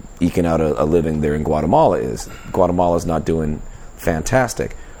eking out a living there in Guatemala is. Guatemala's not doing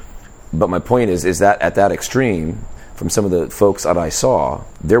fantastic. But my point is that at that extreme, from some of the folks that I saw,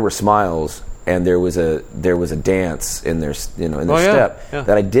 there were smiles and there was a dance in their step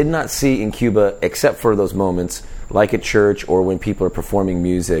that I did not see in Cuba, except for those moments like at church or when people are performing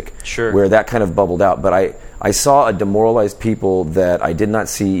music, where that kind of bubbled out. But I saw a demoralized people that I did not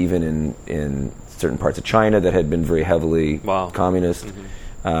see even in certain parts of China that had been very heavily communist,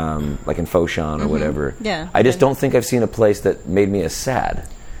 like in Foshan or whatever. Yeah. I just don't think I've seen a place that made me as sad.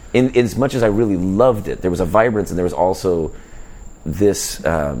 In as much as I really loved it, there was a vibrance, and there was also this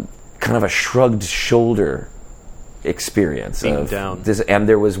kind of a shrugged shoulder experience. Being down. And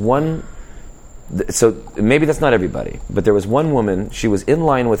there was one, so maybe that's not everybody, but there was one woman, she was in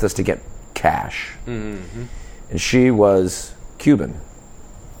line with us to get cash. And she was Cuban.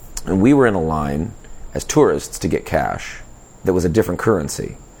 And we were in a line as tourists to get cash that was a different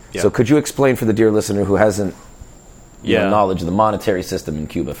currency. So could you explain for the dear listener who hasn't knowledge of the monetary system in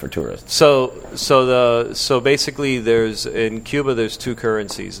Cuba for tourists? So basically, in Cuba there's two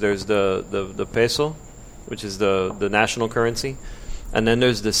currencies. There's the peso, which is the national currency, and then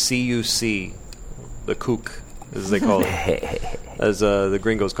there's the CUC, the CUC, as they call it, as the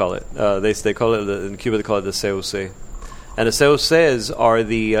gringos call it. They call it in Cuba they call it the CUC, and the CUCs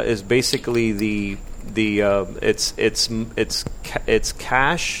is basically it's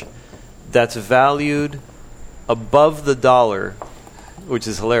cash that's valued above the dollar, which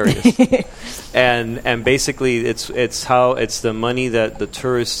is hilarious. and basically it's the money that the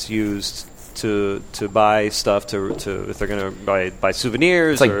tourists used to buy stuff to if they're going to buy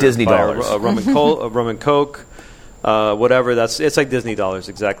souvenirs. It's like or Disney buy dollars. a rum and Coke, whatever. It's like Disney dollars,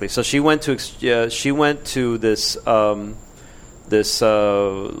 exactly. So she went to this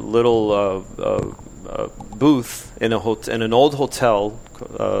little booth in an old hotel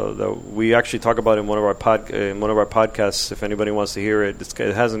that we actually talk about in one of our podcasts. If anybody wants to hear it,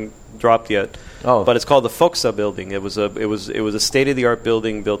 it hasn't dropped yet. But it's called the Foxa building. It was a state-of-the-art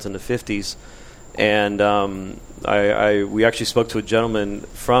building built in the 50s, and we actually spoke to a gentleman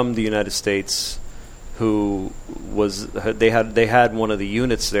from the United States who they had one of the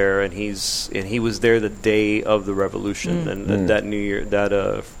units there, and he was there the day of the revolution, and that New Year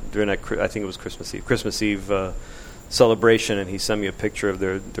during that, I think it was Christmas Eve celebration, and he sent me a picture of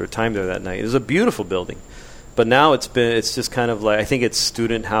their time there that night. It was a beautiful building, but now it's just kind of like, I think it's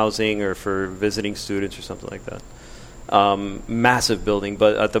student housing or for visiting students or something like that. Massive building,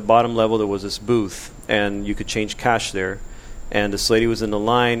 but at the bottom level there was this booth, and you could change cash there. And this lady was in the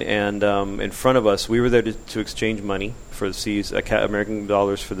line, and in front of us, we were there to exchange money for the CUC, American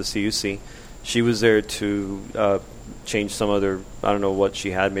dollars for the CUC. She was there to change some other, I don't know what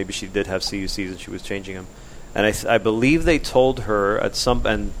she had. Maybe she did have CUCs, and she was changing them. And I believe they told her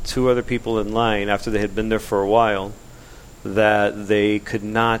and two other people in line after they had been there for a while that they could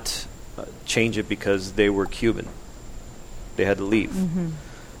not change it because they were Cuban. They had to leave.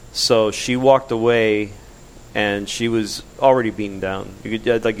 So she walked away. And she was already beaten down. You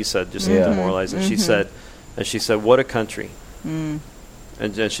could, like you said, just demoralized. And she said, "What a country!" And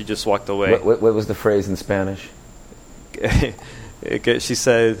she just walked away. What was the phrase in Spanish? She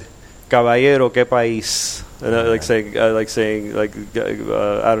said, "Caballero, qué país?" And I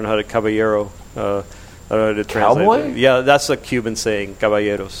don't know how to caballero. I don't know how to translate Cowboy? it. Yeah, that's a Cuban saying,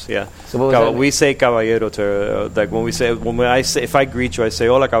 caballeros. Yeah. So what was that mean? We say caballero to like when I say, if I greet you, I say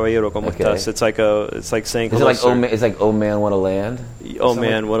hola caballero, ¿cómo estás? It's like saying hello, Is it like it's like oh man, what a land? Oh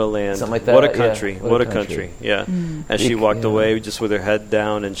man, what a land! Something like that. What a country! Yeah. What a country! Yeah. And she walked away just with her head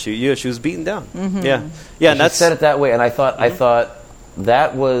down, and she was beaten down. Yeah. And she said it that way, and I thought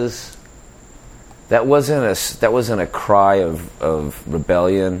that wasn't a cry of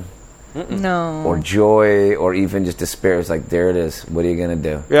rebellion. No. Or joy, or even just despair. It's like, there it is. What are you going to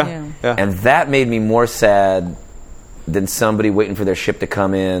do? Yeah. And that made me more sad than somebody waiting for their ship to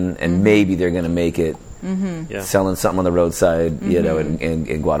come in, and maybe they're going to make it selling something on the roadside, you know,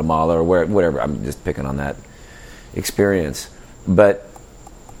 in Guatemala or whatever. I'm just picking on that experience. But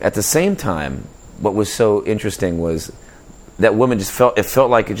at the same time, what was so interesting was that woman it felt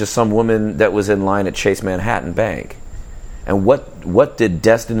like it's just some woman that was in line at Chase Manhattan Bank. And what did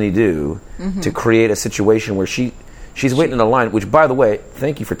destiny do to create a situation where she's waiting in a line, which, by the way,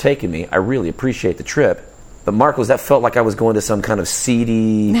 thank you for taking me. I really appreciate the trip. But Marcos, that felt like I was going to some kind of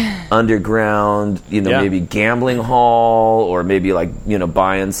seedy underground, maybe gambling hall, or maybe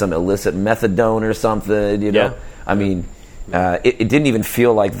buying some illicit methadone or something, I mean, it didn't even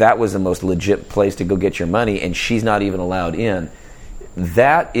feel like that was the most legit place to go get your money, and she's not even allowed in.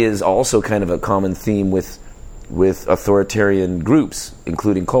 That is also kind of a common theme with authoritarian groups,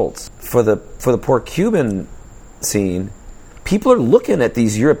 including cults. For the poor Cuban scene, people are looking at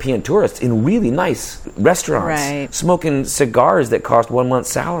these European tourists in really nice restaurants, smoking cigars that cost 1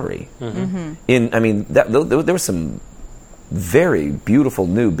 month's salary. There were some very beautiful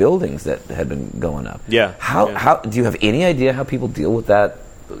new buildings that had been going up. How do you have any idea how people deal with that?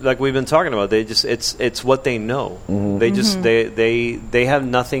 Like we've been talking about, it's what they know. They just they have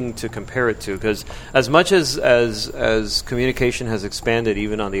nothing to compare it to, because as much as communication has expanded,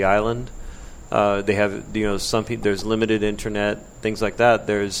 even on the island. They have, some people. There's limited internet, things like that.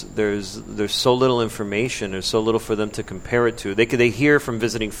 There's so little information. There's so little for them to compare it to. They hear from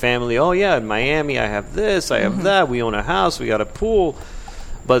visiting family. Oh yeah, in Miami, I have this, I have that. We own a house, we got a pool,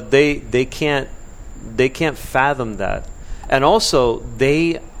 but they can't fathom that. And also,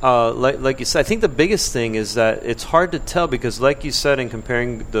 they like you said. I think the biggest thing is that it's hard to tell, because, like you said, in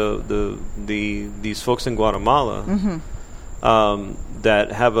comparing these folks in Guatemala.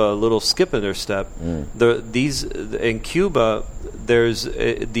 That have a little skip in their step. These in Cuba, there's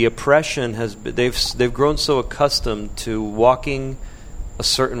the oppression has. They've grown so accustomed to walking a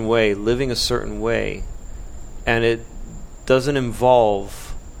certain way, living a certain way, and it doesn't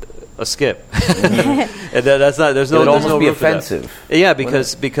involve a skip. And that's not. There's no. It would almost be room for that. offensive. Yeah,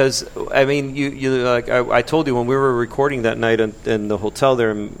 because I mean, you like I told you when we were recording that night in the hotel there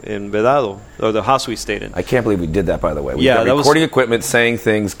in Vedado, or the house we stayed in. I can't believe we did that, by the way. We got recording equipment, saying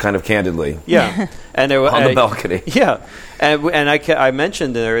things kind of candidly. Yeah, and there, on the balcony. Yeah, and I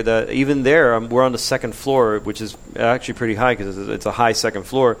mentioned there that even there we're on the second floor, which is actually pretty high because it's a high second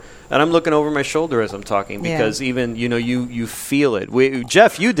floor. And I'm looking over my shoulder as I'm talking, because even you feel it.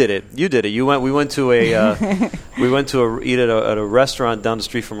 Jeff, you did it. We went to eat at a restaurant down the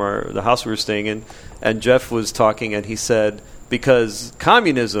street from the house we were staying in, and Jeff was talking, and he said, because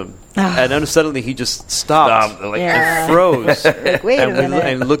communism, and then suddenly he just stopped and froze. Wait a minute.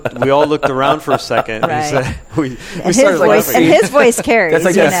 And looked. We all looked around for a second. Right. And we and started laughing. his voice carries. That's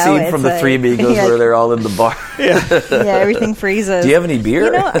like that scene from the Three Amigos where they're all in the bar. Everything freezes. Do you have any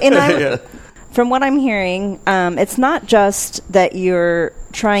beer? From what I'm hearing, it's not just that you're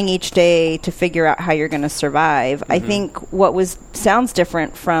trying each day to figure out how you're going to survive. I think what sounds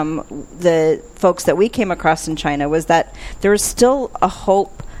different from the folks that we came across in China was that there was still a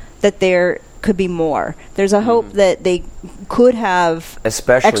hope that there could be more. There's a hope that they could have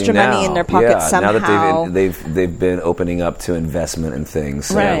especially extra now, money in their pockets somehow. Now that they've been opening up to investment and things.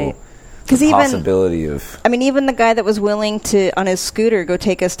 So right. The possibility of... I mean, even the guy that was willing to, on his scooter, go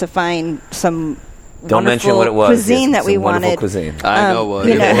take us to find some Don't mention what it was. Cuisine that we wanted. Cuisine. I know what.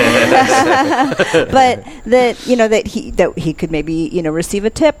 But that he could maybe receive a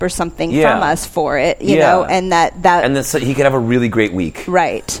tip or something from us for it. You know, and that and then so he could have a really great week.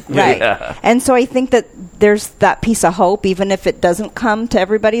 Right. Yeah. And so I think that there's that piece of hope, even if it doesn't come to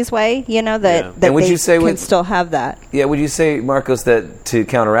everybody's way. That they can still have that. Yeah. Would you say, Marcos, that to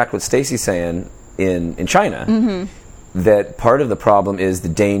counteract what Stacy's saying in China, that part of the problem is the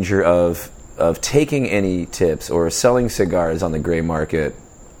danger of taking any tips or selling cigars on the gray market,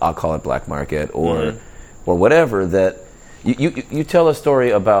 I'll call it black market, or whatever, that you tell a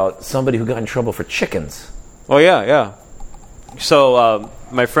story about somebody who got in trouble for chickens. Oh, yeah. So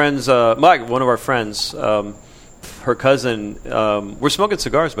my friends, one of our friends, her cousin, we're smoking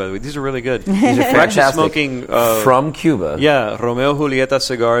cigars, by the way. These are really good. These are we're actually smoking... from Cuba. Yeah, Romeo Julieta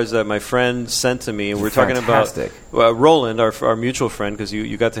cigars that my friend sent to me. And we're talking about Roland, our mutual friend, because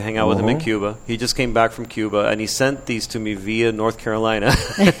you got to hang out with him in Cuba. He just came back from Cuba, and he sent these to me via North Carolina.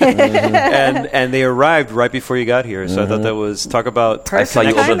 and they arrived right before you got here. So I thought that was... Talk about... Perfect I saw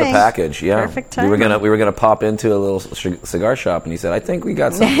you open the package. Yeah. Perfect timing. We were gonna pop into a little cigar shop, and he said, I think we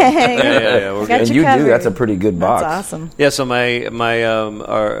got something. Yeah. And you do. That's a pretty good box. That's awesome. Yeah, so my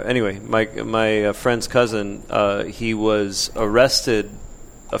friend's cousin, he was arrested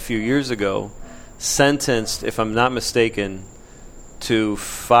a few years ago sentenced, if I'm not mistaken, to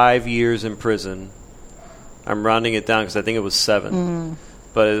 5 years in prison. I'm rounding it down because I think it was 7.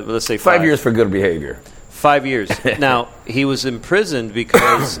 But let's say 5 years for good behavior. 5 years. Now, he was imprisoned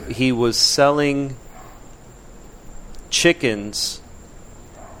because he was selling chickens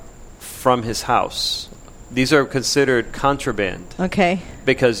from his house. These are considered contraband. Okay.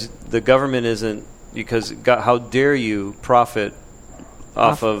 Because the government isn't, because how dare you profit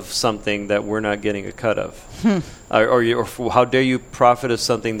off of something that we're not getting a cut of? Or how dare you profit of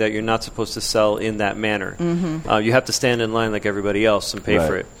something that you're not supposed to sell in that manner? You have to stand in line like everybody else and pay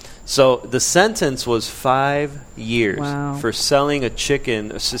for it. So the sentence was 5 years for selling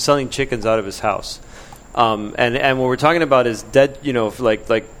selling chickens out of his house. And what we're talking about is dead,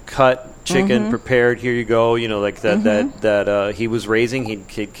 like cut chicken, prepared. Here you go. Like that he was raising.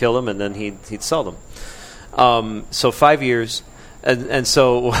 He'd kill them and then he'd sell them. So 5 years, and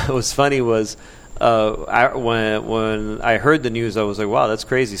so what was funny was when I heard the news, I was like, wow, that's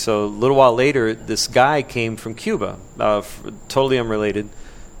crazy. So a little while later, this guy came from Cuba, totally unrelated,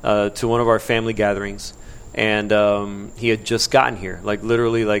 to one of our family gatherings, and he had just gotten here, like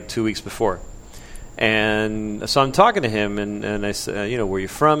literally like 2 weeks before. And so I'm talking to him, and I said, where you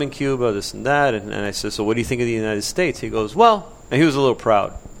from in Cuba, this and that, and I said, so what do you think of the United States? He goes, well, and he was a little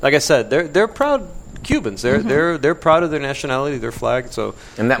proud. Like I said, they're proud Cubans. They're proud of their nationality, their flag. So,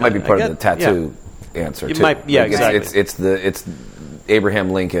 and that might be part of the tattoo answer too. Exactly. It's Abraham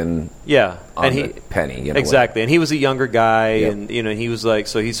Lincoln. Yeah, on and the penny. Exactly, and he was a younger guy, and he was like,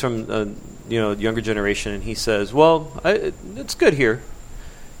 so he's from younger generation, and he says, well, it's good here.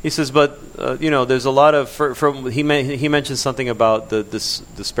 He says, but there's a lot of he mentioned something about this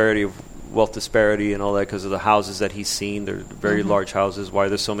disparity of wealth disparity and all that because of the houses that he's seen. They're very large houses. Why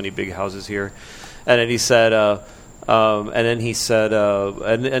there's so many big houses here? And then he said, and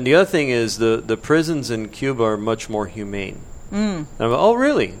the other thing is the prisons in Cuba are much more humane. And I'm like, oh,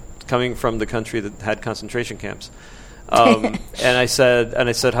 really? Coming from the country that had concentration camps. And I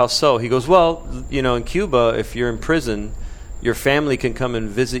said, how so? He goes, well, in Cuba, if you're in prison, your family can come and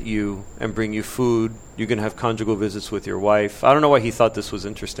visit you and bring you food. You can have conjugal visits with your wife. I don't know why he thought this was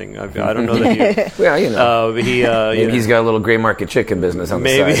interesting. I don't know that he... Well, maybe he's got a little gray market chicken business on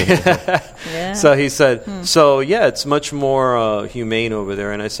the side. Yeah. So he said, it's much more humane over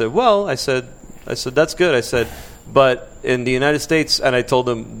there. And I said, that's good. I said, but in the United States, and I told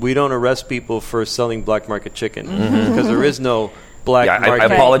him, we don't arrest people for selling black market chicken because there is no... black market. I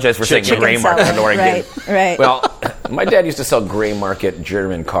apologize for saying gray market in Oregon. Right. Well, my dad used to sell gray market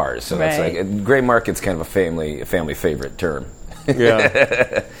German cars, so that's like gray market's kind of a family favorite term.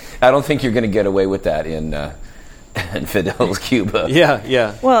 Yeah, I don't think you're going to get away with that in Fidel's Cuba.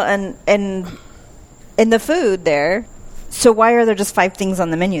 Yeah. Well, and in the food there, so why are there just 5 things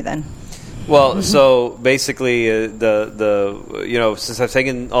on the menu then? Well, so basically, since I've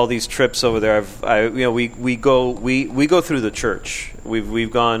taken all these trips over there, we go through the church. We've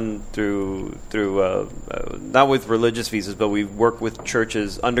gone through not with religious visas, but we've worked with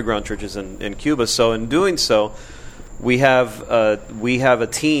churches, underground churches in Cuba. So in doing so, we have a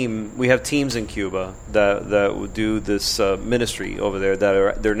team. We have teams in Cuba that would do this ministry over there.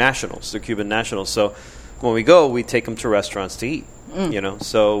 They're nationals. They're Cuban nationals. So when we go, we take them to restaurants to eat.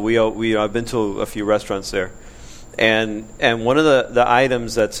 So I've been to a few restaurants there, and one of the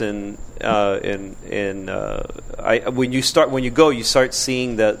items that's when you go, you start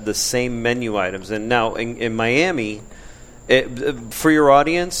seeing the same menu items. And now in Miami, for your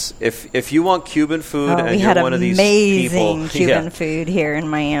audience, if you want Cuban food and you're one of these people, amazing Cuban food here in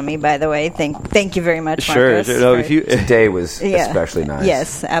Miami. By the way, thank you very much, sure. Marcus. Today was especially nice.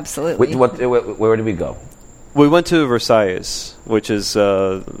 Yes, absolutely. Where did we go? We went to Versailles, which is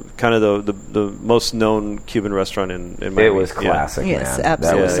kind of the most known Cuban restaurant in Miami. It was classic, man. Yes,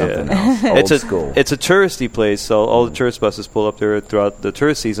 absolutely. That was something else. Old school. It's a touristy place, so all the tourist buses pull up there throughout the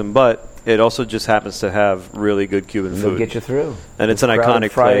tourist season, but it also just happens to have really good Cuban food. They'll get you through. And it's an iconic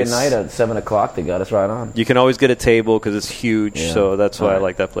Friday place. night at 7 o'clock, they got us right on. You can always get a table because it's huge, so that's why I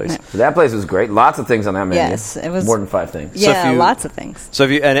like that place. So that place was great. Lots of things on that menu. Yes, it was more than 5 things. Yeah, lots of things. So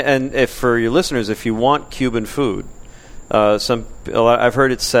if for your listeners, if you want Cuban food, I've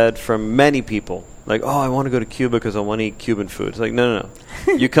heard it said from many people, like, oh, I want to go to Cuba because I want to eat Cuban food. It's like, no.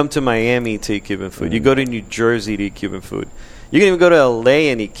 You come to Miami to eat Cuban food. You go to New Jersey to eat Cuban food. You can even go to L.A.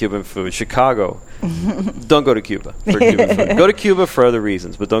 and eat Cuban food. Chicago. Don't go to Cuba for Cuban food. Go to Cuba for other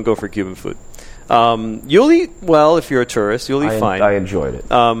reasons, but don't go for Cuban food. You'll eat well if you're a tourist. You'll eat fine. I enjoyed it.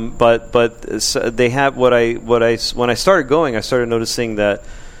 But they have when I started going, I started noticing that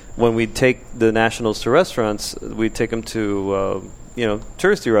when we take the nationals to restaurants, we take them to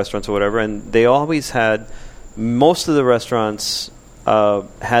touristy restaurants or whatever, and they always had, most of the restaurants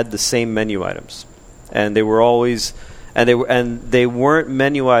had the same menu items, and they were always, they weren't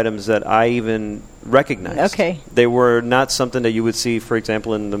menu items that I even recognized. Okay. They were not something that you would see, for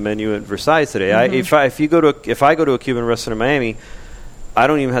example, in the menu at Versailles today. Mm-hmm. If I go to a Cuban restaurant in Miami, I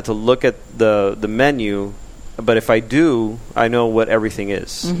don't even have to look at the menu, but if I do, I know what everything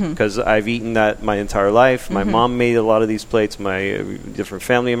is because I've eaten that my entire life. My mom made a lot of these plates. My different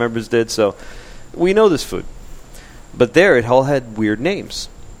family members did. So we know this food. But there, it all had weird names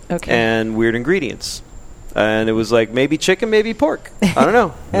and weird ingredients. And it was like maybe chicken, maybe pork. I don't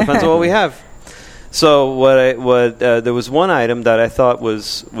know. Depends on what we have. So there was one item that I thought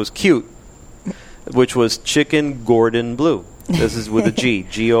was cute, which was chicken Gordon Bleu. This is with a G,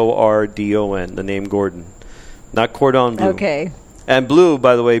 Gordon, the name Gordon, not cordon bleu. Okay. And blue,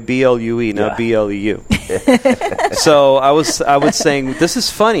 by the way, BLUE, not BLEU. So I was saying this is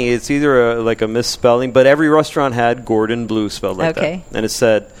funny. It's either like a misspelling, but every restaurant had Gordon Bleu spelled like that, and it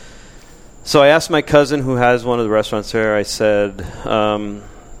said. So I asked my cousin who has one of the restaurants there. I said,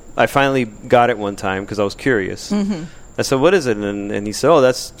 I finally got it one time because I was curious. I said, "What is it?" And he said, "Oh,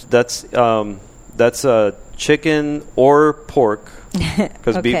 that's chicken or pork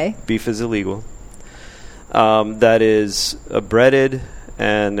because beef is illegal. That is breaded,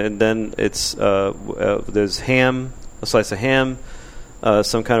 and then it's there's ham, a slice of ham,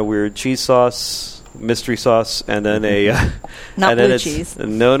 some kind of weird cheese sauce, mystery sauce, and then not blue cheese.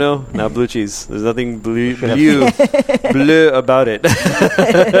 No, not blue cheese. There's nothing blue about it.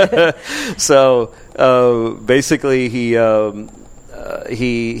 So basically, he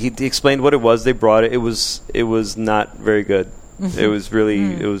explained what it was. They brought it. It was not very good. It was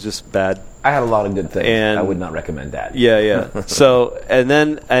really it was just bad. I had a lot of good things. And I would not recommend that. Yeah. So and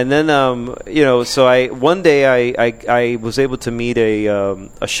then so one day I was able to meet a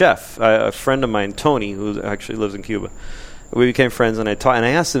chef, a friend of mine, Tony, who actually lives in Cuba. We became friends, and I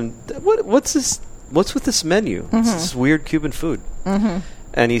asked him, what's with this menu? It's this weird Cuban food.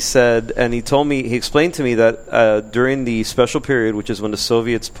 And he said, and he explained to me that during the special period, which is when the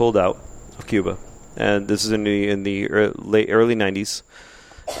Soviets pulled out of Cuba, and this is in the early 90s.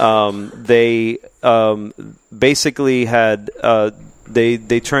 They basically had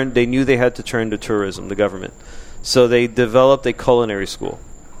they knew they had to turn to tourism, the government, so they developed a culinary school,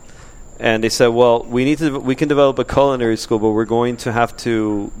 and they said, well, we can develop a culinary school, but we're going to have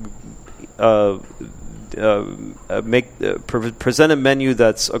to present a menu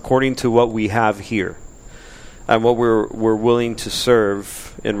that's according to what we have here and what we're willing to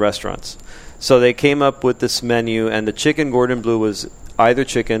serve in restaurants. So they came up with this menu, and the chicken Gordon Bleu was either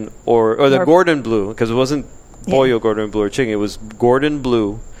chicken or the Gordon Bleu, because it wasn't pollo Gordon Bleu or chicken. It was Gordon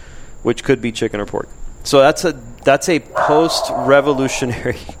Bleu, which could be chicken or pork. So that's a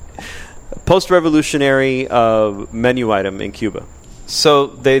post-revolutionary menu item in Cuba. So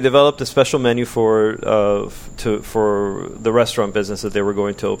they developed a special menu for the restaurant business that they were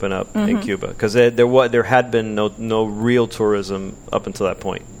going to open up in Cuba, because there had been no real tourism up until that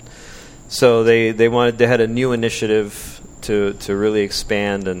point. So they had a new initiative to really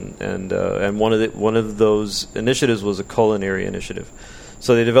expand, and one of those initiatives was a culinary initiative.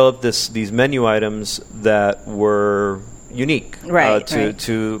 So they developed these menu items that were unique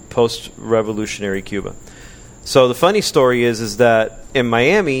to post-revolutionary Cuba. So the funny story is that in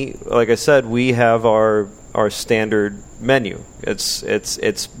Miami, like I said, we have our standard menu. It's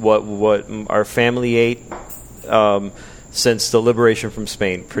what our family ate since the liberation from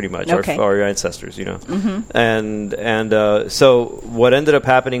Spain, pretty much, our ancestors, and so what ended up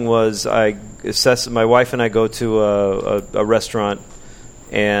happening was my wife and I go to a restaurant,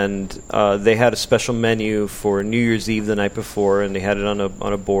 and they had a special menu for New Year's Eve the night before, and they had it on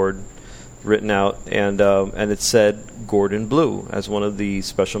a board written out, and it said Gordon Bleu as one of the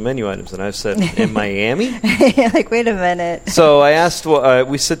special menu items. And I said, in Miami? Like, wait a minute. So I asked,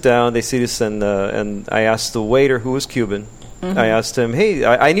 we sit down, they see this, and I asked the waiter, who was Cuban, I asked him, hey,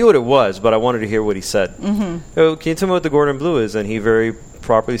 I knew what it was, but I wanted to hear what he said. Oh, can you tell me what the Gordon Bleu is? And he very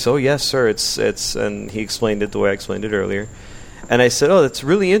properly said, oh, yes, sir, it's, and he explained it the way I explained it earlier. And I said, oh, that's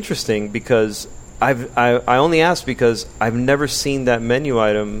really interesting, because I only asked because I've never seen that menu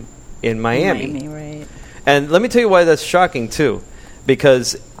item in Miami. Right. And let me tell you why that's shocking too,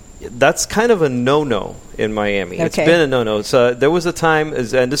 because that's kind of a no-no in Miami. It's been a no-no. So there was a time,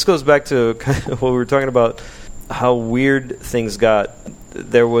 and this goes back to kind of what we were talking about, how weird things got.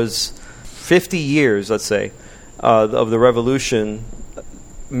 There was 50 years, let's say, of the revolution.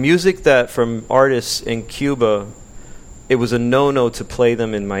 Music that from artists in Cuba, it was a no-no to play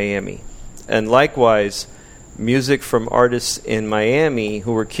them in Miami. And likewise, music from artists in Miami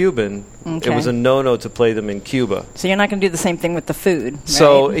who were Cuban, it was a no-no to play them in Cuba. So you're not going to do the same thing with the food, right?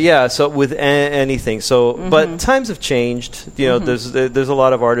 So so with anything. So, but times have changed. You know, there's a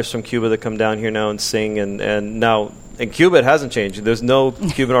lot of artists from Cuba that come down here now and sing, and now in Cuba it hasn't changed. There's no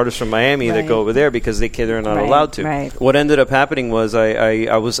Cuban artists from Miami that go over there because they're not allowed to. Right. What ended up happening was I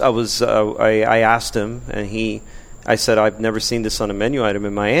asked him, and I said, I've never seen this on a menu item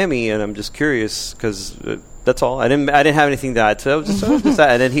in Miami, and I'm just curious because that's all. I didn't have anything to add. So I was just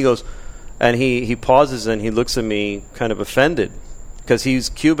that. And then he goes, and he pauses and he looks at me kind of offended because he's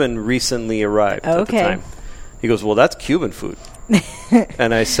Cuban, recently arrived at the time. He goes, well, that's Cuban food.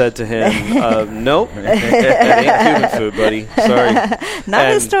 And I said to him, nope, that ain't Cuban food, buddy. Sorry.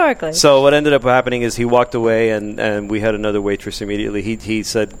 Not historically. So what ended up happening is he walked away, and we had another waitress immediately. He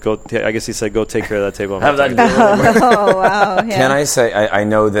said, I guess he said, go take care of that table. Oh, wow. Yeah. Can I say, I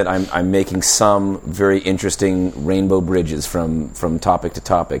know that I'm making some very interesting rainbow bridges from topic to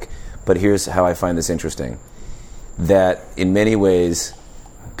topic, but here's how I find this interesting. That in many ways,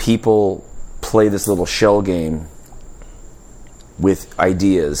 people play this little shell game with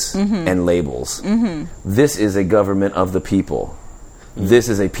ideas and labels. This is a government of the people. This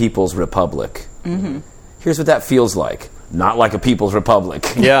is a people's republic. Here's what that feels like. Not like a people's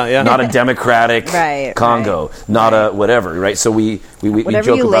republic. Not a democratic Congo. Not a whatever, right? So we joke you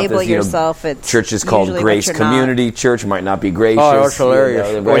about label this. yourself, it's churches called Grace Community Church might not be gracious. Oh, that's hilarious.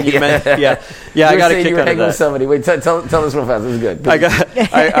 I got a kick out of that. With somebody. Wait, tell us real fast. This is good.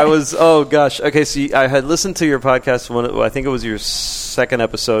 I was. Oh gosh. Okay. So I had listened to your podcast. I think it was your second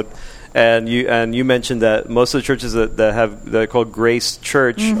episode. And you mentioned that most of the churches that are called Grace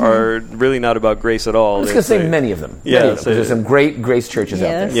Church are really not about grace at all. I was going to say many of them. There's some great Grace churches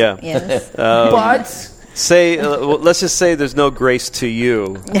out there. Yes. But let's just say there's no grace to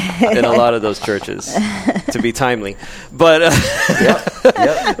you in a lot of those churches, to be timely. But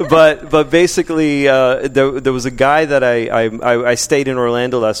but basically, there was a guy that I stayed in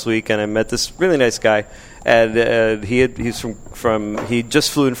Orlando last week, and I met this really nice guy. And he just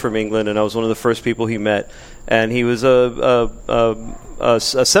flew in from England, and I was one of the first people he met. And he was a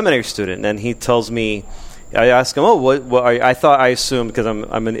seminary student, and he tells me, I asked him, I assumed, because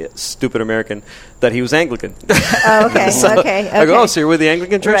I'm a stupid American, that he was Anglican. Okay. I go, so you're with the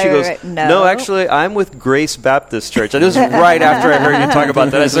Anglican Church? He goes, no, actually, I'm with Grace Baptist Church. And this was right after I heard you talk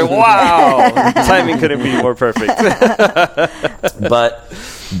about that. I said, wow, timing couldn't be more perfect.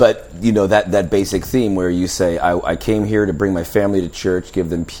 But you know, that basic theme where you say, I came here to bring my family to church, give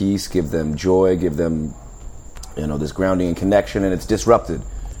them peace, give them joy, give them, this grounding and connection, and it's disrupted.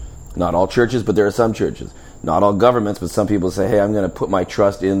 Not all churches, but there are some churches. Not all governments, but some people say, hey, I'm going to put my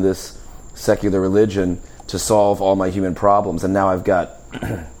trust in this secular religion to solve all my human problems, and now I've got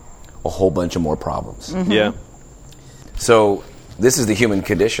a whole bunch of more problems. Yeah. So this is the human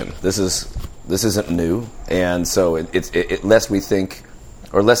condition. This isn't new, and so lest we think,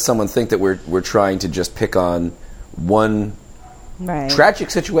 or lest someone think that we're trying to just pick on one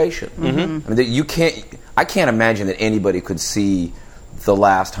tragic situation. I mean, I can't imagine that anybody could see the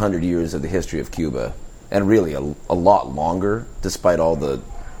last 100 years of the history of Cuba, and really a lot longer, despite all the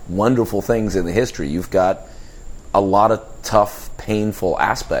wonderful things in the history. You've got a lot of tough, painful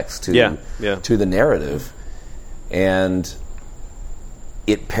aspects to the narrative, and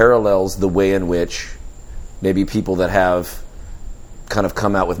it parallels the way in which maybe people that have kind of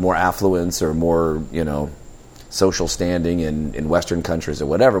come out with more affluence or more, social standing in Western countries or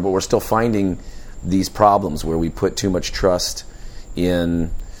whatever, but we're still finding these problems where we put too much trust in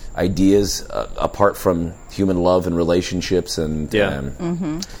ideas apart from human love and relationships, and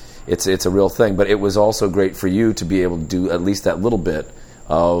it's a real thing. But it was also great for you to be able to do at least that little bit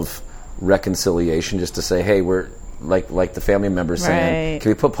of reconciliation, just to say, hey, we're like the family members saying,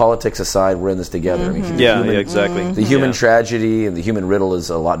 can we put politics aside? We're in this together. I mean, exactly. The human tragedy and the human riddle is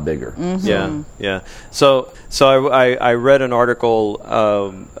a lot bigger. Yeah. So I read an article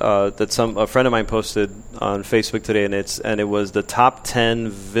that a friend of mine posted on Facebook today, and it was the top 10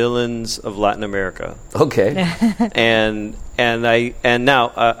 villains of Latin America. Okay. and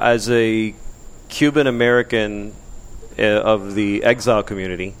now as a Cuban American of the exile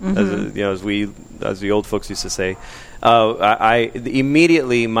community, as the old folks used to say,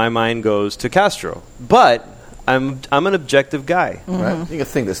 immediately my mind goes to Castro. But I'm an objective guy. Right? You can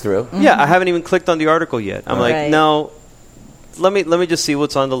think this through. Yeah, I haven't even clicked on the article yet. I'm like, no, let me just see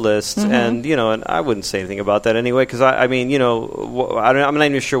what's on the list, and and I wouldn't say anything about that anyway, because I'm not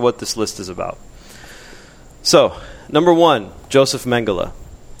even sure what this list is about. So, number 1, Joseph Mengele.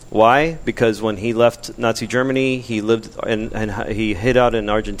 Why? Because when he left Nazi Germany, he lived and he hid out in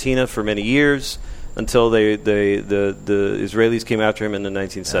Argentina for many years. until the Israelis came after him in the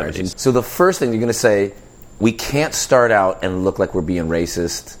 1970s. Right. So the first thing you're going to say, we can't start out and look like we're being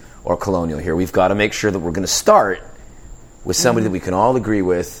racist or colonial here. We've got to make sure that we're going to start with somebody that we can all agree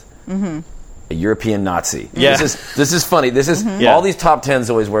with. A European Nazi. Yeah. This is funny. This is all these top 10s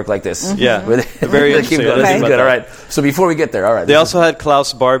always work like this. Yeah. Very interesting. Keep going. This is good. All right. So before we get there, all right. They also had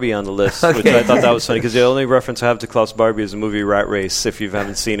Klaus Barbie on the list, which I thought that was funny because the only reference I have to Klaus Barbie is the movie Rat Race. If you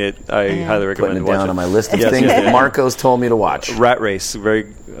haven't seen it, I highly recommend Putting it watching down it. on my list of things that Marcos told me to watch. Rat Race,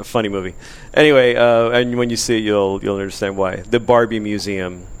 very funny movie. Anyway, and when you see it, you'll understand why. The Barbie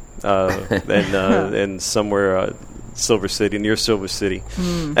Museum, and somewhere. Silver City, near Silver City.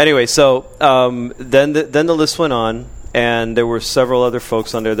 Anyway, so then the list went on, and there were several other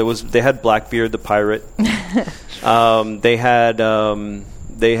folks on there. They had Blackbeard the pirate. They had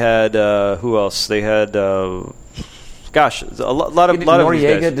who else? They had gosh, a lot of these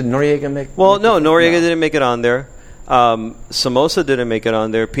guys. Did Noriega make? Well, no, Noriega didn't make it on there. Somoza didn't make it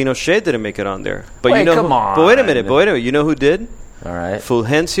on there. Pinochet didn't make it on there. But Wait, come on. But wait a minute. You know who did? All right.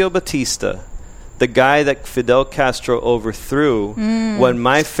 Fulgencio Batista. The guy that Fidel Castro overthrew when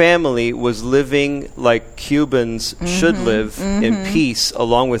my family was living like Cubans should live in peace,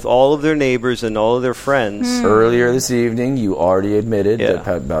 along with all of their neighbors and all of their friends. Earlier this evening, you already admitted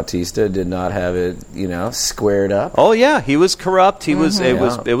that Bautista did not have it, squared up. Oh yeah, he was corrupt. He was. It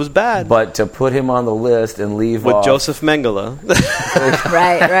was bad. But to put him on the list and leave with off Joseph Mengele,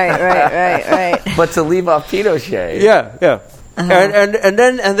 right. But to leave off Pinochet, yeah.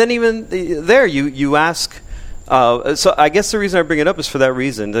 And then even there you ask. So I guess the reason I bring it up is for that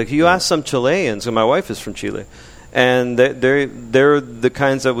reason. Like you ask some Chileans, and my wife is from Chile, and they're the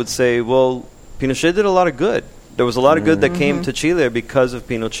kinds that would say, "Well, Pinochet did a lot of good. There was a lot of good that came to Chile because of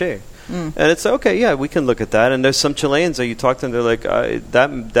Pinochet." And it's okay, yeah, we can look at that. And there's some Chileans that you talk to, and they're like,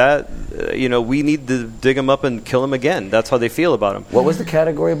 we need to dig him up and kill him again. That's how they feel about him. What was the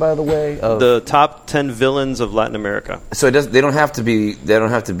category, by the way? Of the top 10 villains of Latin America. So they don't have to be.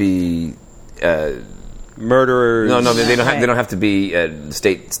 Murderers. No, they don't have to be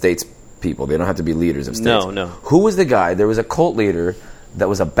states people. They don't have to be leaders of states. No. Who was the guy? There was a cult leader that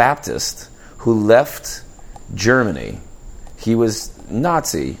was a Baptist who left Germany. He was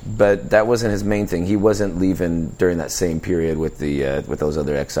Nazi, but that wasn't his main thing. He wasn't leaving during that same period with those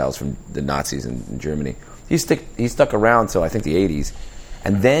other exiles from the Nazis in Germany. He stuck around till I think the 80s,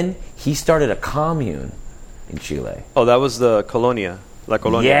 and then he started a commune in Chile. Oh, that was the Colonia, La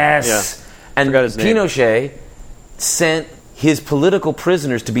Colonia. Yes, yeah. And Pinochet sent his political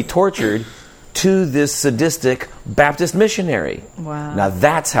prisoners to be tortured to this sadistic Baptist missionary. Wow. Now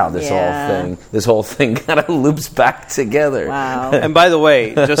that's how this whole thing kind of loops back together. Wow. And by the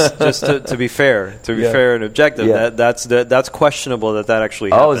way, just to be fair and objective, that's questionable that actually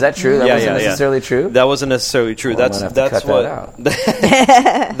happened. Oh, is that true? That wasn't necessarily true? That wasn't necessarily true. Well, that's cut what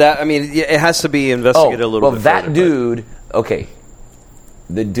that out. I mean, it has to be investigated a little bit. Well, that further, dude. Okay.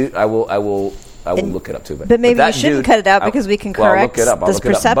 The dude. I will look it up too. But maybe you shouldn't cut it out because we can correct this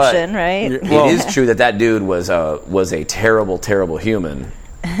perception, right? It is true that dude was a terrible, terrible human.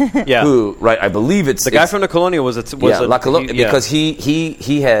 Yeah. Who, right? I believe it's the guy from the Colonia because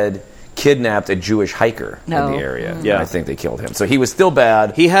he had kidnapped a Jewish hiker in the area. Yeah. And I think they killed him. So he was still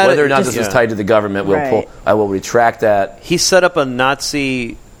bad. He had whether or not this was tied to the government. I will retract that. He set up a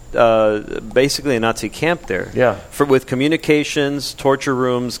Nazi. Basically a Nazi camp there. Yeah. With communications, torture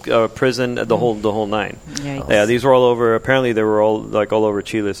rooms, prison, the whole nine. Yikes. Yeah, these were all over. Apparently, they were all over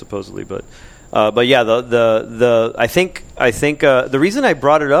Chile, supposedly. But yeah, I think the reason I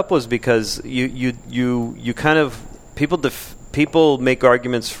brought it up was because you kind of people make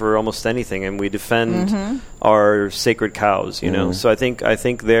arguments for almost anything, and we defend our sacred cows. So I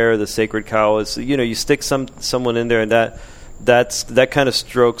think there the sacred cow is you stick someone in there and that kind of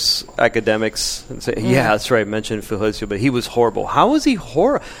strokes academics and say, yeah, that's right, mention Fulgencio, but he was horrible. How is he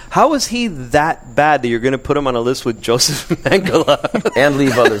How is he that bad that you're going to put him on a list with Joseph Mengele? And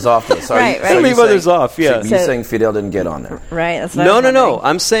leave others off this. Others off, yeah. So you're saying Fidel didn't get on there. Right. That's No.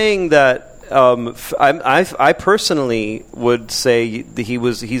 I'm saying that I personally would say that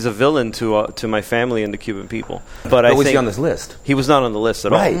he's a villain to my family and the Cuban people. But I was think he on this list? He was not on the list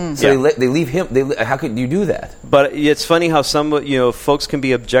at all. Right. So they leave him. How could you do that? But it's funny how some folks can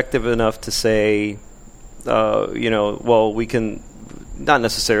be objective enough to say, well, we can. Not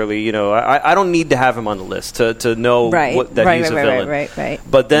necessarily, I don't need to have him on the list to know that he's a villain. Right.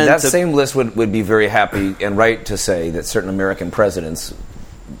 But then that same list would be very happy and right to say that certain American presidents,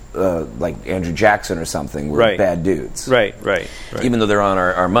 like Andrew Jackson or something, were bad dudes. Right. Even though they're on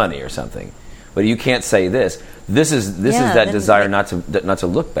our money or something. but you can't say this. This is that desire not to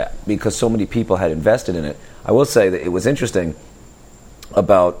look back, because so many people had invested in it. I will say that it was interesting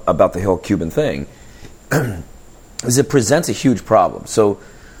about the whole Cuban thing is it presents a huge problem. So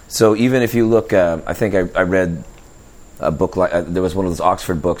even if you look, I think I read a book there was one of those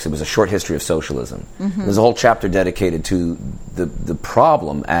Oxford books. It was a short history of socialism. Mm-hmm. There's a whole chapter dedicated to the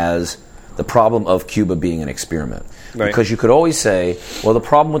problem as the problem of Cuba being an experiment. Right. Because you could always say, well, the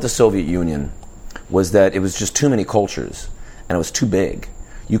problem with the Soviet Union was that it was just too many cultures and it was too big.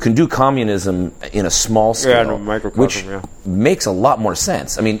 You can do communism in a small scale, which makes a lot more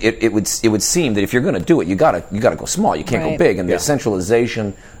sense. I mean, it would seem that if you're going to do it, you gotta go small. You can't go big, and the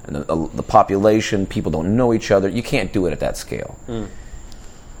centralization and the population, people don't know each other. You can't do it at that scale. Mm.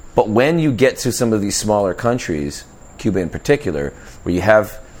 But when you get to some of these smaller countries, Cuba in particular, where you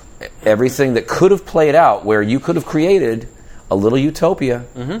have everything that could have played out, where you could have created a little utopia,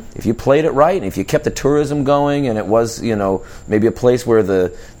 if you played it right, and if you kept the tourism going, and it was, maybe a place where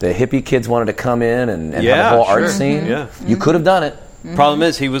the hippie kids wanted to come in and have a whole art scene, you could have done it. Mm-hmm. Problem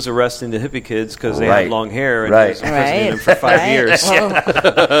is, he was arresting the hippie kids because they had long hair, and he was imprisoning them for 5 years. Well,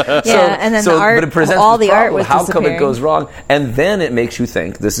 and then the art, but it presents all the problem. art was How come it goes wrong? And then it makes you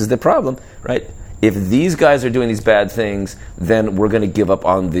think, this is the problem, right? If these guys are doing these bad things, then we're going to give up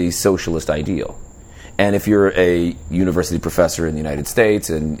on the socialist ideal. And if you're a university professor in the United States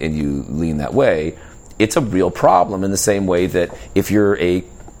and you lean that way, it's a real problem, in the same way that if you're a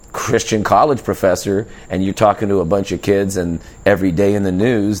Christian college professor and you're talking to a bunch of kids, and every day in the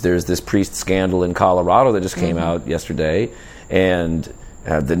news there's this priest scandal in Colorado that just came out yesterday, and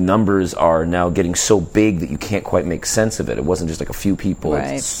the numbers are now getting so big that you can't quite make sense of it. It wasn't just like a few people,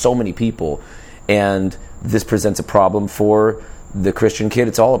 it's so many people. And this presents a problem for the Christian kid.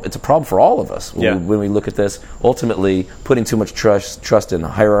 It's a problem for all of us when we look at this. Ultimately, putting too much trust in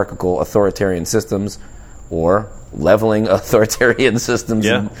hierarchical authoritarian systems, or leveling authoritarian systems,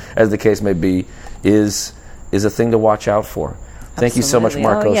 as the case may be, is a thing to watch out for. Thank you so much,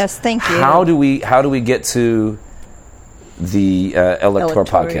 Marcos. Oh, yes, thank you. How do we get to the Elector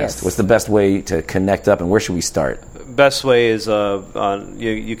podcast? Yes. What's the best way to connect up, and where should we start? Best way is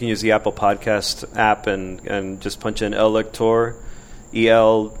you can use the Apple Podcast app and just punch in Elector,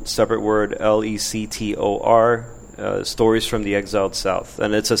 E-L, separate word, L-E-C-T-O-R, Stories from the Exiled South.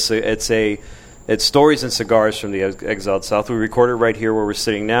 And it's stories and cigars from the Exiled South. We record it right here where we're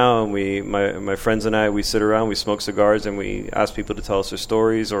sitting now, and my friends and I, we sit around, we smoke cigars, and we ask people to tell us their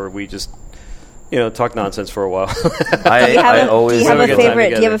stories, or we just talk nonsense for a while. Do you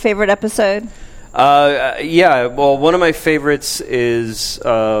have a favorite episode? Well, one of my favorites is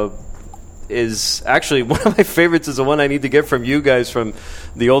actually one of my favorites is the one I need to get from you guys from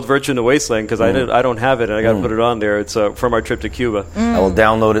the old Virtue in the Wasteland, because I don't have it, and I got to put it on there. It's from our trip to Cuba. I will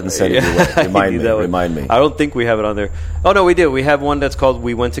download it and send it your way. Remind me. I don't think we have it on there. Oh no, we do. We have one that's called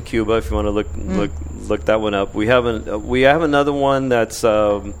 "We Went to Cuba." If you want to look that one up, we have another one that's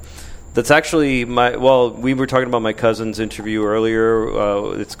actually we were talking about my cousin's interview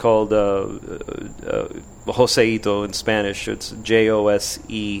earlier. It's called Joseito in Spanish. It's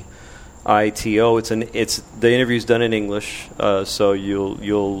Joseito. It's the interview's done in English, so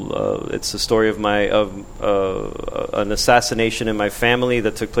you'll it's the story of an assassination in my family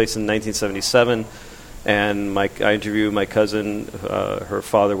that took place in 1977. And I interviewed my cousin. Her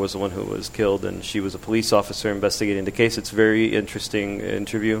father was the one who was killed, and she was a police officer investigating the case. It's a very interesting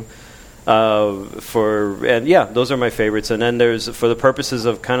interview. Those are my favorites. And then there's, for the purposes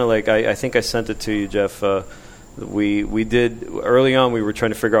of kind of like, I think I sent it to you, Jeff. We did early on. We were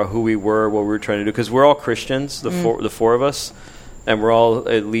trying to figure out who we were, what we were trying to do, because we're all Christians, the four of us, and we're all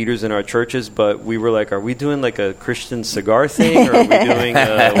leaders in our churches. But we were like, are we doing like a Christian cigar thing, or are we doing?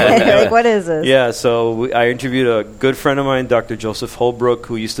 What is this? Yeah. So I interviewed a good friend of mine, Dr. Joseph Holbrook,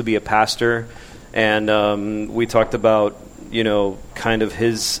 who used to be a pastor, and we talked about kind of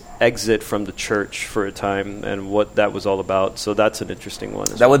his exit from the church for a time and what that was all about. So that's an interesting one.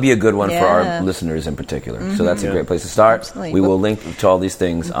 That would be a good one for our listeners in particular. Mm-hmm. So that's a great place to start. Absolutely. We will link to all these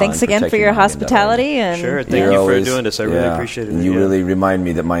things. Thanks again for your hospitality. And sure, thank you for doing this. I really appreciate it. You really remind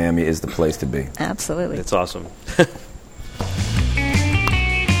me that Miami is the place to be. Absolutely. It's awesome.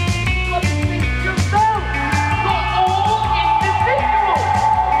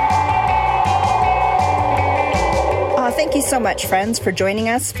 Thank you so much, friends, for joining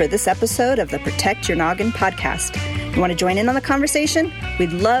us for this episode of the Protect Your Noggin podcast. You want to join in on the conversation?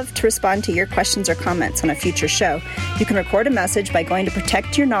 We'd love to respond to your questions or comments on a future show. You can record a message by going to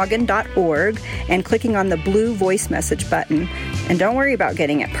protectyournoggin.org and clicking on the blue voice message button. And don't worry about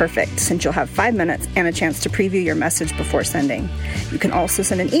getting it perfect, since you'll have 5 minutes and a chance to preview your message before sending. You can also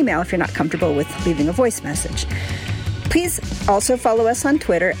send an email if you're not comfortable with leaving a voice message. Please also follow us on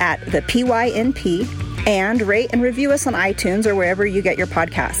Twitter at the PYNP and rate and review us on iTunes or wherever you get your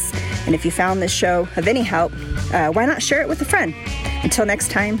podcasts. And if you found this show of any help, why not share it with a friend? Until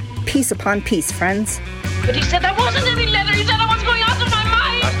next time, peace upon peace, friends. But he said there wasn't any letter. He said I was going out of my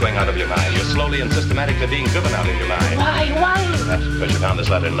mind. Not going out of your mind. You're slowly and systematically being driven out of your mind. Why? That's because you found this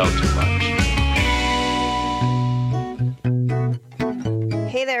letter low too much.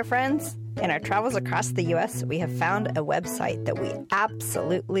 Hey there, friends. In our travels across the U.S., we have found a website that we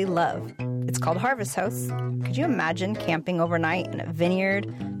absolutely love. It's called Harvest Hosts. Could you imagine camping overnight in a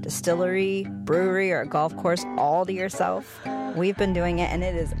vineyard, distillery, brewery, or a golf course all to yourself? We've been doing it, and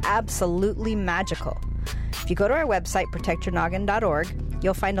it is absolutely magical. If you go to our website, protectyournoggin.org,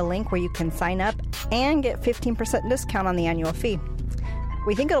 you'll find a link where you can sign up and get 15% discount on the annual fee.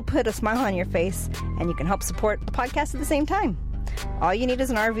 We think it'll put a smile on your face, and you can help support the podcast at the same time. All you need is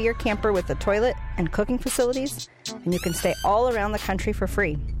an RV or camper with a toilet and cooking facilities, and you can stay all around the country for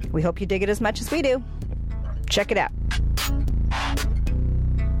free. We hope you dig it as much as we do. Check it out.